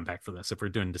Neil to come back for this if we're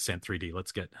doing Descent 3D.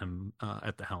 Let's get him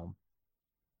at the helm.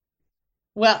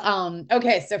 Well,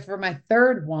 okay, so for my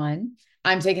third one,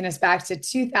 I'm taking us back to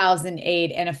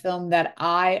 2008 and a film that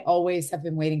I always have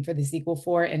been waiting for the sequel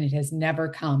for, and it has never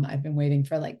come. I've been waiting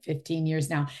for like 15 years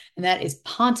now, and that is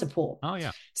Pontypool. Oh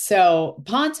yeah, So,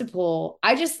 Pontypool,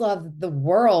 I just love the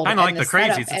world kind of and like the the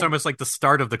setup, Crazies. It's and almost like the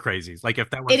start of the Crazies. Like if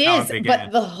that it was how it is, began.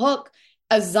 but the hook.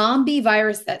 a zombie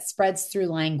virus that spreads through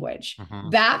language. Hmm.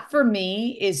 That for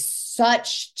me is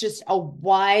such just a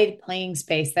wide playing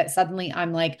space that suddenly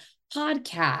I'm like,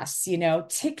 podcasts,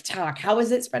 TikTok, how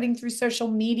is it spreading through social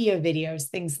media videos,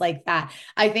 things like that.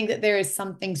 I think that there is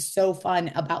something so fun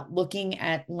about looking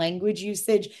at language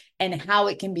usage and how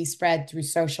it can be spread through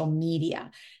social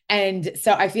media. And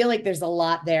so I feel like there's a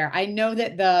lot there. I know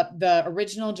that the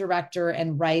original director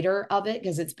and writer of it,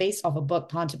 because it's based off a book,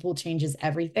 Pontypool Changes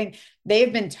Everything, they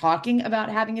have been talking about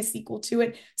having a sequel to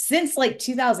it since like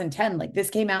 2010. Like this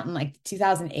came out in like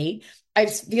 2008. I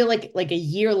feel like a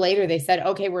year later they said,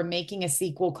 okay, we're making a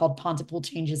sequel called Pontypool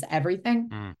Changes Everything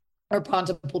Mm. or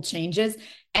Pontypool Changes,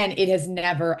 and it has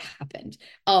never happened.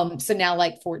 So now,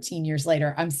 like 14 years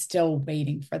later, I'm still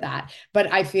waiting for that.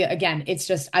 But I feel again, it's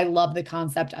just I love the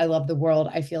concept, I love the world.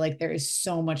 I feel like there is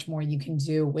so much more you can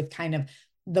do with kind of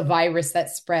the virus that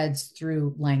spreads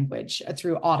through language,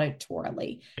 through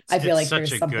auditorily. I feel It's like such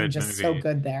there's a something good just so movie,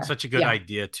 good there. such a good Yeah.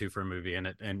 idea too for a movie,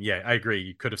 and yeah, I agree.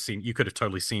 You could have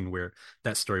totally seen where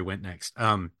that story went next.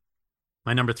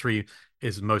 My number three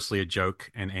is mostly a joke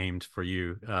and aimed for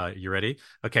you. You ready?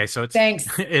 Okay, so it's Thanks.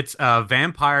 it's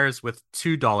vampires with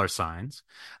 $2 signs.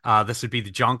 This would be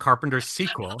the John Carpenter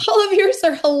sequel. All of yours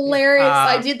are hilarious.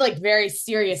 I Uh, did like very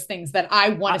serious things that I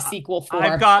want a I, sequel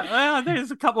I've for. got there's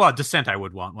a couple. Well, Descent, I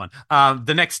would want one.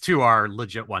 The next two are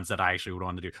legit ones that I actually would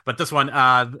want to do. But this one,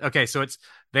 okay, so it's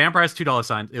Vampires $2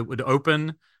 signs. It would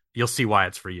open. You'll see why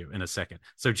it's for you in a second.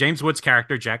 So James Woods'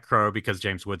 character, Jack Crow, because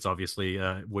James Woods obviously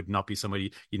would not be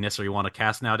somebody you necessarily want to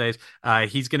cast nowadays.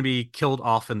 He's going to be killed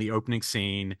off in the opening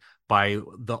scene by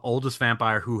the oldest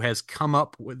vampire who has come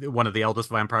up with one of the eldest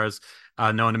vampires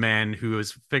known to man, who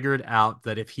has figured out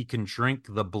that if he can drink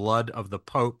the blood of the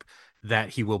Pope, that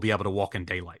he will be able to walk in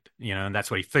daylight, and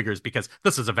that's what he figures because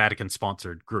this is a Vatican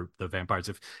sponsored group, the vampires.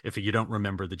 If you don't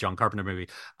remember the John Carpenter movie,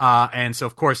 and so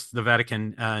of course the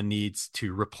Vatican needs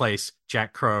to replace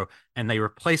Jack Crow, and they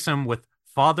replace him with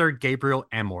Father Gabriel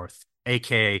Amorth,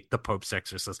 aka the Pope's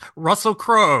exorcist. Russell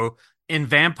Crowe in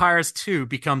Vampires 2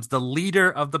 becomes the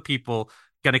leader of the people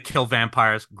gonna kill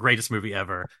vampires. Greatest movie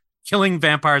ever. Killing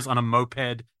vampires on a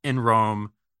moped in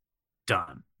Rome.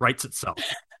 Done. Writes itself.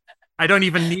 I don't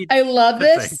even need I love to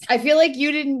this. think. I feel like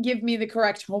you didn't give me the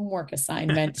correct homework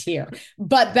assignment here.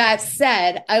 But that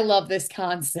said, I love this I,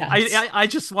 concept I I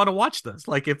just want to watch this.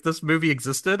 Like, if this movie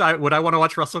existed, I want to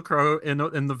watch Russell Crowe in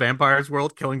the vampires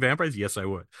world killing vampires. Yes, I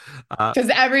would. Uh, because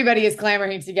everybody is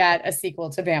clamoring to get a sequel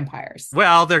to Vampires.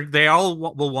 well, they all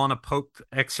will want a Pope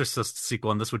Exorcist sequel,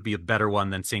 and this would be a better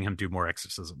one than seeing him do more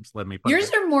exorcisms. Let me put it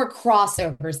Yours that. are more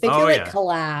crossovers. They feel Oh like yeah. Oh,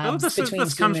 collabs between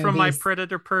this two comes from my movies.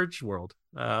 Predator Purge world.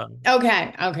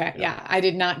 Okay. Okay. Yeah. Yeah. I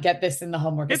did not get this in the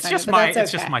homework assignment, but that's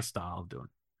It's just okay. my style of doing.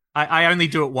 I only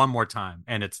do it one more time,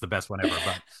 and it's the best one ever.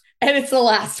 But And it's the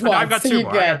last no, I've one. got So two you're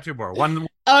more. I got good. two more. One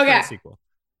Okay. straight sequel.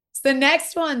 So the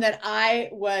next one that I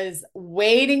was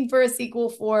waiting for a sequel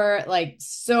for, like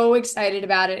so excited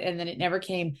about it, and then it never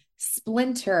came.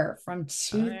 Splinter from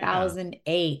Oh yeah.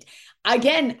 2008.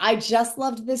 Again, I just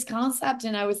loved this concept,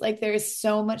 and I was like, there is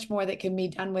so much more that can be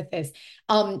done with this.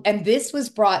 And this was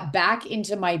brought back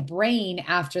into my brain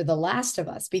after The Last of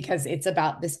Us because it's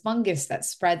about this fungus that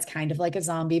spreads kind of like a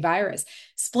zombie virus.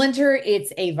 Splinter,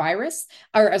 it's a virus,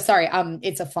 or sorry,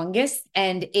 it's a fungus,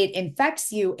 and it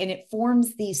infects you, and it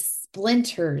forms these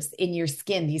splinters in your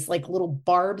skin, these like little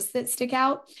barbs that stick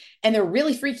out, and they're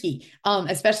really freaky,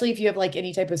 especially if you have like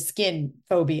any type of skin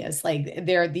phobias. Like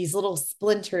there are these little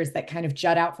splinters that kind of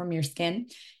jut out from your skin.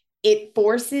 It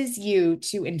forces you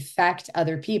to infect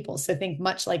other people. So think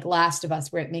much like Last of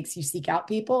Us, where it makes you seek out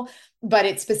people, but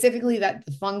it's specifically that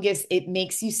the fungus, it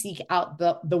makes you seek out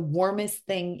the warmest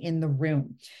thing in the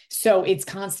room. So it's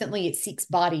constantly, it seeks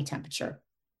body temperature,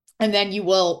 and then you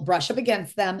will brush up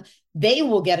against them. They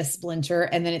will get a splinter,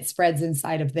 and then it spreads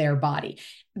inside of their body.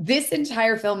 This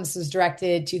entire film, this was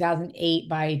directed 2008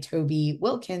 by Toby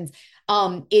Wilkins.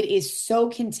 It is so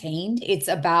contained. It's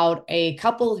about a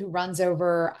couple who runs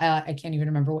over, I can't even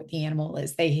remember what the animal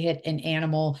is. They hit an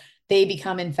animal, they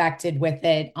become infected with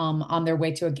it on their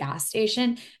way to a gas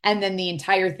station. And then the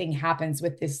entire thing happens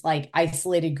with this like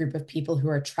isolated group of people who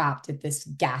are trapped at this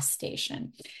gas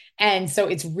station. And so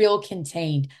it's real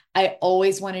contained. I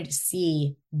always wanted to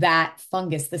see that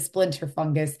fungus, the splinter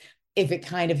fungus, if it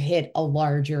kind of hit a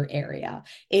larger area,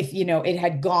 if it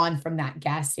had gone from that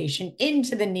gas station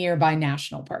into the nearby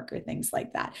national park or things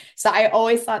like that. So I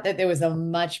always thought that there was a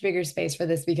much bigger space for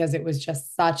this because it was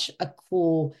just such a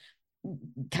cool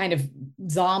kind of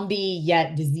zombie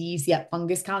yet disease yet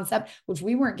fungus concept, which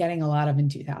we weren't getting a lot of in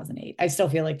 2008. I still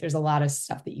feel like there's a lot of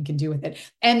stuff that you can do with it.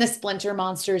 And the splinter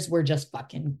monsters were just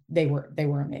fucking, they were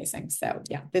amazing. So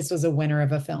yeah, this was a winner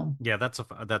of a film. Yeah, that's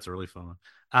a really fun one.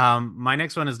 My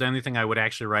next one is the only thing I would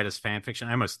actually write as fan fiction.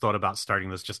 I almost thought about starting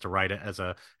this just to write it as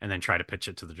a, and then try to pitch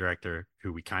it to the director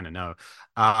who we kind of know.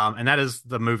 And that is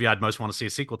the movie I'd most want to see a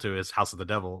sequel to is House of the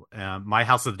Devil. Hell My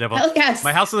yes.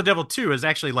 House of the Devil 2 is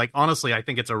actually like, honestly, I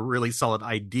think it's a really solid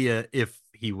idea if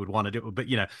he would want to do it. But,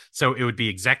 so it would be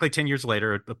exactly 10 years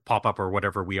later, it would pop up or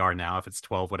whatever we are now, if it's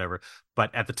 12, whatever.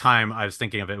 But at the time, I was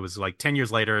thinking of it, it was like 10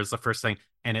 years later is the first thing.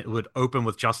 And it would open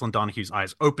with Jocelyn Donahue's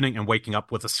eyes opening and waking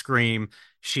up with a scream.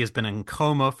 She has been in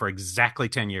coma for exactly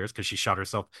 10 years because she shot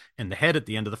herself in the head at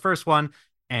the end of the first one.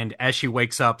 And as she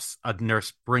wakes up, a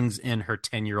nurse brings in her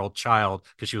 10-year-old child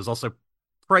because she was also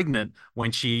pregnant when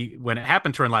it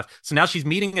happened to her in life. So now she's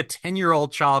meeting a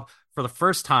 10-year-old child for the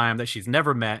first time that she's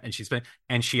never met,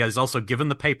 and she has also given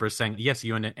the papers saying, yes,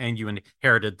 you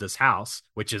inherited this house,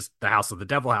 which is the House of the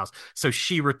Devil house. So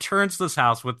she returns this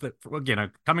house with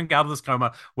coming out of this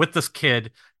coma with this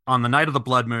kid on the night of the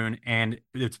blood moon, and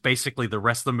it's basically the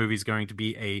rest of the movie is going to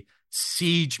be a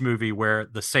siege movie where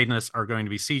the Satanists are going to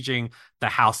be sieging the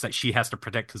house that she has to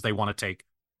protect because they want to take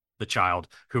the child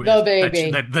who The is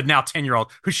baby. the now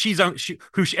 10-year-old who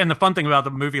and the fun thing about the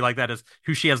movie like that is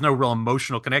who she has no real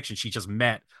emotional connection, she just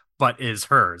met, but is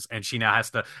hers, and she now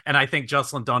has to, and I think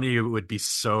Jocelyn Donahue would be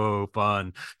so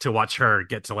fun to watch her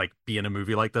get to like be in a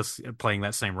movie like this playing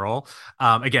that same role.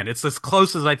 Again, it's as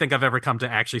close as I think I've ever come to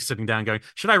actually sitting down going,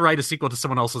 should I write a sequel to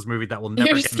someone else's movie that will You're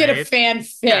never get just gonna made?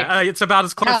 fanfic Yeah, it's about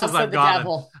as close as House I've of the gotten.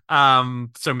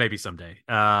 Devil. So maybe someday.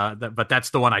 But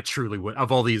that's the one I truly would,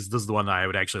 of all these, this is the one that I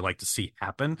would actually like to see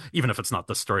happen, even if it's not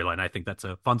the storyline. I think that's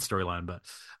a fun storyline, but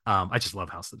I just love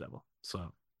House of the Devil.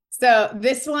 So So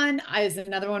this one is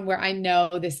another one where I know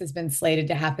this has been slated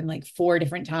to happen like four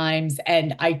different times,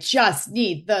 and I just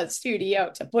need the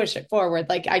studio to push it forward.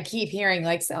 Like I keep hearing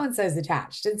like so and so is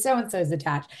attached and so is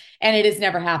attached, and it has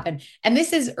never happened. And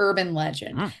this is Urban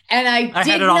Legend, mm. and I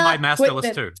had it on my master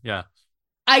list too. Yeah.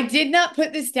 I did not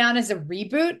put this down as a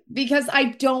reboot because I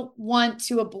don't want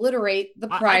to obliterate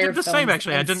the I prior did the same films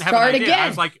actually. I and didn't have an start idea. I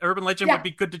was again. like, Urban Legend would Yeah,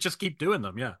 be good to just keep doing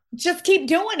them. Yeah. just keep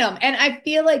doing them. And I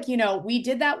feel like, we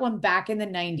did that one back in the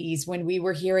 90s when we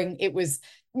were hearing it was,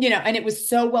 and it was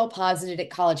so well posited at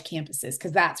college campuses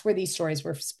because that's where these stories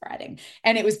were spreading.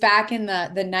 And it was back in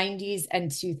the 90s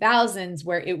and 2000s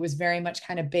where it was very much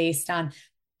kind of based on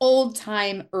old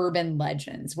time urban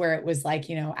legends where it was like,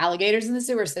 alligators in the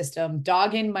sewer system,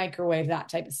 dog in microwave, that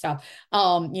type of stuff.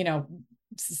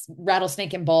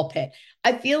 Rattlesnake and ball pit.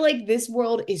 I feel like this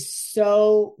world is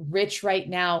so rich right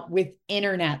now with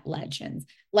internet legends,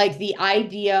 like the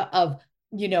idea of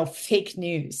fake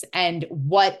news and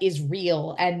what is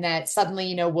real, and that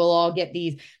suddenly we'll all get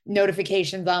these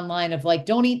notifications online of like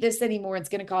don't eat this anymore, it's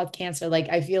going to cause cancer. Like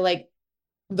I feel like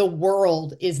the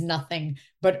world is nothing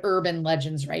but urban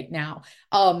legends right now.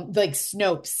 Like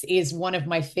Snopes is one of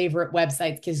my favorite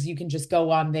websites because you can just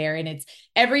go on there and it's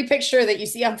every picture that you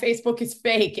see on Facebook is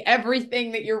fake.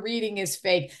 Everything that you're reading is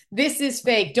fake. This is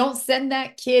fake. Don't send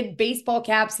that kid baseball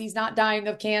caps. He's not dying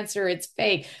of cancer. It's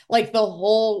fake. Like the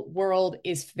whole world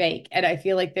is fake. And I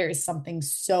feel like there is something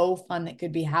so fun that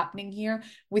could be happening here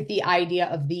with the idea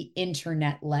of the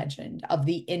internet legend, of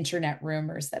the internet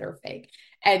rumors that are fake,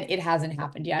 and it hasn't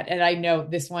happened yet. And I know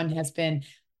this one has been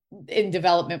in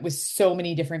development with so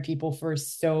many different people for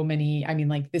so many. I mean,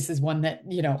 like this is one that,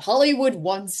 Hollywood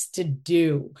wants to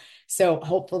do. So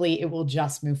hopefully it will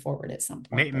just move forward at some point.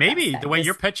 But that Maybe said,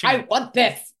 this, I want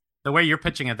this. the way you're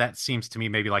pitching it, that seems to me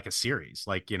maybe like a series,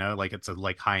 like like it's a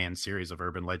like high end series of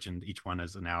urban legend. Each one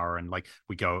is an hour, and like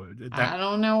we go that. I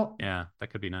don't know. Yeah, that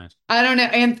could be nice. I don't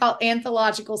know.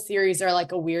 Anthological series are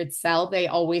like a weird sell. They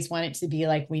always want it to be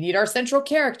like, we need our central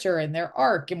character and their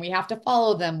arc, and we have to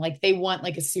follow them. Like they want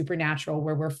like a supernatural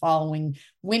where we're following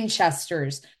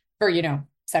Winchesters for,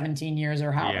 17 years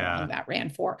or however long that ran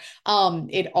for.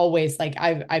 It always like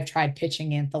I've tried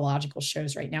pitching anthological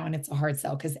shows right now, and it's a hard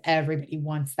sell because everybody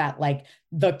wants that like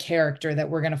the character that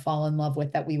we're going to fall in love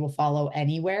with that we will follow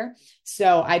anywhere.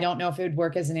 So I don't know if it would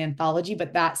work as an anthology,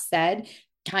 but that said,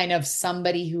 kind of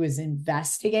somebody who is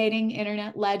investigating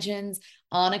internet legends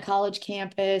on a college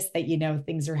campus, that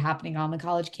things are happening on the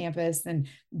college campus and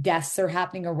deaths are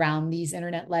happening around these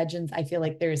internet legends. I feel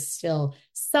like there's still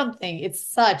something. It's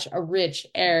such a rich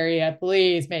area.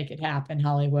 Please make it happen,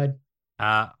 Hollywood.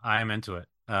 I'm into it.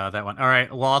 That one. All right.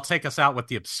 Well, I'll take us out with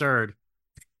the absurd.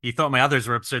 He thought my others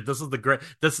were absurd. This is the great.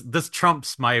 This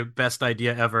trumps my best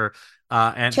idea ever.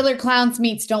 And Killer Clowns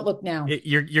meets Don't Look Now.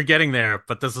 you're getting there,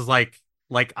 but this is like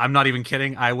I'm not even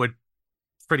kidding. I would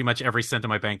pretty much every cent of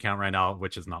my bank account right now,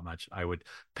 which is not much, I would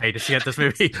pay to see this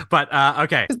movie. But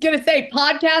okay. I was gonna say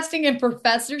podcasting and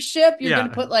professorship. You're gonna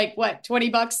Yeah. put like what,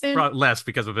 $20 in? Probably less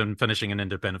because we've been finishing an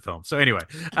independent film. So anyway,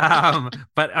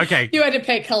 but okay. You had to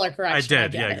pay color I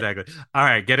correction. did. Yeah, exactly. All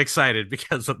right. Get excited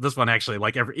because this one actually,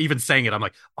 like, even saying it, I'm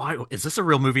like, oh, is this a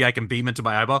real movie I can beam into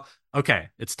my eyeball? Okay.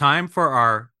 It's time for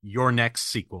our Your Next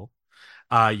sequel.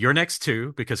 Your Next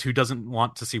two, because who doesn't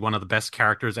want to see one of the best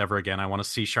characters ever again? I want to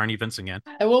see Sharni Vince again.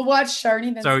 I will watch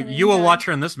Sharni So Vincent you will anytime. watch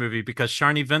her in this movie because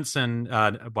Sharni Vincent,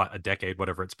 what, a decade,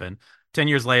 whatever it's been, 10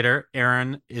 years later,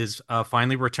 Erin is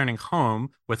finally returning home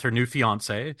with her new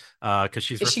fiance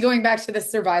because Is she going back to the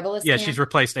survivalist yeah, camp? she's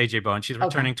replaced AJ Bowen. She's Okay.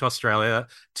 returning to Australia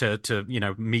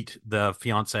to meet the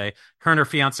fiance. Her and her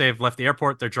fiance have left the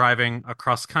airport. They're driving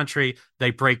across country.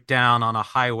 They break down on a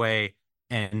highway,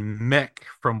 and Mick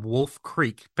from Wolf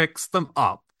Creek picks them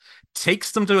up,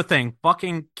 takes them to a thing,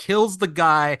 fucking kills the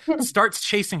guy, starts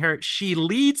chasing her. She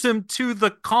leads him to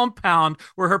the compound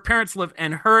where her parents live,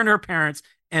 and her parents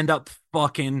end up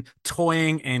fucking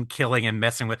toying and killing and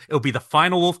messing with. It'll be the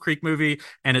final Wolf Creek movie,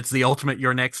 and it's the ultimate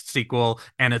Your Next sequel,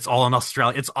 and it's all in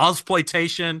Australia. It's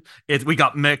Ozploitation. We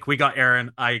got Mick, we got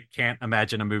Aaron. I can't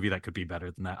imagine a movie that could be better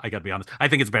than that. I gotta be honest. I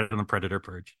think it's better than Predator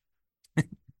Purge.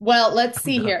 Well, let's I'm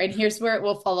see done. here. And here's where it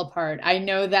will fall apart. I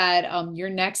know that your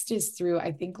next is through,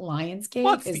 I think, Lionsgate.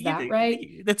 What? Is that right?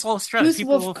 It's all Australia. Who's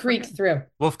People Wolf will Creek forget. through?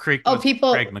 Wolf Creek Oh, was Craig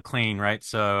people. McLean, right?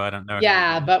 So I don't know who it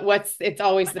Yeah, is. but it's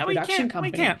always the We production we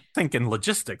company. can't think in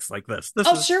logistics like this. This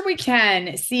Oh, is sure we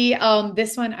can. See,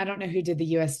 this one, I don't know who did the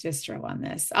US distro on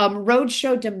this.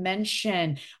 Roadshow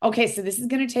Dimension. Okay, so this is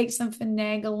gonna take some yeah,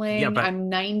 finagling. but I'm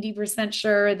 90%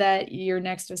 sure that your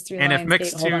next was through and if Lionsgate.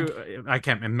 Mix Hold on. two, I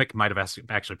can't. And Mick might have actually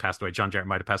passed away. John Jarrett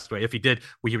might have passed away. If he did,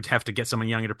 we would have to get someone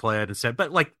younger to play it instead.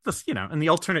 But like this, in the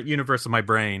alternate universe of my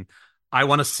brain, I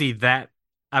want to see that.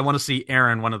 I want to see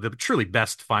Erin, one of the truly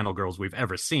best final girls we've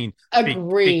ever seen, because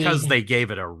Agreed. they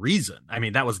gave it a reason. I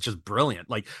mean, that was just brilliant.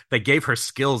 Like they gave her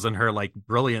skills and her like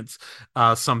brilliance,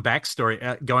 some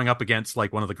backstory going up against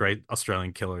like one of the great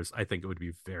Australian killers. I think it would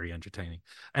be very entertaining.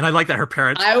 And I like that her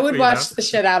parents, I would watch the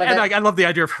shit out of and it. I love the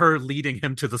idea of her leading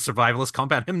him to the survivalist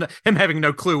compound, him having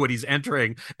no clue what he's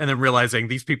entering, and then realizing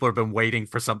these people have been waiting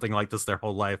for something like this their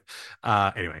whole life.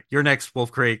 Anyway, Your Next,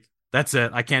 Wolf Creek. That's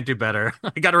it. I can't do better.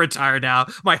 I got to retire now.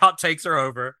 My hot takes are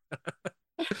over.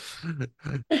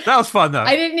 That was fun though.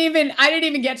 I didn't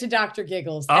even get to Dr.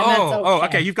 Giggles, and that's Okay.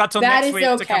 okay. You've got till That next is week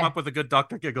to come okay. up with a good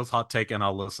Dr. Giggles hot take, and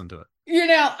I'll listen to it.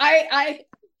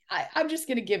 I'm just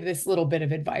going to give this little bit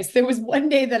of advice. There was one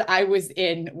day that I was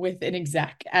in with an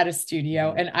exec at a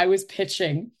studio, and I was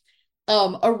pitching a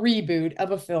reboot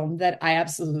of a film that I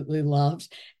absolutely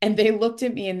loved, and they looked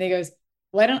at me and they goes,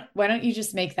 why don't you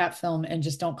just make that film and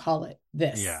just don't call it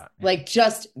this? Yeah, yeah. Like,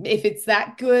 just if it's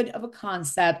that good of a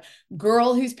concept,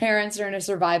 girl whose parents are in a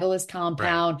survivalist Right.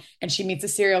 compound and she meets a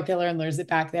serial killer and lures it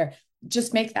back there,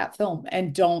 just make that film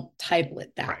and don't title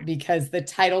it that, Right. because the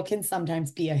title can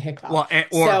sometimes be a hiccup. Well,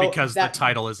 or So because the that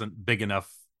title isn't big enough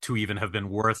to even have been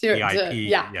worth the IP.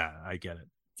 yeah. Yeah, I get it.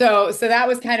 So that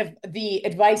was kind of the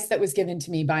advice that was given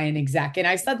to me by an exec. And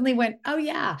I suddenly went, oh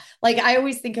yeah. Like I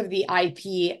always think of the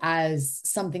IP as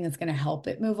something that's going to help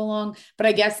it move along. But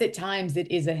I guess at times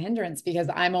it is a hindrance because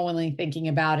I'm only thinking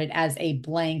about it as a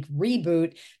blank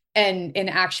reboot. And in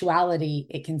actuality,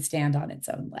 it can stand on its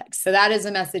own legs. So that is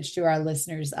a message to our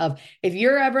listeners of, if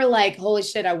you're ever like, holy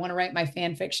shit, I want to write my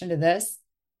fan fiction to this.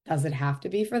 Does it have to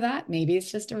be for that? Maybe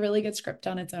it's just a really good script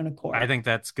on its own I accord. think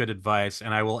that's good advice.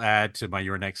 And I will add to my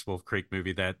Your Next Wolf Creek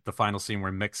movie that the final scene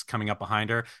where Mick's coming up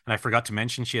behind her, and I forgot to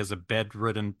mention she has a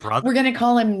bedridden brother. We're going to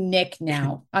call him Nick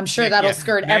now. I'm sure Nick, that'll yeah,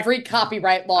 skirt Nick. every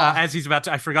copyright law. As he's about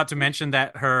to, I forgot to mention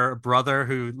that her brother,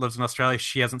 who lives in Australia,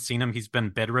 she hasn't seen him. He's been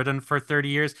bedridden for 30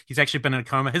 years. He's actually been in a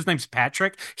coma. His name's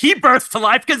Patrick. He births to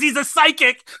life because he's a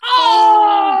psychic.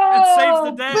 Boom! And saves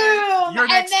the Oh, day. boom. Your And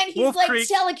Next then he's Wolf like Creek,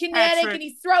 telekinetic and Patrick.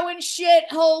 he's throwing shit.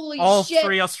 Holy All shit.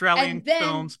 three Australian And then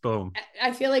films. Boom.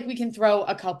 I feel like we can throw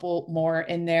a couple more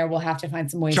in there. We'll have to find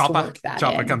some ways to Chopper. work that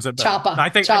Chopper in. comes in better. Choppa, I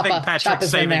think Choppa, Patrick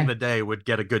Choppa's in saving the there. day would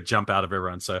get a good jump out of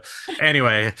everyone. So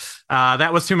anyway,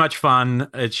 that was too much fun.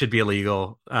 It should be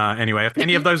illegal. Anyway, if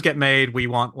any of those get made, we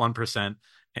want 1%.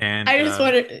 And I just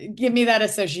want to give me that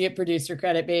associate producer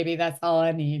credit, baby. That's all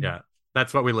I need. yeah.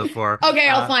 That's what we live for. Okay,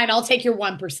 fine. I'll take your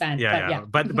 1%. Yeah, But yeah,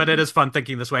 yeah. but it is fun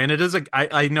thinking this way, and it is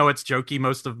I know it's jokey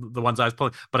most of the ones I was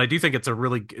pulling, but I do think it's a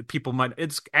really people might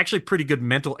it's actually pretty good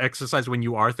mental exercise when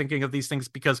you are thinking of these things,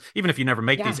 because even if you never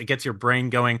make Yeah. these, it gets your brain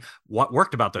going. What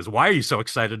worked about those? Why are you so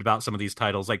excited about some of these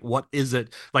titles? Like, what is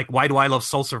it? Like, why do I love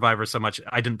Soul Survivor so much?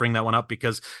 I didn't bring that one up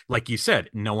because, like you said,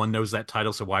 no one knows that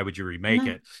title, so why would you remake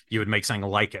No. it? You would make something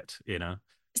like it, you know?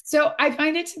 So I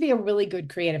find it to be a really good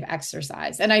creative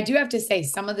exercise. And I do have to say,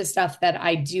 some of the stuff that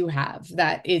I do have,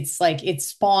 that it's like it's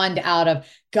spawned out of,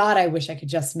 God, I wish I could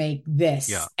just make Yeah,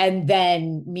 this. And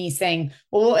then me saying,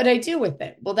 well, what did I do with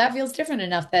it? Well, that feels different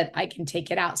enough that I can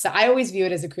take it out. So I always view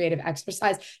it as a creative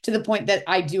exercise, to the point that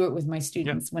I do it with my yeah,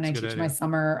 students when it's I a good teach my idea.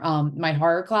 summer, my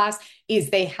horror class, is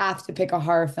they have to pick a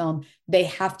horror film. They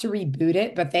have to reboot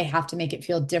it, but they have to make it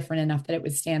feel different enough that it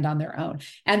would stand on their own.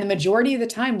 And the majority of the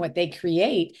time, what they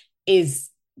create is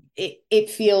it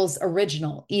feels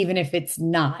original, even if it's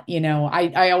not.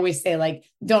 I always say, like,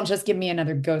 don't just give me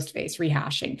another Ghostface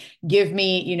rehashing. Give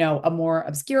me, a more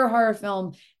obscure horror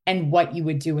film and what you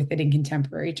would do with it in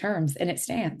contemporary terms, and it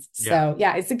stands. Yeah. So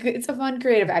yeah, it's a fun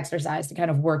creative exercise to kind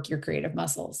of work your creative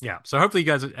muscles. Yeah, so hopefully you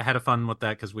guys had a fun with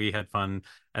that, because we had fun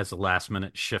as a last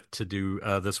minute shift to do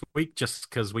this week, just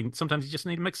because we sometimes you just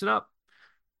need to mix it up.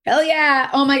 Hell yeah.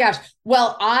 Oh my gosh.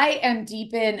 Well, I am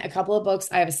deep in a couple of books.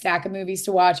 I have a stack of movies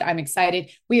to watch. I'm excited.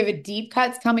 We have a deep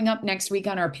cuts coming up next week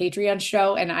on our Patreon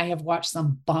show, and I have watched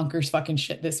some bonkers fucking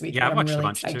shit this week Yeah, that I've I'm watched a really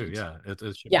bunch too. excited. Yeah, it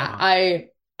should be Yeah, fun.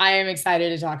 I am excited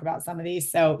to talk about some of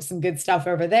these. So some good stuff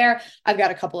over there. I've got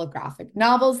a couple of graphic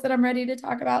novels that I'm ready to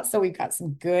talk about. So we've got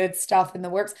some good stuff in the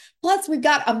works. Plus, we've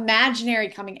got Imaginary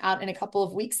coming out in a couple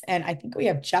of weeks. And I think we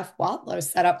have Jeff Wadlow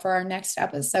set up for our next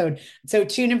episode. So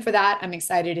tune in for that. I'm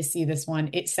excited to see this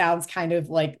one. It sounds kind of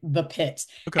like The Pit.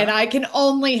 Okay. And I can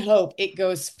only hope it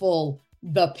goes full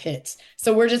The Pit.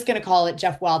 So we're just going to call it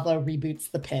Jeff Wadlow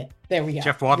Reboots The Pit. There we go.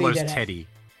 Jeff We Wadlow's did it. Teddy,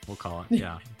 we'll call it.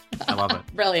 Yeah, I love it.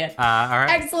 Brilliant. All right.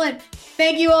 Excellent.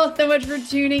 Thank you all so much for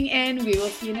tuning in. We will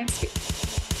see you next week.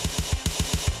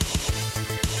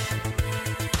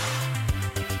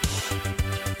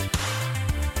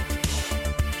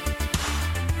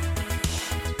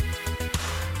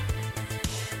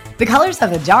 The Colors of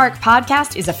the Dark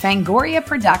podcast is a Fangoria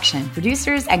production.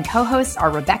 Producers and co-hosts are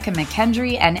Rebecca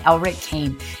McKendry and Elric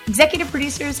Kane. Executive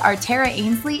producers are Tara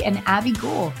Ainsley and Abby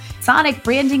Gould. Sonic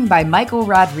branding by Michael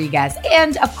Rodriguez.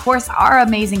 And, of course, our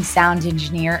amazing sound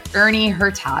engineer, Ernie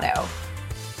Hurtado.